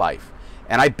guys with life.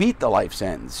 And I beat the life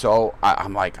sentence. So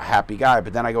I'm like a happy guy.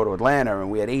 But then I go to Atlanta, and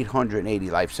we had 880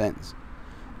 life sentences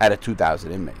out of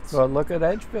 2,000 inmates. Well, look at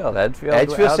Edgefield.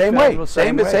 Edgefield, same way.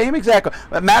 Same exactly.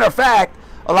 Matter of fact,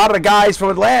 a lot of the guys from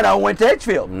Atlanta went to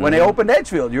Edgefield when they opened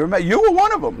Edgefield. You remember? You were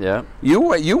one of them. Yeah.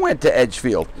 You went to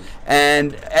Edgefield,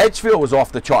 and Edgefield was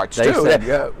off the charts too. Said,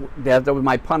 that was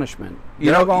my punishment.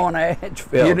 You know, going to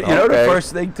Edgefield. You know the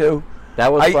first thing too.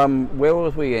 That was from, where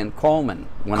was we in Coleman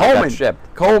when I got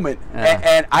shipped? Coleman. Yeah.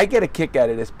 And I get a kick out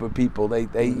of this for people. They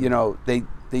you know, they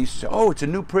say, oh, it's a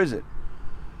new prison.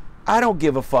 I don't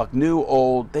give a fuck, new,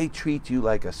 old, they treat you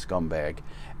like a scumbag.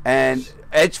 And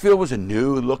Edgefield was a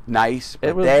new, it looked nice,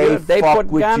 but they fuck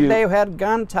with you. They had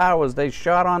gun towers. They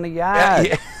shot on the yard.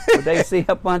 Yeah. They see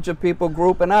a bunch of people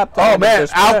grouping up. Oh man,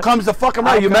 out comes the fucking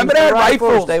rifle. You remember that?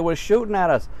 Rifles. They were shooting at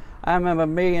us. I remember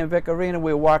me and Vic Arena,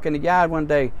 we were walking the yard one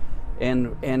day,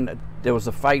 and there was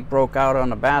a fight broke out on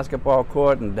the basketball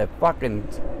court, and the fucking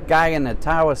guy in the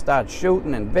tower started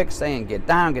shooting, and Vic saying, get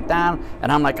down,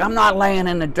 and I'm like, I'm not laying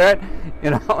in the dirt, you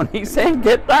know, and he's saying,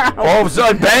 get down. All of a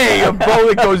sudden, bang, a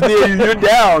bullet goes near you, you're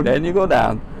down. Then you go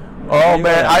down. Oh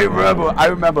man, I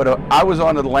remember I was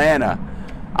on Atlanta.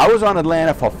 I was on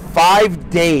Atlanta for 5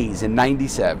 days in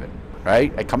 '97,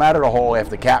 right? I come out of the hole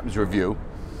after captain's review.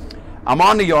 I'm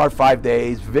on the yard 5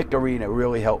 days. Vic Arena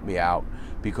really helped me out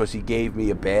because he gave me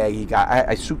a bag.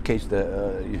 I suitcased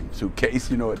the suitcase,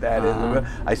 you know what that is.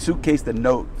 I suitcased a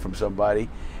note from somebody,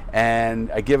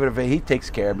 and I give it he takes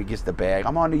care of me, gets the bag.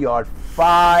 I'm on the yard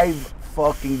 5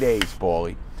 fucking days,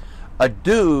 Paulie. A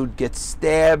dude gets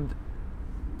stabbed,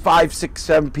 5, 6,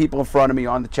 7 people in front of me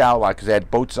on the chow line because they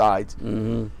had both sides.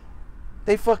 Mm-hmm.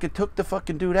 They fucking took the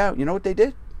fucking dude out. You know what they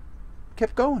did?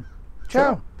 Kept going.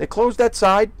 Chow. Sure. They closed that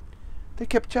side. They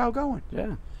kept chow going.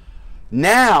 Yeah.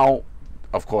 Now,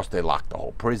 of course, they locked the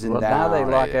whole prison down. Now they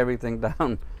lock everything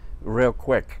down real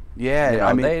quick. Yeah, you know,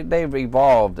 I mean, they've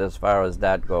evolved as far as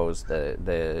that goes.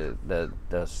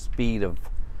 The speed of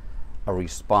a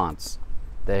response.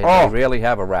 They really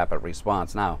have a rapid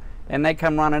response now. And they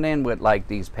come running in with like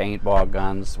these paintball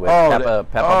guns with pepper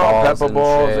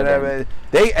balls and everything.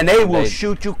 They will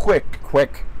shoot you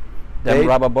quick. Them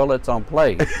rubber bullets on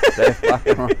play.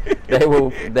 they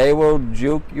will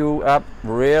juke you up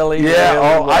really. Yeah. Really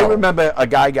well. I remember a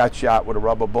guy got shot with a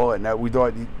rubber bullet, and we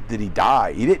thought, did he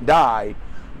die? He didn't die,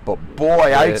 but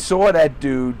boy, I saw that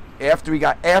dude after he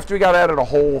got out of the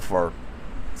hole for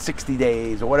 60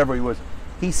 days or whatever he was.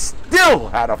 He still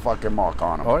had a fucking mark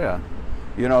on him. Oh yeah.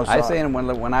 You know, so I seen him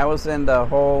when I was in the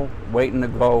hole waiting to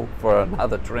go for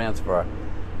another transfer,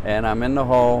 and I'm in the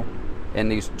hole,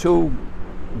 and these 2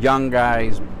 young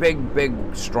guys, big,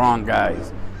 strong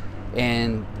guys,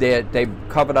 and they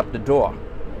covered up the door.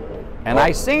 And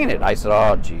I seen it. I said,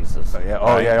 oh, Jesus.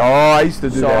 I used to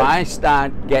do that. So I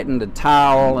start getting the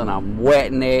towel, and I'm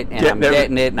wetting it, and I'm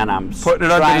putting it under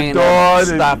the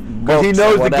door. Because he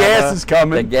knows the gas is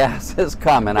coming. The gas is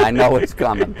coming. I know it's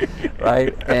coming,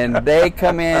 right? And they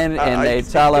come in, and they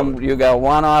tell them, you got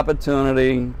one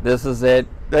opportunity. This is it.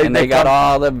 And they got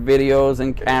all the videos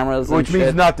and cameras and Which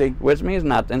means nothing. Which means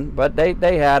nothing. But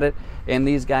they had it. And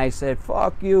these guys said,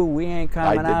 fuck you, we ain't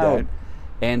coming out. That.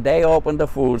 And they opened the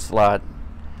food slot,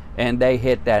 and they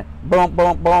hit that boom,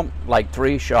 boom, boom, like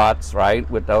 3 shots, right,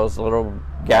 with those little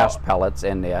gas pellets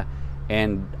in there.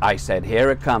 And I said,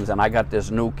 here it comes. And I got this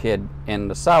new kid in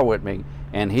the cell with me,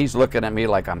 and he's looking at me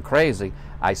like I'm crazy.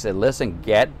 I said, listen,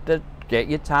 get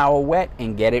your towel wet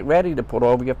and get it ready to put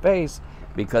over your face,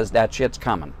 because that shit's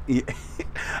coming.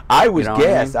 I was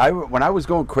gassed. When I was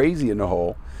going crazy in the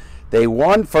hole,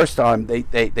 first time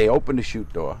they opened the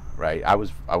chute door, right? I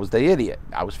was the idiot.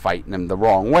 I was fighting them the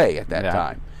wrong way at that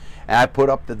time. And I put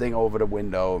up the thing over the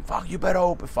window. Fuck, you better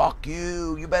open. Fuck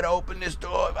you. You better open this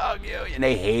door. Fuck you. And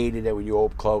they hated it when you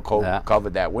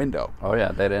covered that window. Oh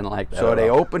yeah, they didn't like that. So they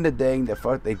opened the thing.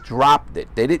 They dropped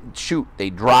it. They didn't shoot. They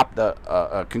dropped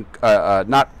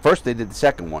first they did the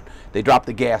second one. They dropped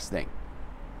the gas thing.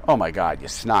 Oh my God, your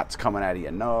snot's coming out of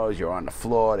your nose. You're on the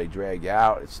floor. They drag you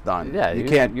out. It's done. Yeah,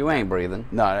 you ain't breathing.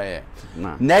 No.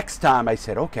 Next time I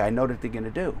said, okay, I know what they're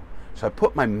gonna do. So I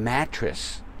put my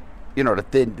mattress, you know,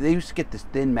 they used to get this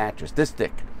thin mattress, this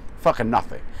thick, fucking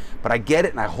nothing. But I get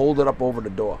it and I hold it up over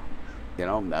the door. You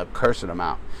know, I'm cursing them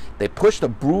out. They pushed a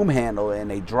broom handle in.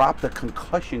 They dropped a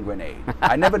concussion grenade.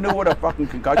 I never knew what a fucking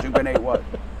concussion grenade was.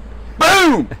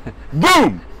 Boom,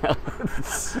 boom.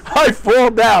 I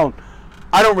fall down.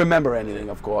 I don't remember anything,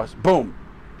 of course. Boom.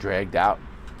 Dragged out,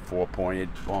 4-pointed,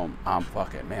 boom. I'm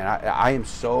fucking, man, I am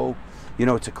so, you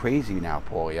know, it's a crazy now,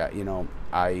 Paul. Yeah, you know,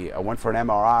 I went for an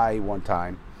MRI one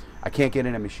time. I can't get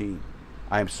in a machine.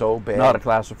 I am so bad. Not a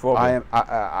claustrophobic.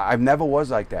 I never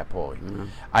was like that, Paulie. Mm-hmm.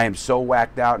 I am so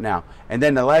whacked out now. And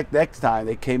then the next time,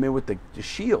 they came in with the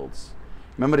shields.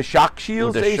 Remember the shock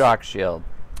shields? With the shock shield.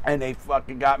 And they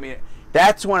fucking got me.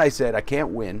 That's when I said, I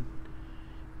can't win.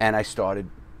 And I started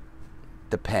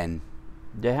the pen.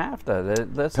 You have to.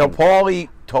 Listen. Paulie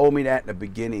told me that in the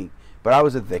beginning, but I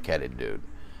was a thick-headed dude.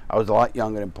 I was a lot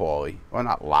younger than Paulie. Well,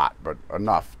 not a lot, but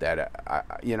enough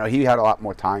that, you know, he had a lot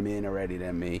more time in already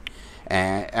than me.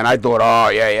 And I thought, oh,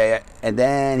 yeah. And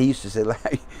then he used to say,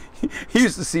 like, he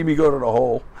used to see me go to the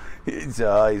hole. He's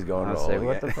going to the hole.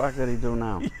 What the fuck did he do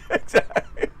now?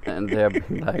 Exactly. And and they'll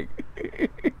be like,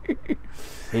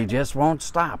 he just won't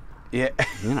stop. Yeah.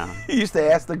 You know. He used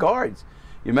to ask the guards.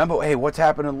 You remember, hey, what's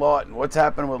happening, Lawton? What's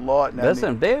happening with Lawton?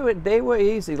 Listen, they were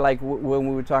easy. Like when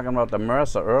we were talking about the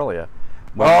Mercer earlier,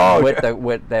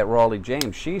 with that Raleigh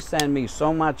James, she sent me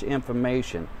so much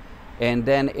information, and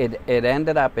then it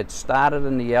ended up. It started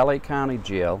in the LA County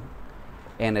Jail,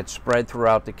 and it spread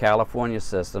throughout the California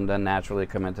system. Then naturally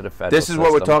come into the federal. This is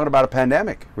what we're talking about. A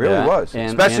pandemic, really was,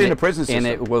 especially in the prison system. And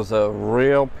it was a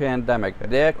real pandemic.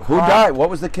 Who died?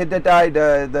 What was the kid that died?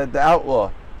 The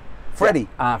outlaw. Freddie.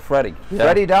 Freddie. Yeah.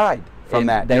 Freddie died from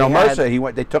that. You know, Mercer.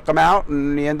 They took him out,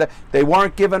 and they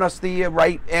weren't giving us the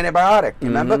right antibiotic.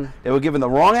 Remember, they were giving the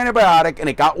wrong antibiotic, and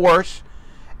it got worse.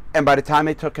 And by the time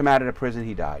they took him out of the prison,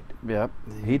 he died. Yep,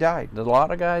 he died. A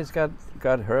lot of guys got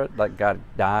hurt, like died.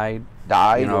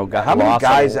 You know, how many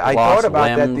guys? I thought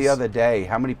about that the other day.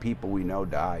 How many people we know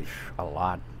died? A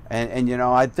lot. And you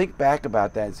know, I think back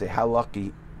about that and say how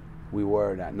lucky we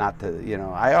were not to. You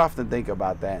know, I often think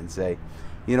about that and say,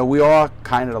 you know, we are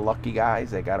kind of the lucky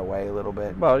guys that got away a little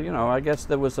bit. Well, you know, I guess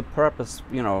there was a purpose.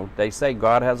 You know, they say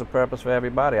God has a purpose for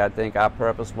everybody. I think our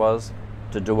purpose was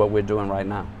to do what we're doing right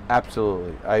now.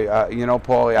 Absolutely. You know,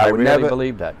 Paulie, I would really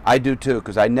believe that. I do too,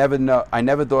 because I never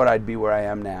thought I'd be where I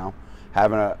am now,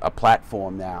 having a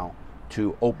platform now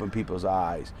to open people's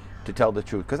eyes, to tell the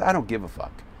truth, because I don't give a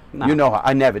fuck. No. You know,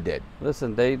 I never did.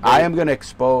 Listen, I am going to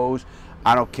expose.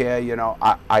 I don't care. You know,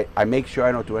 I make sure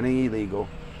I don't do anything illegal.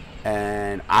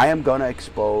 And I am going to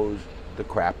expose the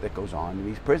crap that goes on in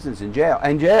these prisons and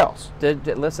jails.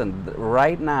 Listen,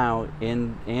 right now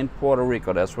in Puerto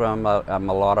Rico, that's where a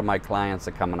lot of my clients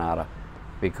are coming out of,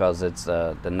 because it's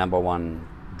the #1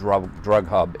 drug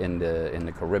hub in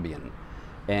the Caribbean.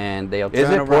 And they'll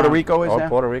turn around. Puerto Rico is that?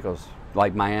 Puerto Rico's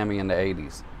like Miami in the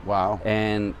 80s. Wow.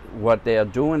 And what they're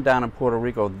doing down in Puerto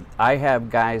Rico, I have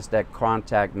guys that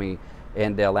contact me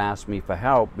and they'll ask me for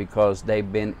help because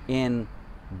they've been in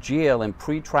jail in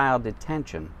pretrial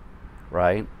detention,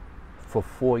 right, for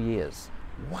 4 years.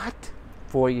 What?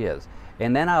 4 years.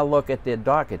 And then I'll look at their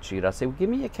docket sheet. I'll say, well, give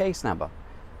me your case number.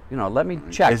 You know, let me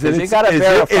check. Because you got to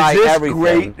verify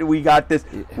everything. Great? We got this.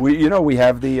 You know, we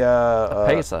have the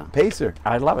Pacer. Pacer.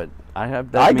 I love it. I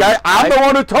have. I'm the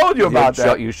one who told you about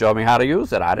that. You showed me how to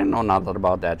use it. I didn't know nothing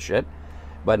about that shit.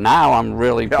 But now I'm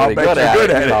really pretty good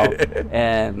at it.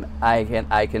 And I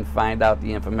can find out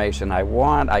the information I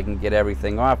want. I can get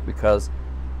everything off, because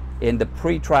in the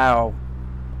pretrial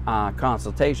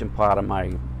consultation part of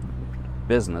my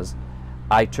business,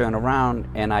 I turn around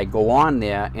and I go on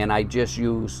there and I just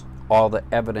use all the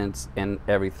evidence and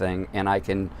everything, and I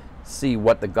can see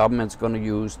what the government's going to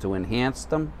use to enhance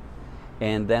them,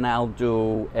 and then I'll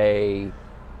do a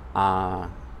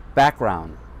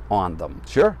background on them.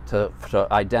 Sure. To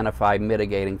identify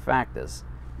mitigating factors.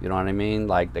 You know what I mean?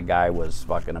 Like the guy was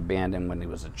fucking abandoned when he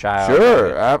was a child.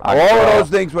 Sure. All of those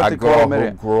things, what they call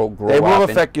them, they will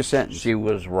affect your sentence. She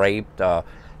was raped,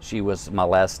 she was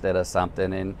molested or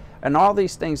something, and all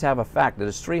these things have a factor.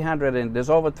 There's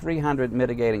over 300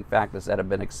 mitigating factors that have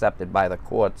been accepted by the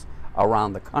courts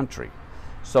around the country.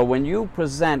 So when you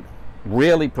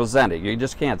really present it, you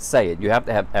just can't say it. You have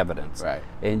to have evidence. Right.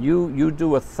 And you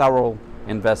do a thorough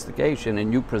investigation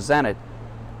and you present it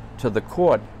to the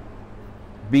court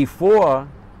before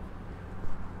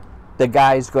the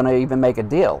guy's going to even make a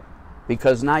deal,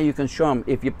 because now you can show them,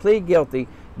 if you plead guilty,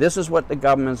 this is what the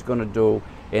government's going to do,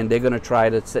 and they're going to try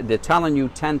to, they're telling you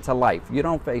 10 to life. You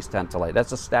don't face 10 to life.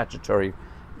 That's a statutory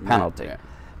penalty. Yeah.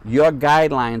 Your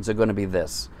guidelines are going to be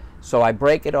this. So I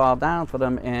break it all down for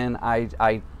them, and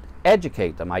I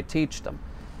educate them, I teach them.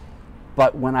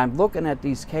 But when I'm looking at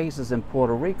these cases in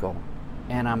Puerto Rico,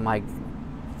 and I'm like,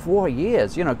 4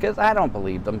 years, you know, because I don't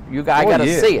believe them. I got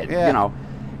to see it, you know.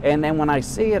 And then when I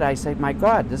see it, I say, my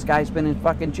God, this guy's been in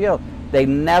fucking jail. They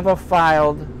never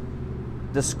filed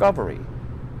discovery.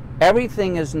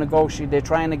 Everything is negotiated. They're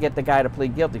trying to get the guy to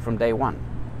plead guilty from day one.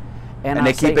 And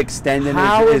they keep extending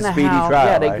his speedy trial.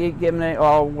 Yeah, right? They keep giving it,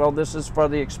 oh, well, this is for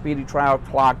the speedy trial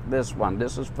clock, this one.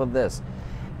 This is for this.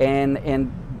 And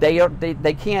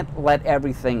they can't let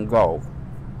everything go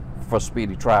for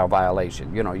speedy trial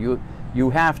violation. You know, you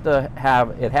have to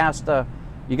have,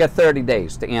 you get 30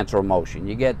 days to answer a motion.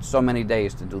 You get so many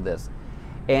days to do this.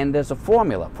 And there's a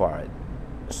formula for it.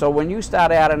 So when you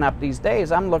start adding up these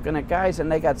days, I'm looking at guys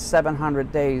and they got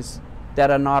 700 days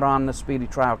that are not on the speedy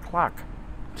trial clock.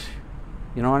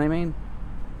 You know what I mean?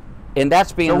 And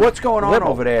that's being. So what's going on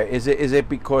over there? Is it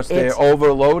because they're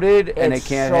overloaded and they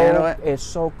can't handle it? It's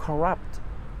so corrupt.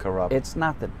 Corrupt. It's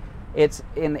nothing.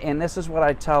 And this is what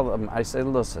I tell them. I say,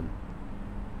 listen,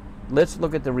 let's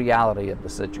look at the reality of the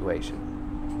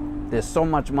situation. There's so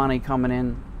much money coming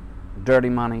in dirty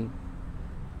money,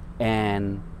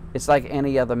 and it's like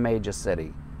any other major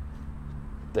city.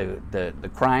 The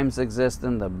crimes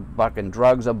existing, the fucking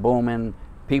drugs are booming,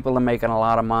 people are making a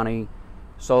lot of money,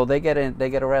 so they get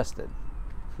arrested.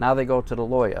 Now they go to the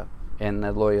lawyer, and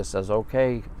the lawyer says,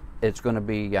 okay, it's going to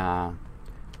be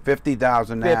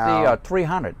 $50,000 now, or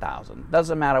 $300,000.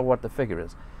 Doesn't matter what the figure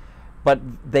is, but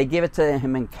they give it to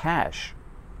him in cash.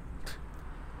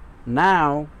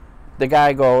 Now the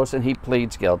guy goes and he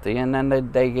pleads guilty, and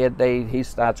then he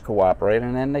starts cooperating,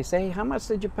 and then they say, hey, how much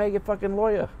did you pay your fucking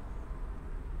lawyer?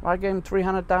 Well, I gave him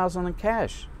 $300,000 in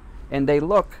cash, and they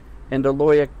look, and the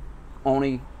lawyer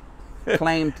only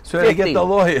claimed so 50. they get the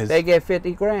lawyers. They get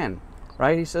 50 grand,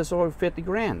 right? He says, oh, 50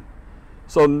 grand.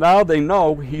 So now they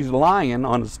know he's lying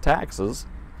on his taxes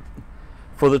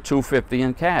for the $250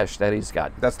 in cash that he's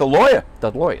got. That's the lawyer. The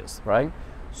lawyers, right?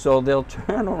 So they'll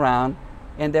turn around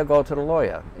and they'll go to the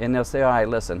lawyer, and they'll say, all right,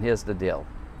 listen, here's the deal.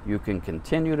 You can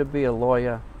continue to be a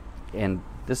lawyer, and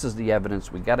this is the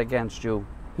evidence we got against you.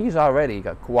 He's already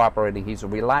cooperating. He's a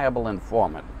reliable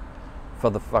informant for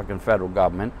the fucking federal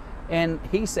government. And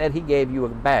he said he gave you a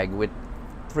bag with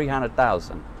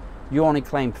 $300,000. You only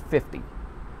claimed 50.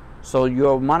 So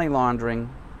you're money laundering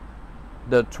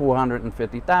the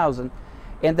 $250,000,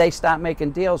 and they start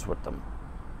making deals with them.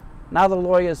 Now the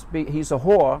lawyers, he's a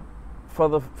whore for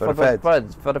the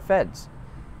feds.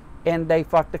 And they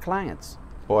fuck the clients.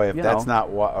 Boy, if that's not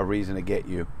a reason to get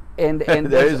you. And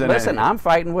listen, I'm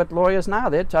fighting with lawyers now.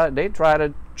 They try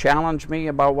to challenge me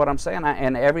about what I'm saying,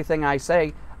 and everything I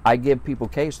say, I give people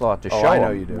case law to show I know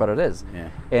them you do. what it is. Yeah.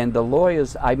 And the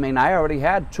lawyers, I mean, I already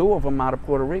had 2 of them out of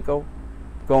Puerto Rico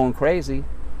going crazy,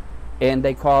 and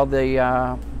they called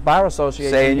the Bar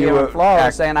Association here in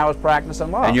Florida saying I was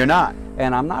practicing law. And you're not.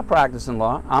 And I'm not practicing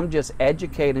law. I'm just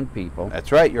educating people.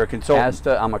 That's right. You're a consultant.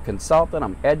 I'm a consultant.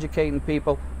 I'm educating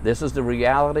people. This is the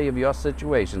reality of your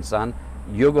situation, son.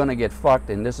 You're going to get fucked,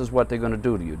 and this is what they're going to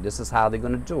do to you. This is how they're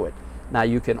going to do it. Now,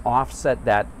 you can offset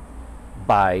that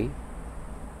by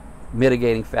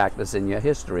mitigating factors in your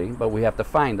history, but we have to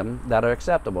find them that are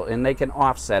acceptable, and they can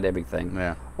offset everything.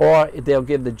 Yeah. Or they'll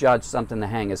give the judge something to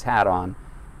hang his hat on,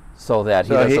 so that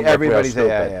he doesn't look real stupid.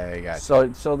 Yeah,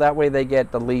 gotcha. So that way they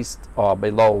get the least or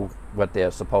below what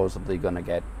they're supposedly going to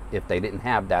get if they didn't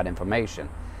have that information.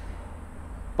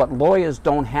 But lawyers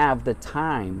don't have the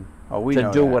time to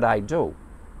do what I do.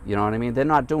 You know what I mean? They're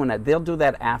not doing that. They'll do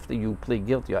that after you plead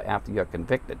guilty or after you're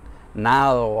convicted.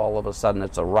 Now all of a sudden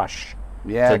it's a rush.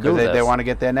 Yeah, because they want to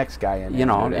get their next guy in. You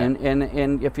know,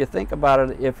 and if you think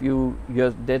about it, if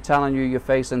they're telling you you're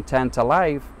facing 10 to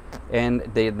life, and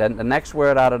the next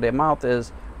word out of their mouth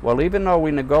is, well, even though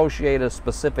we negotiate a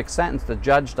specific sentence, the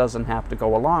judge doesn't have to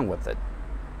go along with it.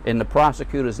 And the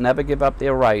prosecutors never give up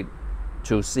their right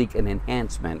to seek an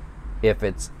enhancement if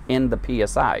it's in the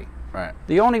PSI. Right.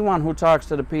 The only one who talks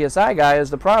to the PSI guy is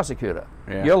the prosecutor.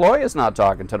 Yeah. Your lawyer's not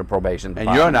talking to the probation department.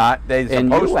 And you're not. They're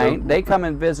supposed you ain't. to. They come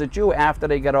and visit you after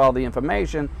they get all the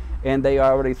information, and they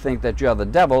already think that you're the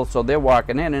devil, so they're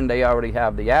walking in and they already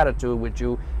have the attitude with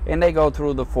you, and they go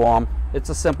through the form. It's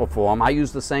a simple form. I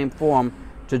use the same form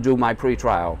to do my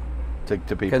pretrial to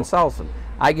people. consultant.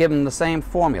 I give them the same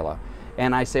formula,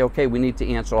 and I say, okay, we need to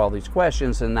answer all these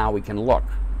questions, and now we can look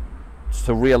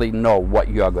to really know what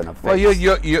you're going to face. Well,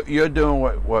 you're doing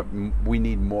what we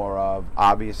need more of.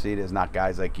 Obviously, there's not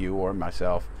guys like you or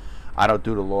myself. I don't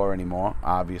do the law anymore.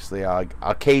 Obviously,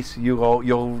 a case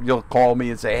you'll call me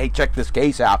and say, hey, check this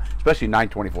case out, especially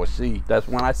 924C. That's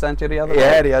when I sent you the other day.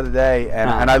 Yeah, the other day,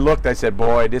 and I looked. I said,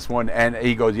 boy, this one. And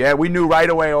he goes, yeah, we knew right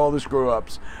away all the screw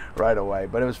ups right away.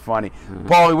 But it was funny.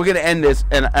 Paul, we're going to end this,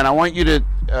 and I want you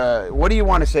to. What do you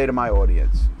want to say to my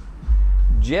audience?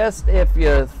 Just if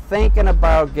you're thinking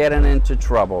about getting into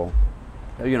trouble,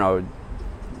 you know,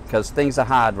 because things are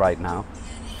hard right now,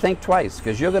 think twice,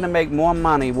 because you're going to make more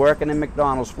money working in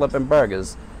McDonald's flipping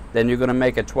burgers than you're going to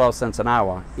make at 12 cents an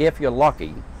hour, if you're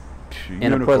lucky,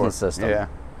 in a prison system. Yeah.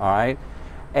 All right?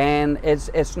 And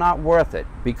it's not worth it,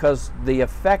 because the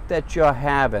effect that you're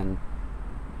having,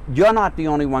 you're not the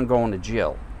only one going to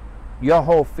jail. Your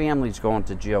whole family's going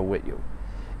to jail with you.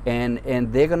 And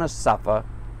they're going to suffer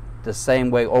the same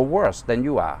way or worse than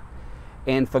you are.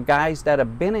 And for guys that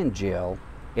have been in jail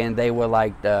and they were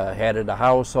like the head of the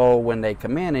household when they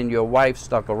come in, and your wife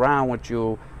stuck around with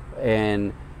you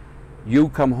and you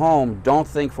come home, don't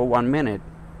think for 1 minute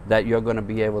that you're going to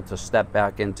be able to step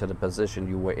back into the position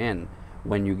you were in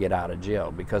when you get out of jail,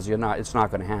 because you're not. It's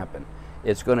not going to happen.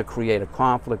 It's going to create a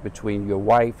conflict between your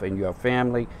wife and your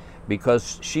family,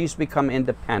 because she's become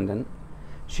independent.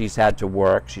 She's had to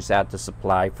work, she's had to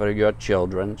supply for your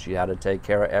children, she had to take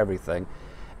care of everything.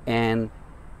 And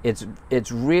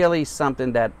it's really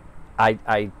something that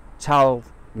I tell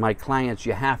my clients,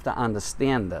 you have to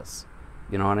understand this.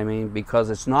 You know what I mean? Because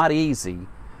it's not easy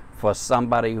for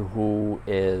somebody who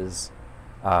is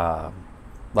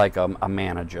like a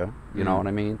manager, you know what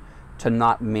I mean, to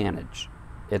not manage.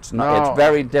 It's not. It's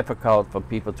very difficult for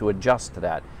people to adjust to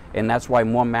that, and that's why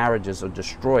more marriages are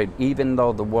destroyed, even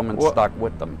though the woman's stuck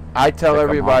with them. I tell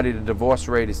everybody the divorce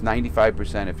rate is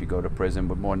 95% if you go to prison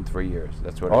with more than 3 years.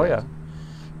 That's what it is. Yeah.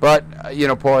 But you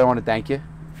know, Paul, I want to thank you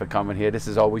for coming here. This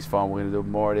is always fun. We're going to do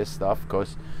more of this stuff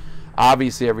because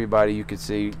obviously everybody, you can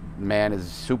see, man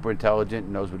is super intelligent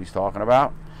and knows what he's talking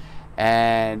about.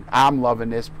 And I'm loving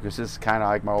this because this is kind of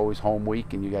like my always home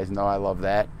week, and you guys know I love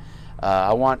that.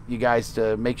 I want you guys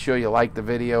to make sure you like the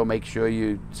video, make sure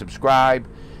you subscribe,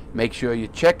 make sure you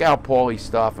check out Paulie's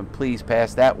stuff, and please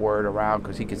pass that word around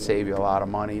because he can save you a lot of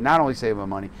money. Not only save you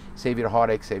money, save you the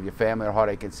heartache, save your family the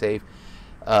heartache, and save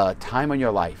time in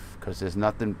your life, because there's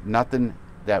nothing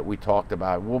that we talked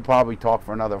about. We'll probably talk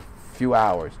for another few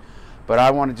hours. But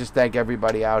I want to just thank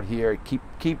everybody out here.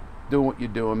 Keep doing what you're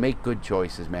doing. Make good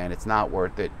choices, man. It's not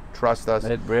worth it. Trust us.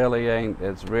 It really ain't.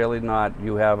 It's really not.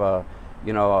 You have a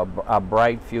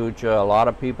bright future. A lot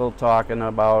of people talking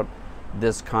about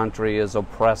this country is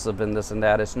oppressive and this and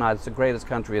that. It's not. It's the greatest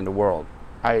country in the world.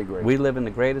 I agree. We live in the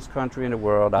greatest country in the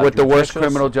world. With the worst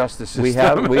criminal justice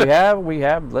system. We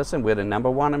have. Listen, we're the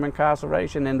 #1 in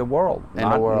incarceration in the world.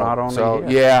 Not only so, here.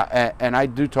 Yeah, and I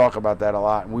do talk about that a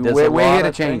lot. We're here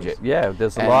to change it. Yeah,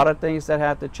 there's a lot of things that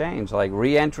have to change. Like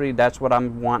re-entry, that's what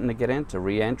I'm wanting to get into,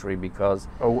 re-entry, because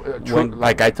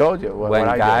like I told you, when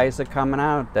guys are coming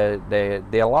out,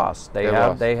 they're lost.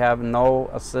 They have no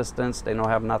assistance. They don't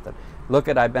have nothing. Look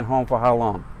I've been home for how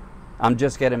long? I'm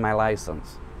just getting my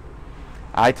license.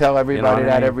 I tell everybody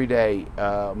that every day.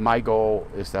 My goal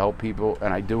is to help people,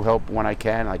 and I do help when I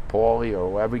can, like Paulie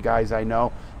or every guys I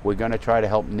know. We're going to try to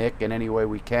help Nick in any way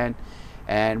we can.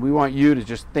 And we want you to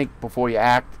just think before you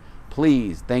act.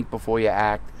 Please think before you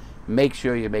act. Make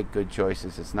sure you make good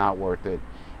choices. It's not worth it.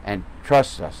 And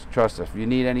trust us. Trust us. If you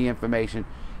need any information,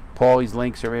 Paulie's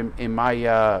links are in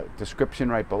my description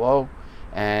right below.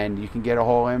 And you can get a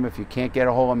hold of him. If you can't get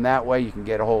a hold of him that way, you can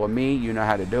get a hold of me. You know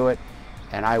how to do it.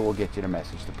 And I will get you the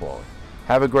message to Paulie.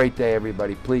 Have a great day,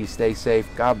 everybody. Please stay safe.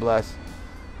 God bless.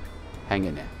 Hang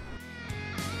in there.